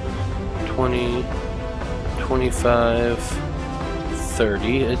 15, 20, 25,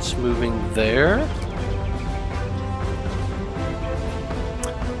 30. It's moving there.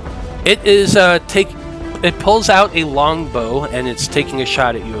 It is it pulls out a longbow, and it's taking a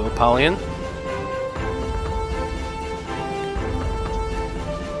shot at you, Apollyon.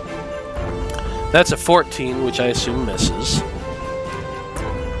 That's a 14, which I assume misses.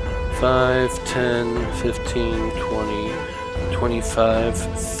 5, 10, 15, 20, 25,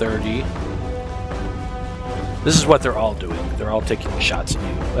 30. This is what they're all doing. They're all taking shots at you.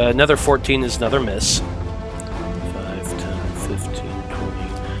 Another 14 is another miss. 5, 10, 15, 20,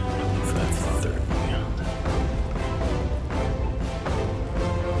 25, 30.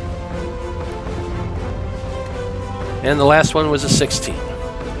 And the last one was a 16.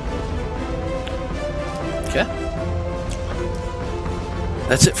 Okay.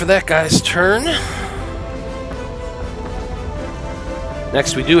 That's it for that guy's turn.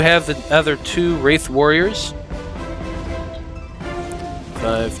 Next, we do have the other two Wraith Warriors.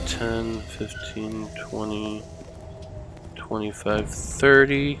 5, 10, 15, 20, 25,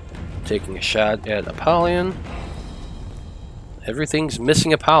 30. Taking a shot at Apollyon. Everything's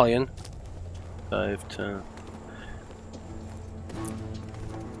missing Apollyon. 5, 10.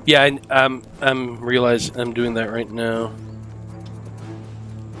 Yeah, I'm realizing I'm doing that right now.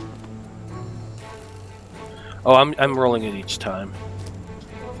 Oh, I'm rolling it each time.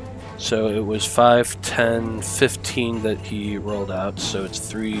 So it was 5, 10, 15 that he rolled out, so it's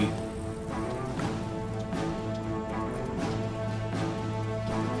 3.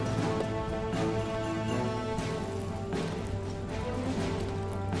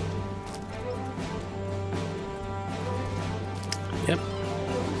 Yep.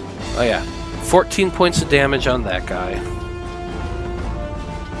 Oh yeah, 14 points of damage on that guy.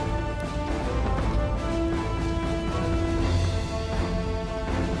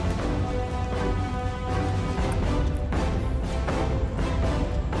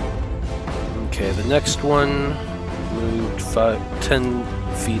 Okay, the next one moved 10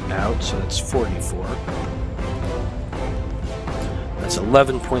 feet out, so that's 44. That's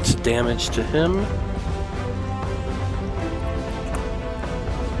 11 points of damage to him.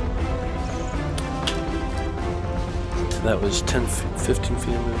 That was 10, 15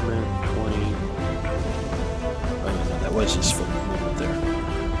 feet of movement, 20. Oh, no, that was his full movement there.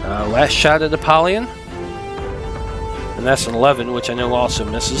 Last shot at Apollyon. And that's an 11, which I know also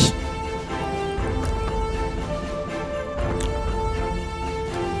misses.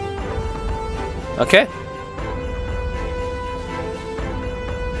 Okay.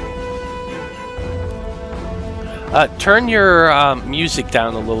 Turn your music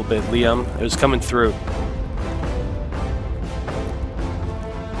down a little bit, Liam. It was coming through.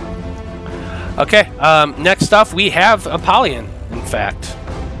 Okay, next off we have Apollyon, in fact.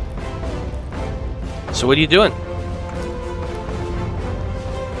 So what are you doing?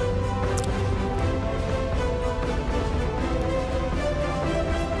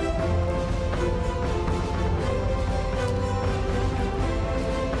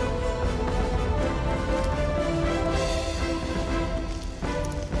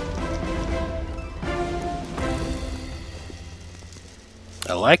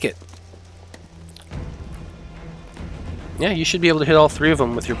 I like it. Yeah, you should be able to hit all three of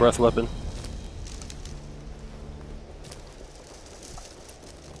them with your breath weapon.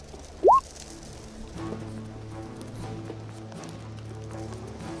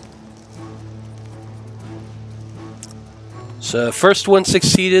 So, first one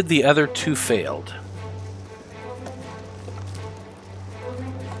succeeded, the other two failed.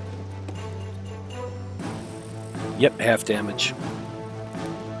 Yep, half damage.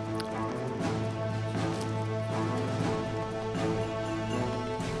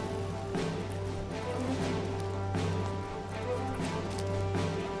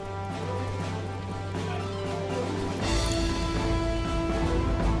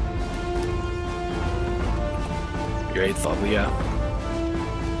 Your 8th level, yeah.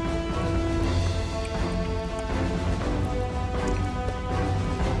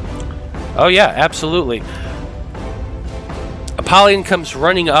 Oh yeah, absolutely. Apollyon comes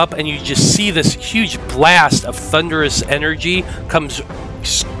running up, and you just see this huge blast of thunderous energy comes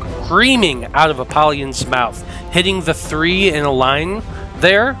screaming out of Apollyon's mouth, hitting the 3 in a line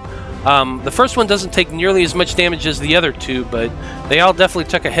there. The first one doesn't take nearly as much damage as the other two, but they all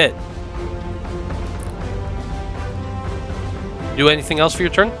definitely took a hit. Do anything else for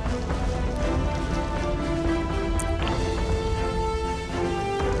your turn?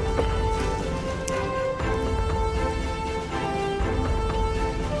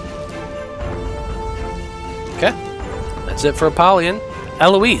 That's it for Apollyon.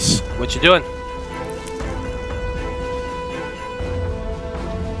 Eloise, what you doing?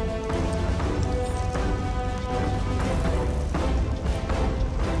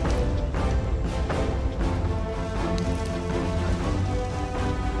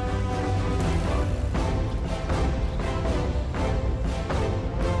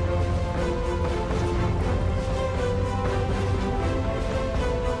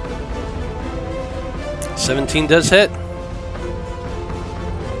 $17 does hit.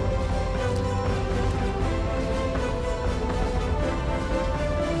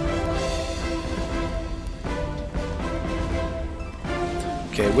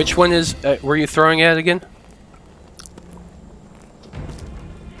 Okay, which one is were you throwing at again?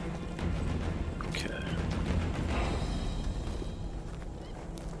 Okay.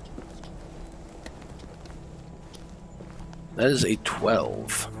 That is a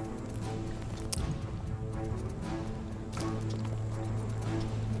 12.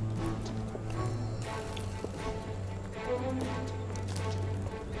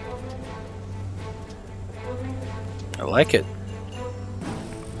 I like it.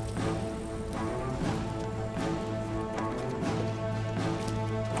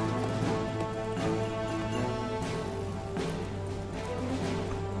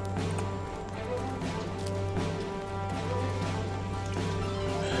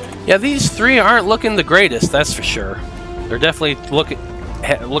 Yeah, these three aren't looking the greatest, that's for sure. They're definitely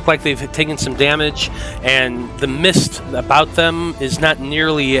look like they've taken some damage, and the mist about them is not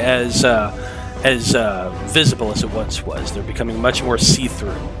nearly as visible as it once was. They're becoming much more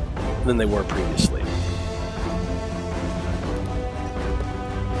see-through than they were previously.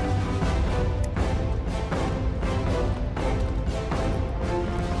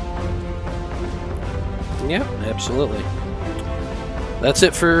 Yeah, absolutely. That's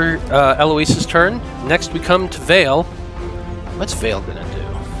it for Eloise's turn. Next we come to Vale. What's Vale gonna do?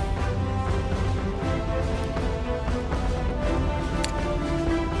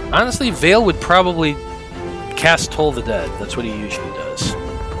 Honestly, Vale would probably cast Toll the Dead. That's what he usually does.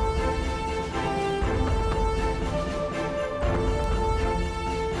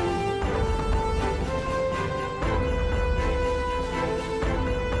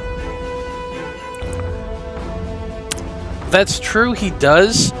 That's true, he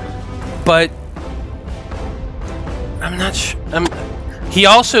does, but I'm not sure. He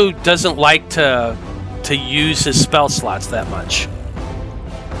also doesn't like to use his spell slots that much.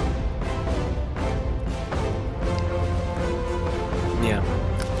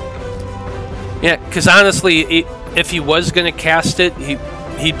 Yeah, because honestly, if he was going to cast it,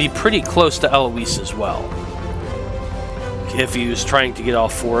 he'd be pretty close to Eloise as well. If he was trying to get all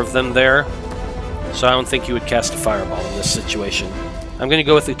four of them there. So I don't think he would cast a fireball in this situation. I'm going to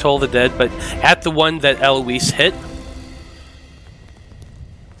go with the Toll the Dead, but at the one that Eloise hit,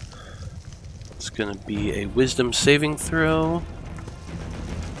 it's going to be a Wisdom saving throw,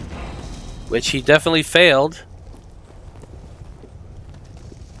 which he definitely failed.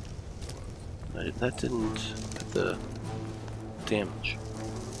 That didn't put the damage.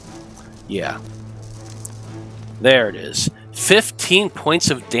 Yeah. There it is. 15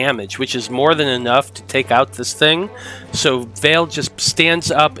 points of damage, which is more than enough to take out this thing. So Vale just stands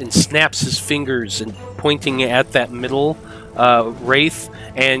up and snaps his fingers and pointing at that middle wraith,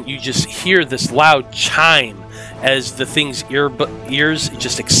 and you just hear this loud chime as the thing's ears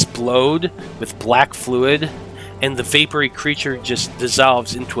just explode with black fluid, and the vapory creature just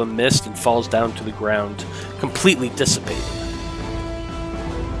dissolves into a mist and falls down to the ground, completely dissipated.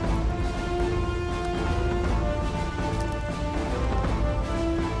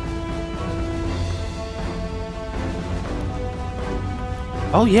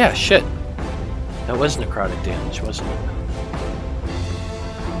 Oh yeah, shit. That was necrotic damage, wasn't it?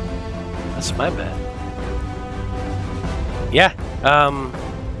 That's my bad. Yeah, I'm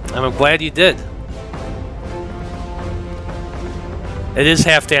glad you did. It is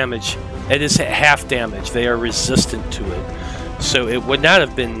half damage. It is half damage. They are resistant to it. So it would not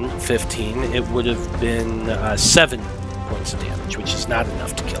have been 15. It would have been 7 points of damage, which is not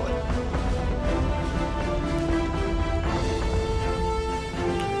enough to kill it.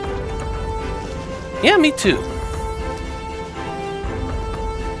 Yeah, me too.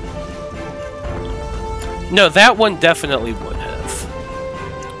 No, that one definitely would have.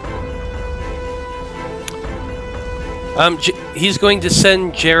 He's going to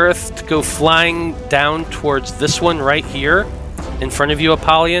send Jareth to go flying down towards this one right here in front of you,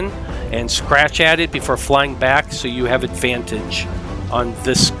 Apollyon, and scratch at it before flying back, so you have advantage on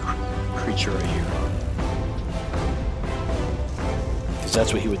this creature right here. Because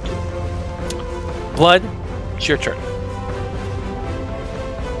that's what he would do. Blood, it's your turn.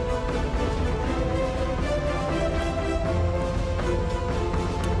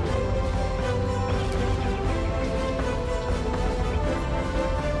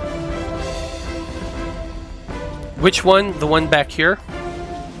 Which one? The one back here?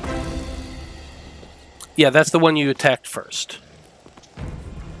 Yeah, that's the one you attacked first.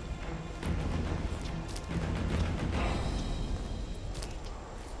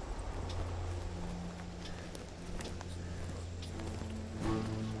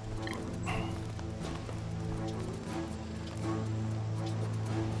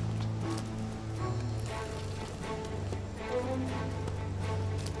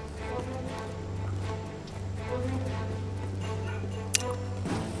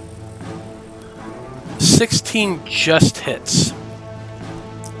 $16 just hits.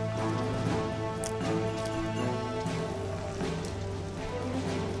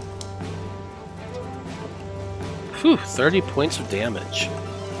 Whew, 30 points of damage.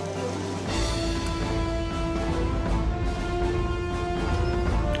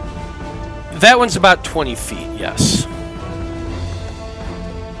 That one's about 20 feet, yes.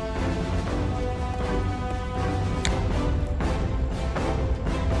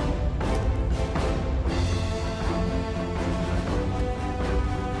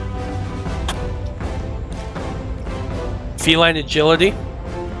 Feline agility.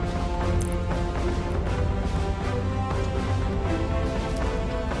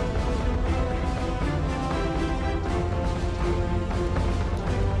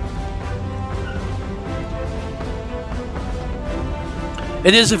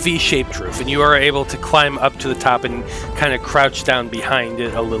 It is a V-shaped roof, and you are able to climb up to the top and kind of crouch down behind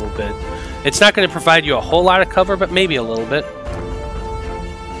it a little bit. It's not going to provide you a whole lot of cover, but maybe a little bit.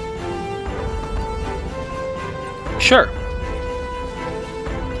 Sure.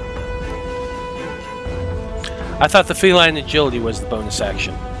 I thought the feline agility was the bonus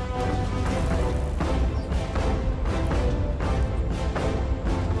action.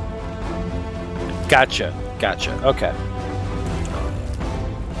 Gotcha. Gotcha. Okay.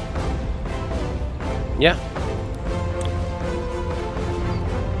 Yeah.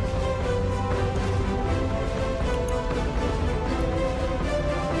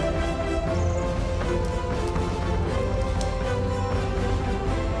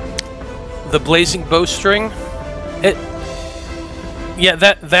 The blazing bowstring. Yeah,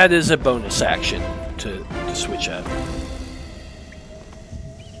 that is a bonus action to switch out.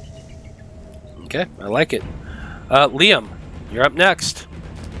 Okay, I like it. Liam, you're up next.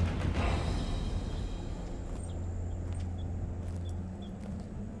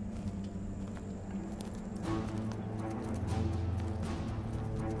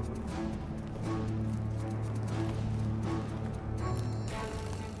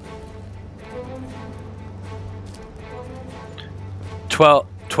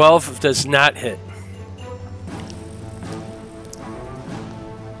 Twelve does not hit.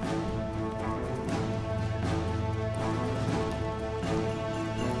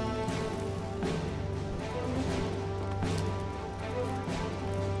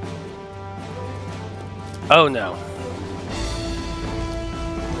 Oh no.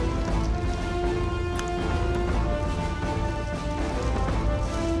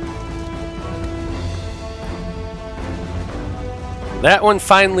 That one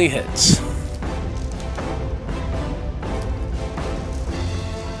finally hits.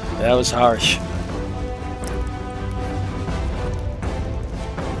 That was harsh.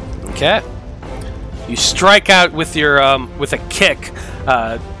 Okay. You strike out with your with a kick,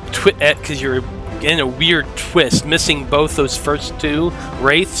 because you're in a weird twist, missing both those first two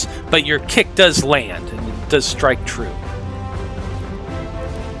wraiths, but your kick does land and it does strike true.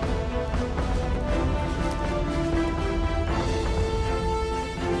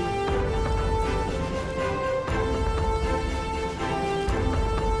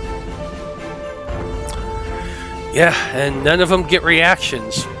 Yeah, and none of them get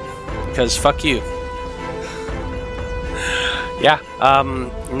reactions, because fuck you. Yeah,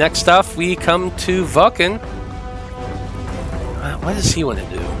 next up we come to Vulcan. What does he want to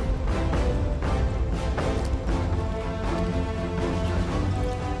do?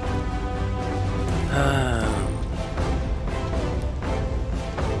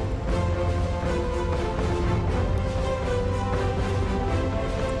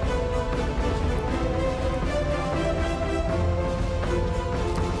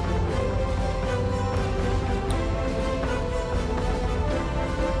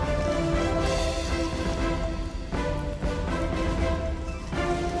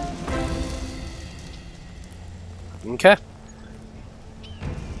 Okay.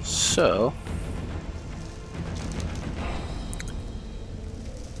 So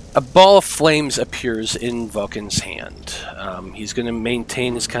A ball of flames appears in Vulcan's hand. He's going to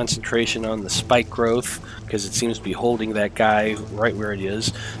maintain his concentration on the spike growth because it seems to be holding that guy right where it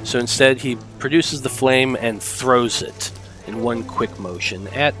is. So instead, he produces the flame and throws it in one quick motion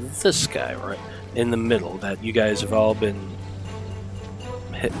at this guy right in the middle that you guys have all been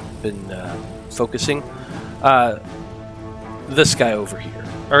focusing. This guy over here,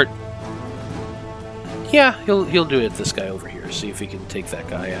 or yeah, he'll do it. This guy over here. See if he can take that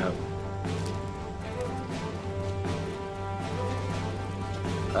guy out.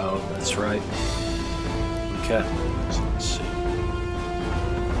 Oh, that's right. Okay. So let's see.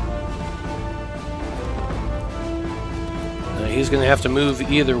 Now he's going to have to move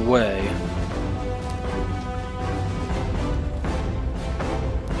either way.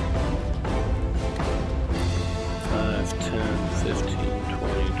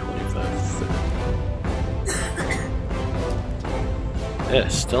 Yeah,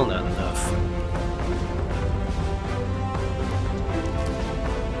 still not enough.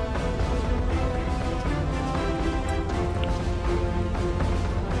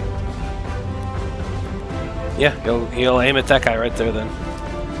 Yeah, he'll aim at that guy right there then.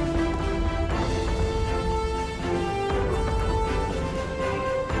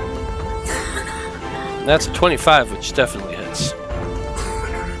 That's a 25, which definitely hits.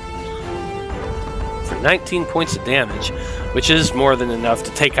 For 19 points of damage, which is more than enough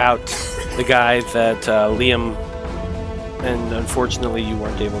to take out the guy that Liam, and unfortunately you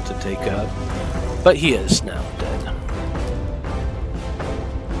weren't able to take out. But he is now dead.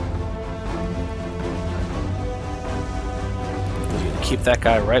 He's going to keep that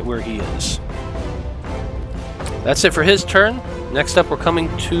guy right where he is. That's it for his turn. Next up, we're coming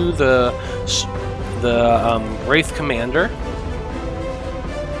to the Wraith Commander.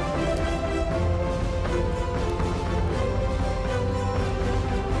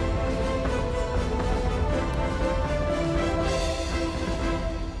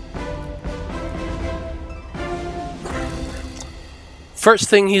 First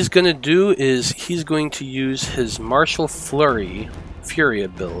thing he's going to do is he's going to use his Martial Fury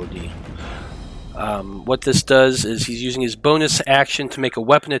ability. What this does is he's using his bonus action to make a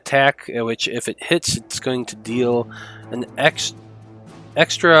weapon attack, which if it hits, it's going to deal an extra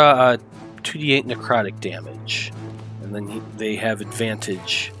 2d8 necrotic damage. And then they have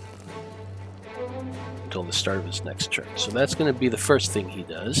advantage until the start of his next turn. So that's going to be the first thing he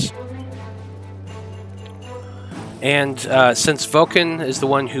does. And since Vulcan is the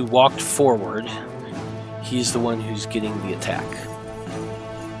one who walked forward, he's the one who's getting the attack.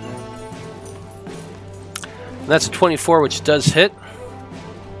 And that's a 24, which does hit.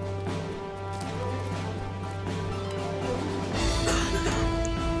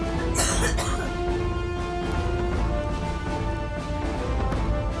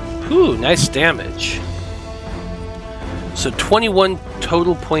 Ooh, nice damage. So 21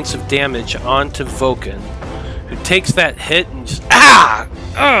 total points of damage onto Vulcan, who takes that hit and just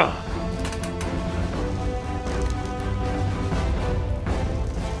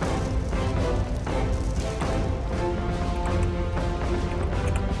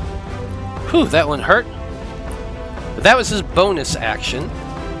Whew, that one hurt. But that was his bonus action.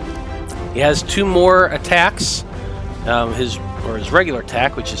 He has 2 more attacks. His regular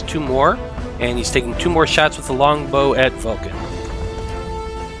attack, which is 2 more, and he's taking 2 more shots with the longbow at Vulcan.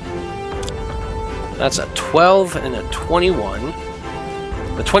 That's a 12 and a 21.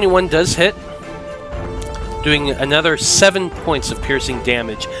 The 21 does hit, doing another 7 points of piercing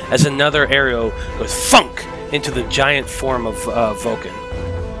damage as another arrow goes thunk into the giant form of Vulcan.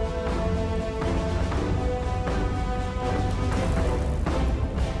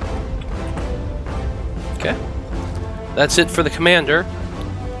 Okay. That's it for the commander.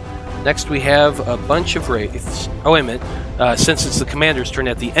 Next we have a bunch of wraiths. Oh, wait a minute. Since it's the commander's turn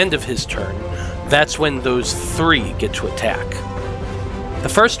at the end of his turn, that's when those 3 get to attack. The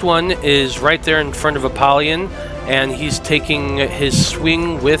first one is right there in front of Apollyon, and he's taking his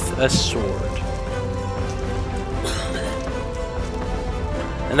swing with a sword.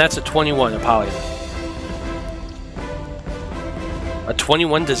 And that's a 21, Apollyon. A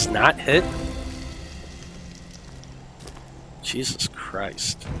 21 does not hit? Jesus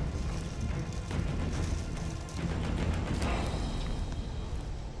Christ.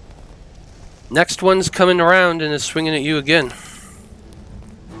 Next one's coming around and is swinging at you again.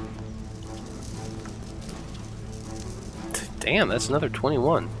 Damn, that's another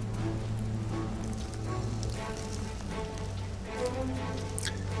 21.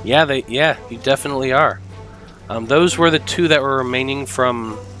 Yeah, you definitely are. Those were the 2 that were remaining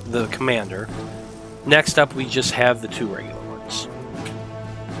from the commander. Next up, we just have the 2 regular ones.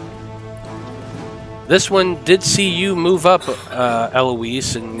 This one did see you move up,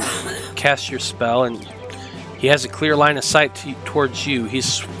 Eloise, and cast your spell, and he has a clear line of sight towards you.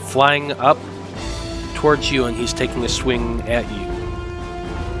 He's flying up towards you, and he's taking a swing at you.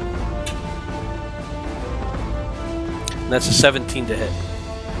 And that's a 17 to hit.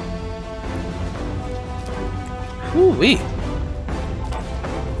 Woo-wee.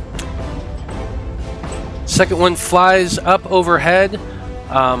 Second one flies up overhead,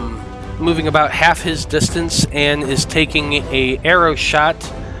 moving about half his distance, and is taking a arrow shot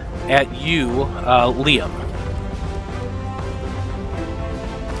at you, Liam.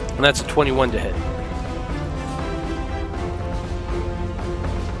 And that's a 21 to hit.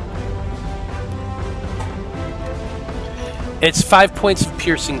 It's 5 points of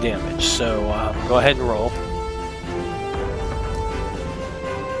piercing damage, so go ahead and roll.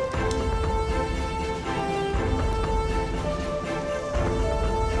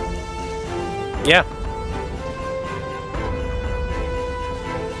 Yeah.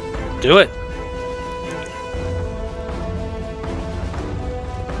 Do it.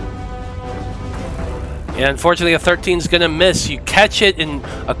 Yeah, unfortunately, a 13 is going to miss. You catch it in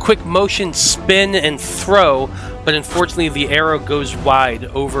a quick motion, spin, and throw, but unfortunately, the arrow goes wide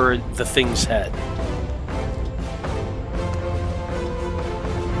over the thing's head.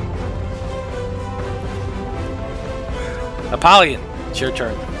 Apollyon, it's your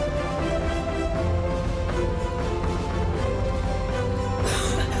turn.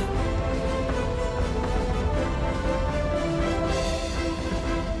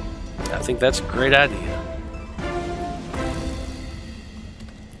 I think that's a great idea.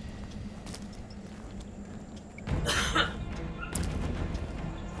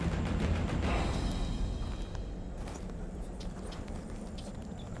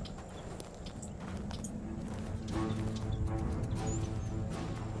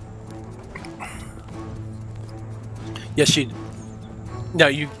 Yes, you. No,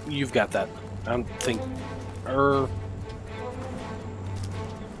 you've got that. I don't think.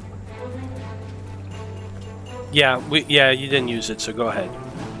 Yeah, you didn't use it, so go ahead.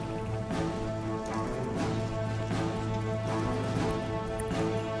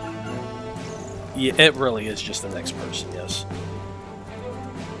 Yeah, it really is just the next person, yes.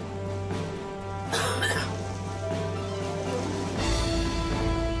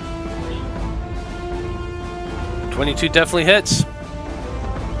 .22 definitely hits.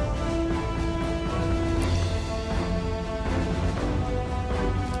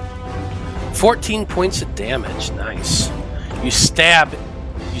 .14 points of damage. Nice. You stab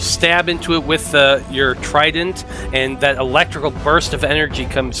into it with your trident, and that electrical burst of energy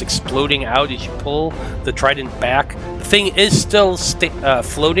comes exploding out as you pull the trident back. The thing is still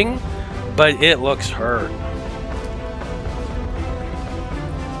floating, but it looks hurt.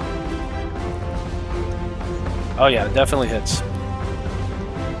 Oh yeah, it definitely hits.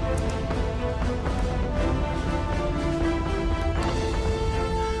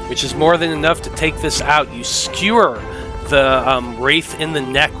 Which is more than enough to take this out. You skewer the wraith in the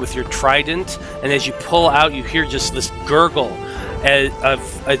neck with your trident, and as you pull out, you hear just this gurgle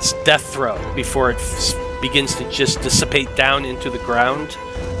of its death throw before it begins to just dissipate down into the ground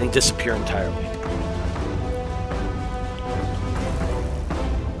and disappear entirely.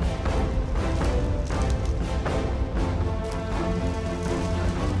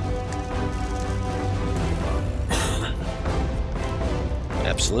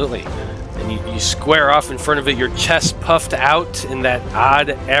 Absolutely. And you square off in front of it, your chest puffed out in that odd,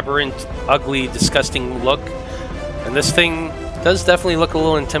 aberrant, ugly, disgusting look. And this thing does definitely look a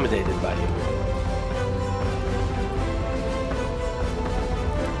little intimidated by you.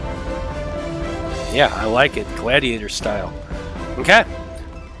 Yeah, I like it. Gladiator style. Okay.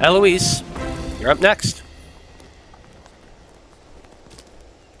 Eloise, you're up next.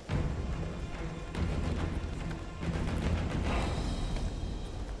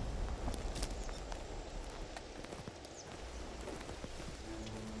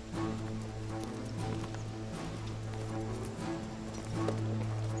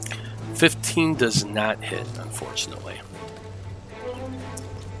 .15 does not hit, unfortunately.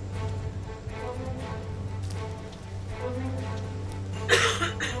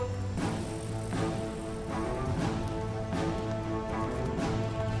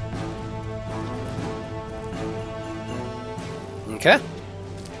 Okay.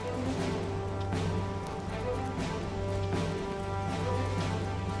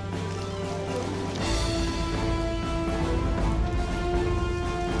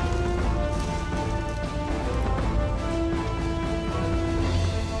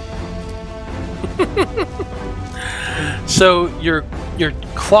 So your your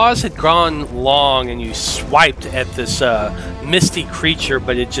claws had gone long and you swiped at this misty creature,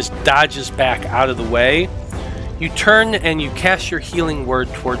 but it just dodges back out of the way. You turn and you cast your healing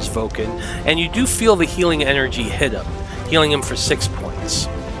word towards Vulcan, and you do feel the healing energy hit him, healing him for 6 points.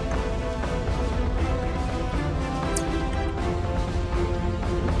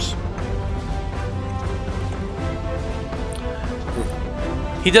 Oops.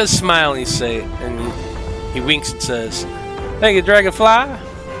 He does smile and he winks and says, "Thank you, Dragonfly.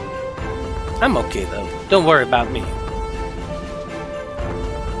 I'm okay though. Don't worry about me."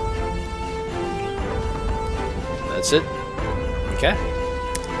 That's it. Okay.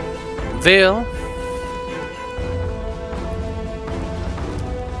 Vale.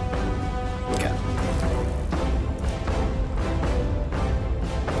 Okay.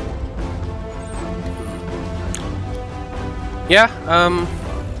 Yeah,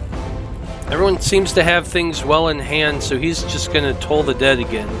 everyone seems to have things well in hand, so he's just gonna toll the dead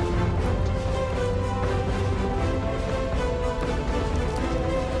again.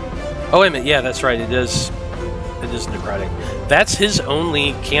 Oh, wait a minute. Yeah, that's right. It is necrotic. That's his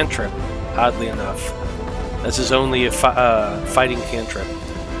only cantrip, oddly enough. That's his only fighting cantrip.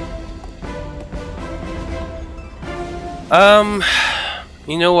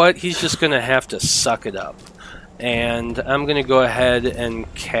 You know what? He's just gonna have to suck it up. And I'm gonna go ahead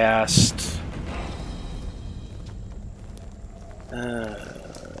and cast...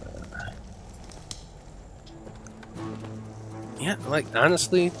 yeah, like,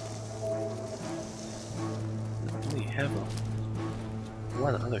 honestly... have a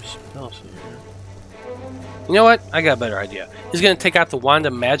lot of other spells here. You know what? I got a better idea. He's going to take out the Wand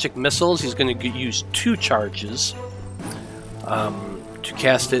of Magic Missiles. He's going to use 2 charges to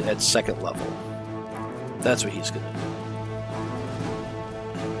cast it at 2nd level. That's what he's going to do.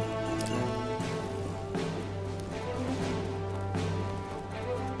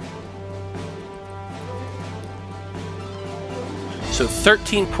 So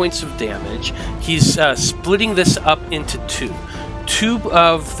 13 points of damage. He's splitting this up into 2. 2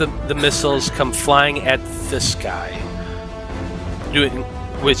 of the missiles come flying at this guy,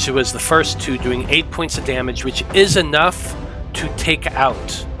 which was the first 2, doing 8 points of damage, which is enough to take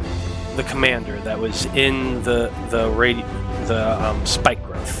out the commander that was in the spike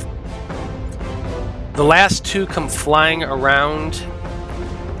growth. The last 2 come flying around,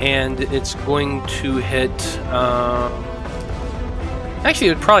 and it's going to hit... actually,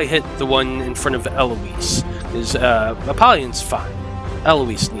 it would probably hit the one in front of Eloise, because Apollyon's fine.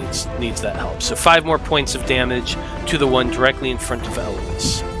 Eloise needs that help. So 5 more points of damage to the one directly in front of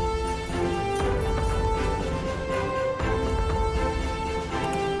Eloise.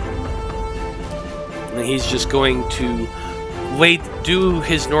 And he's just going to do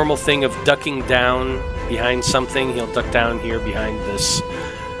his normal thing of ducking down behind something. He'll duck down here behind this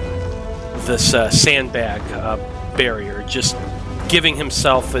sandbag barrier, just giving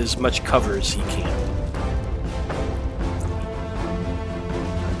himself as much cover as he can.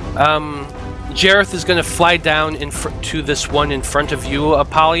 Jareth is going to fly down to this one in front of you,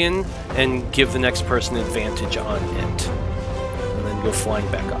 Apollyon, and give the next person advantage on it. And then go flying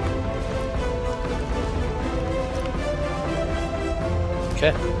back up.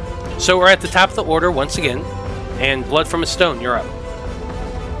 Okay. So we're at the top of the order once again, and Blood from a Stone, you're up.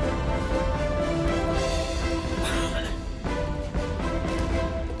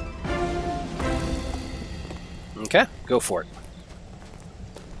 Okay, go for it.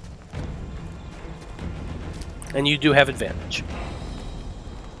 And you do have advantage.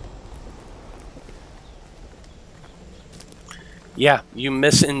 Yeah, you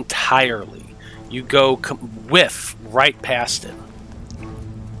miss entirely. You go whiff right past it.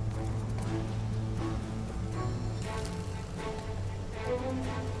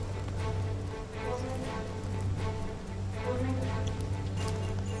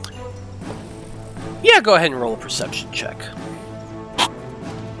 Yeah, go ahead and roll a perception check.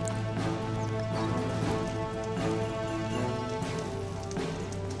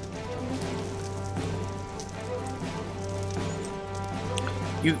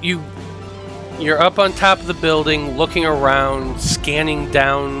 You're up on top of the building, looking around, scanning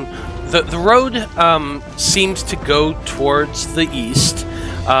down. The road seems to go towards the east.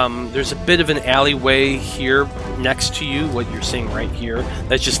 There's a bit of an alleyway here next to you, what you're seeing right here.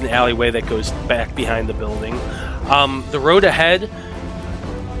 That's just an alleyway that goes back behind the building. The road ahead,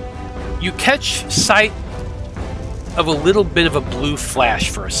 you catch sight of a little bit of a blue flash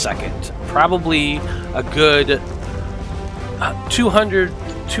for a second. Probably a good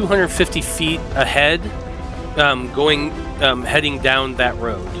 250 feet ahead, heading down that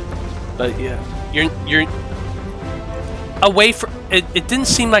road. But yeah, away from it. It didn't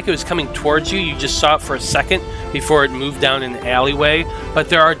seem like it was coming towards you. You just saw it for a second before it moved down an alleyway. But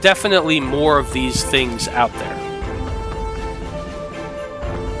there are definitely more of these things out there.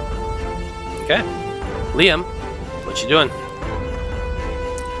 Okay, Liam, what you doing?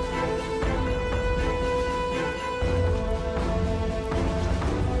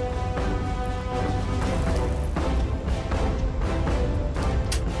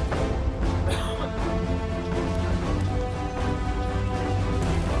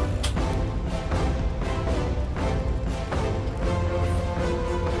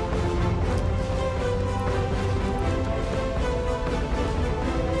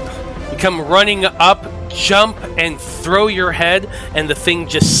 Come running up, jump, and throw your head, and the thing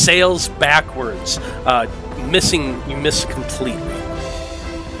just sails backwards, missing. You miss completely.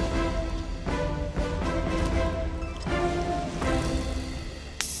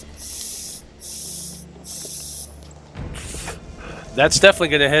 That's definitely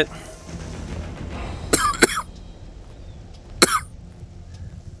gonna hit.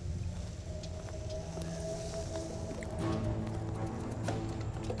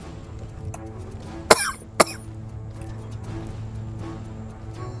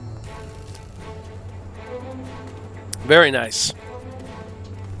 Very nice.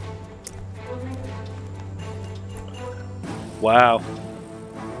 Wow.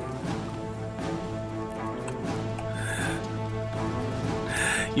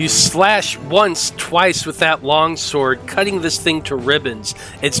 You slash once, twice with that longsword, cutting this thing to ribbons.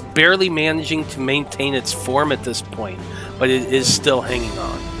 It's barely managing to maintain its form at this point, but it is still hanging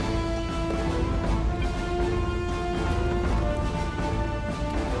on.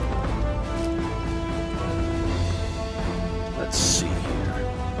 Let's see here.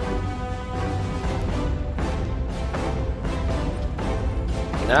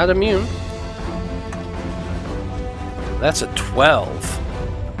 Not immune. That's a 12.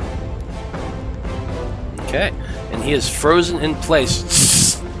 Okay, and he is frozen in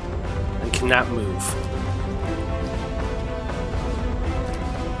place and cannot move.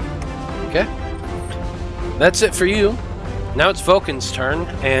 Okay, that's it for you. Now it's Vulcan's turn,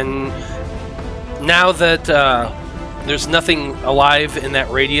 and now that there's nothing alive in that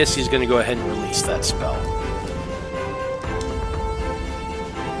radius, he's going to go ahead and release that spell.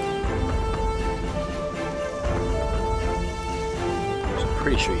 I'm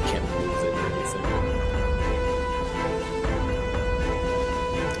pretty sure you can't move it or anything.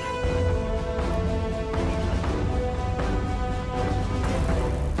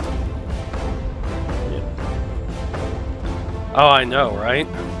 Yeah. Oh, I know, right?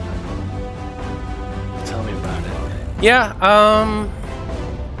 Tell me about it. Yeah,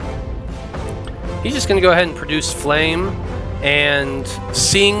 he's just going to go ahead and produce flame, and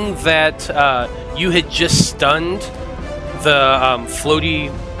seeing that you had just stunned the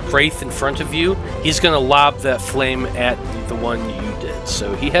floaty wraith in front of you, he's going to lob that flame at the one you did.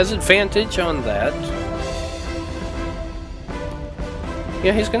 So he has advantage on that.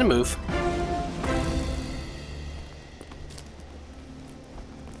 Yeah, he's going to move.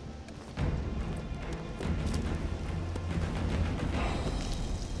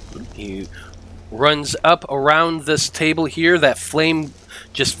 He runs up around this table here, that flame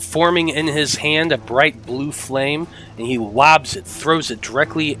just forming in his hand, a bright blue flame, and he lobs it, throws it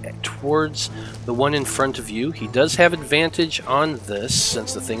directly towards the one in front of you. He does have advantage on this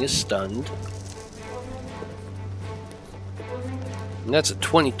since the thing is stunned. And that's a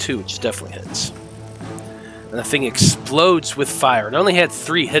 22, which definitely hits. And the thing explodes with fire. It only had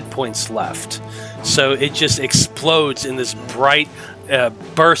 3 hit points left, so it just explodes in this bright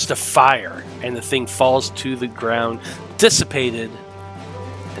burst of fire, and the thing falls to the ground, dissipated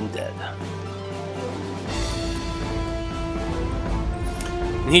and dead.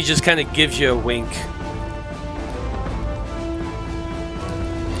 And he just kind of gives you a wink.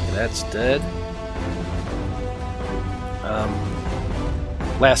 That's dead.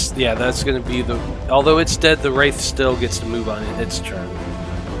 That's going to be the... Although it's dead, the Wraith still gets to move on its turn.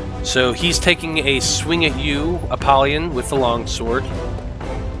 So he's taking a swing at you, Apollyon, with the longsword.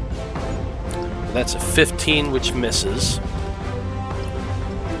 That's a 15, which misses.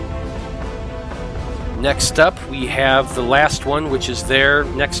 Next up, we have the last one, which is there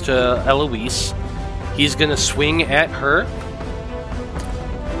next to Eloise. He's going to swing at her.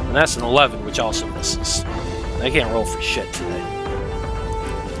 And that's an 11, which also misses. I can't roll for shit today.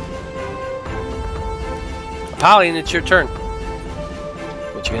 Apollyon, it's your turn.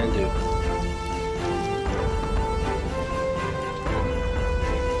 What you gonna do?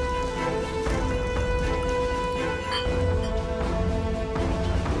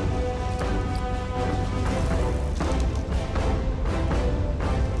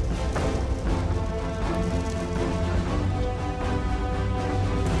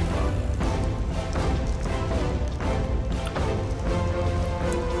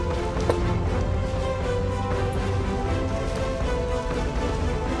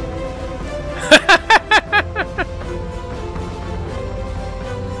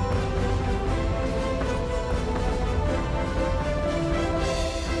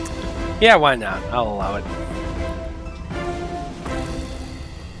 Yeah, why not? I'll allow it.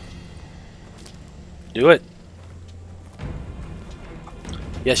 Do it.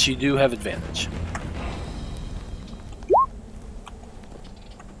 Yes, you do have advantage.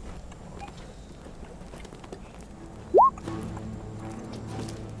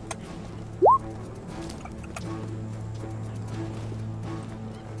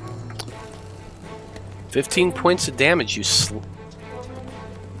 $15 points of damage.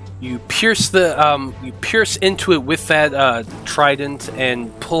 You pierce the you pierce into it with that trident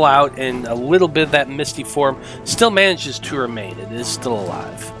and pull out, and a little bit of that misty form still manages to remain. It is still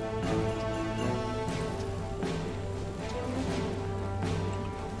alive.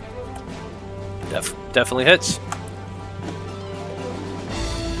 Definitely hits.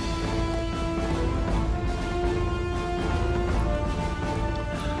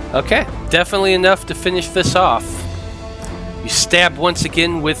 Okay, definitely enough to finish this off. You stab once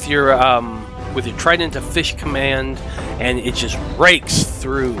again with your trident of fish command, and it just rakes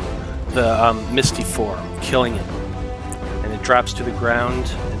through the misty form, killing it. And it drops to the ground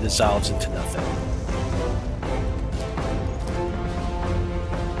and dissolves into nothing.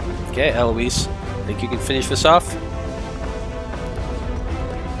 Okay, Eloise, think you can finish this off?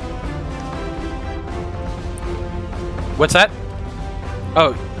 What's that?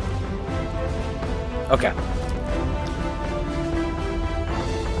 Oh. Okay.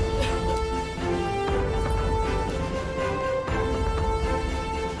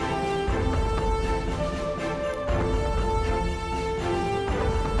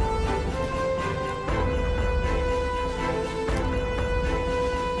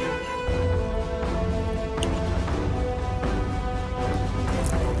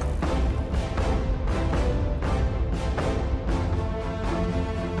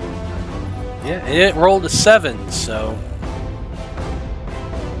 Yeah, and it rolled a 7, so...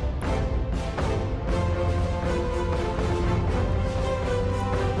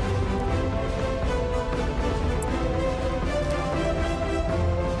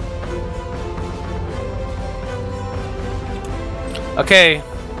 Okay.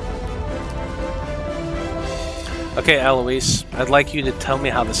 Okay, Eloise, I'd like you to tell me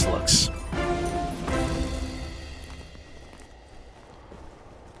how this looks.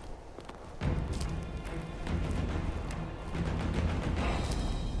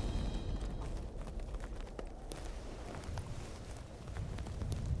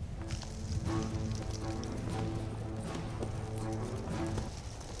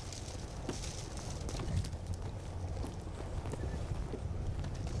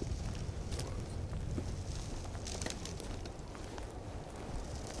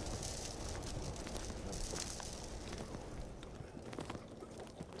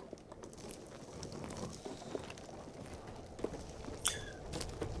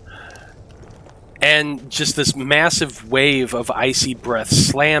 And just this massive wave of icy breath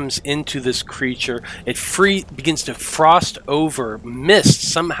slams into this creature. It begins to frost over, mist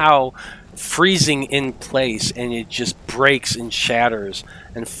somehow freezing in place, and it just breaks and shatters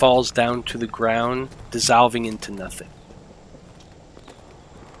and falls down to the ground, dissolving into nothing.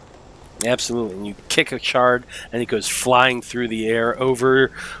 Absolutely. And you kick a shard, and it goes flying through the air over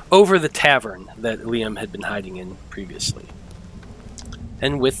the tavern that Liam had been hiding in previously.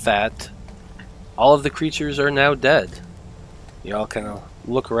 And with that, all of the creatures are now dead. You all kind of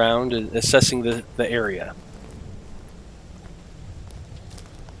look around, assessing the area.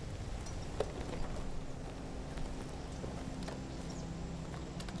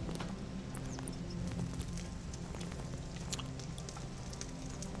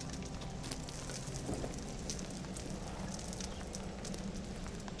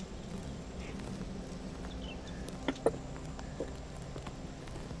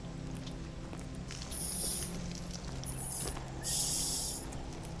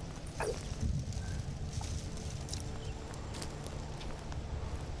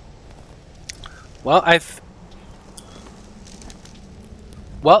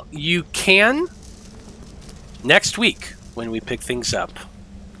 Well, you can next week when we pick things up,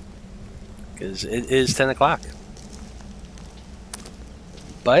 because it is 10 o'clock.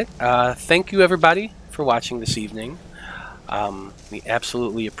 But thank you, everybody, for watching this evening. We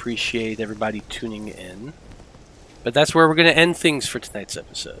absolutely appreciate everybody tuning in. But that's where we're going to end things for tonight's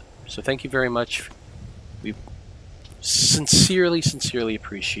episode. So thank you very much. We sincerely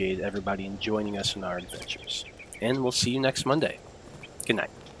appreciate everybody in joining us in our adventures. And we'll see you next Monday. Good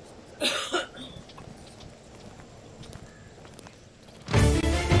night.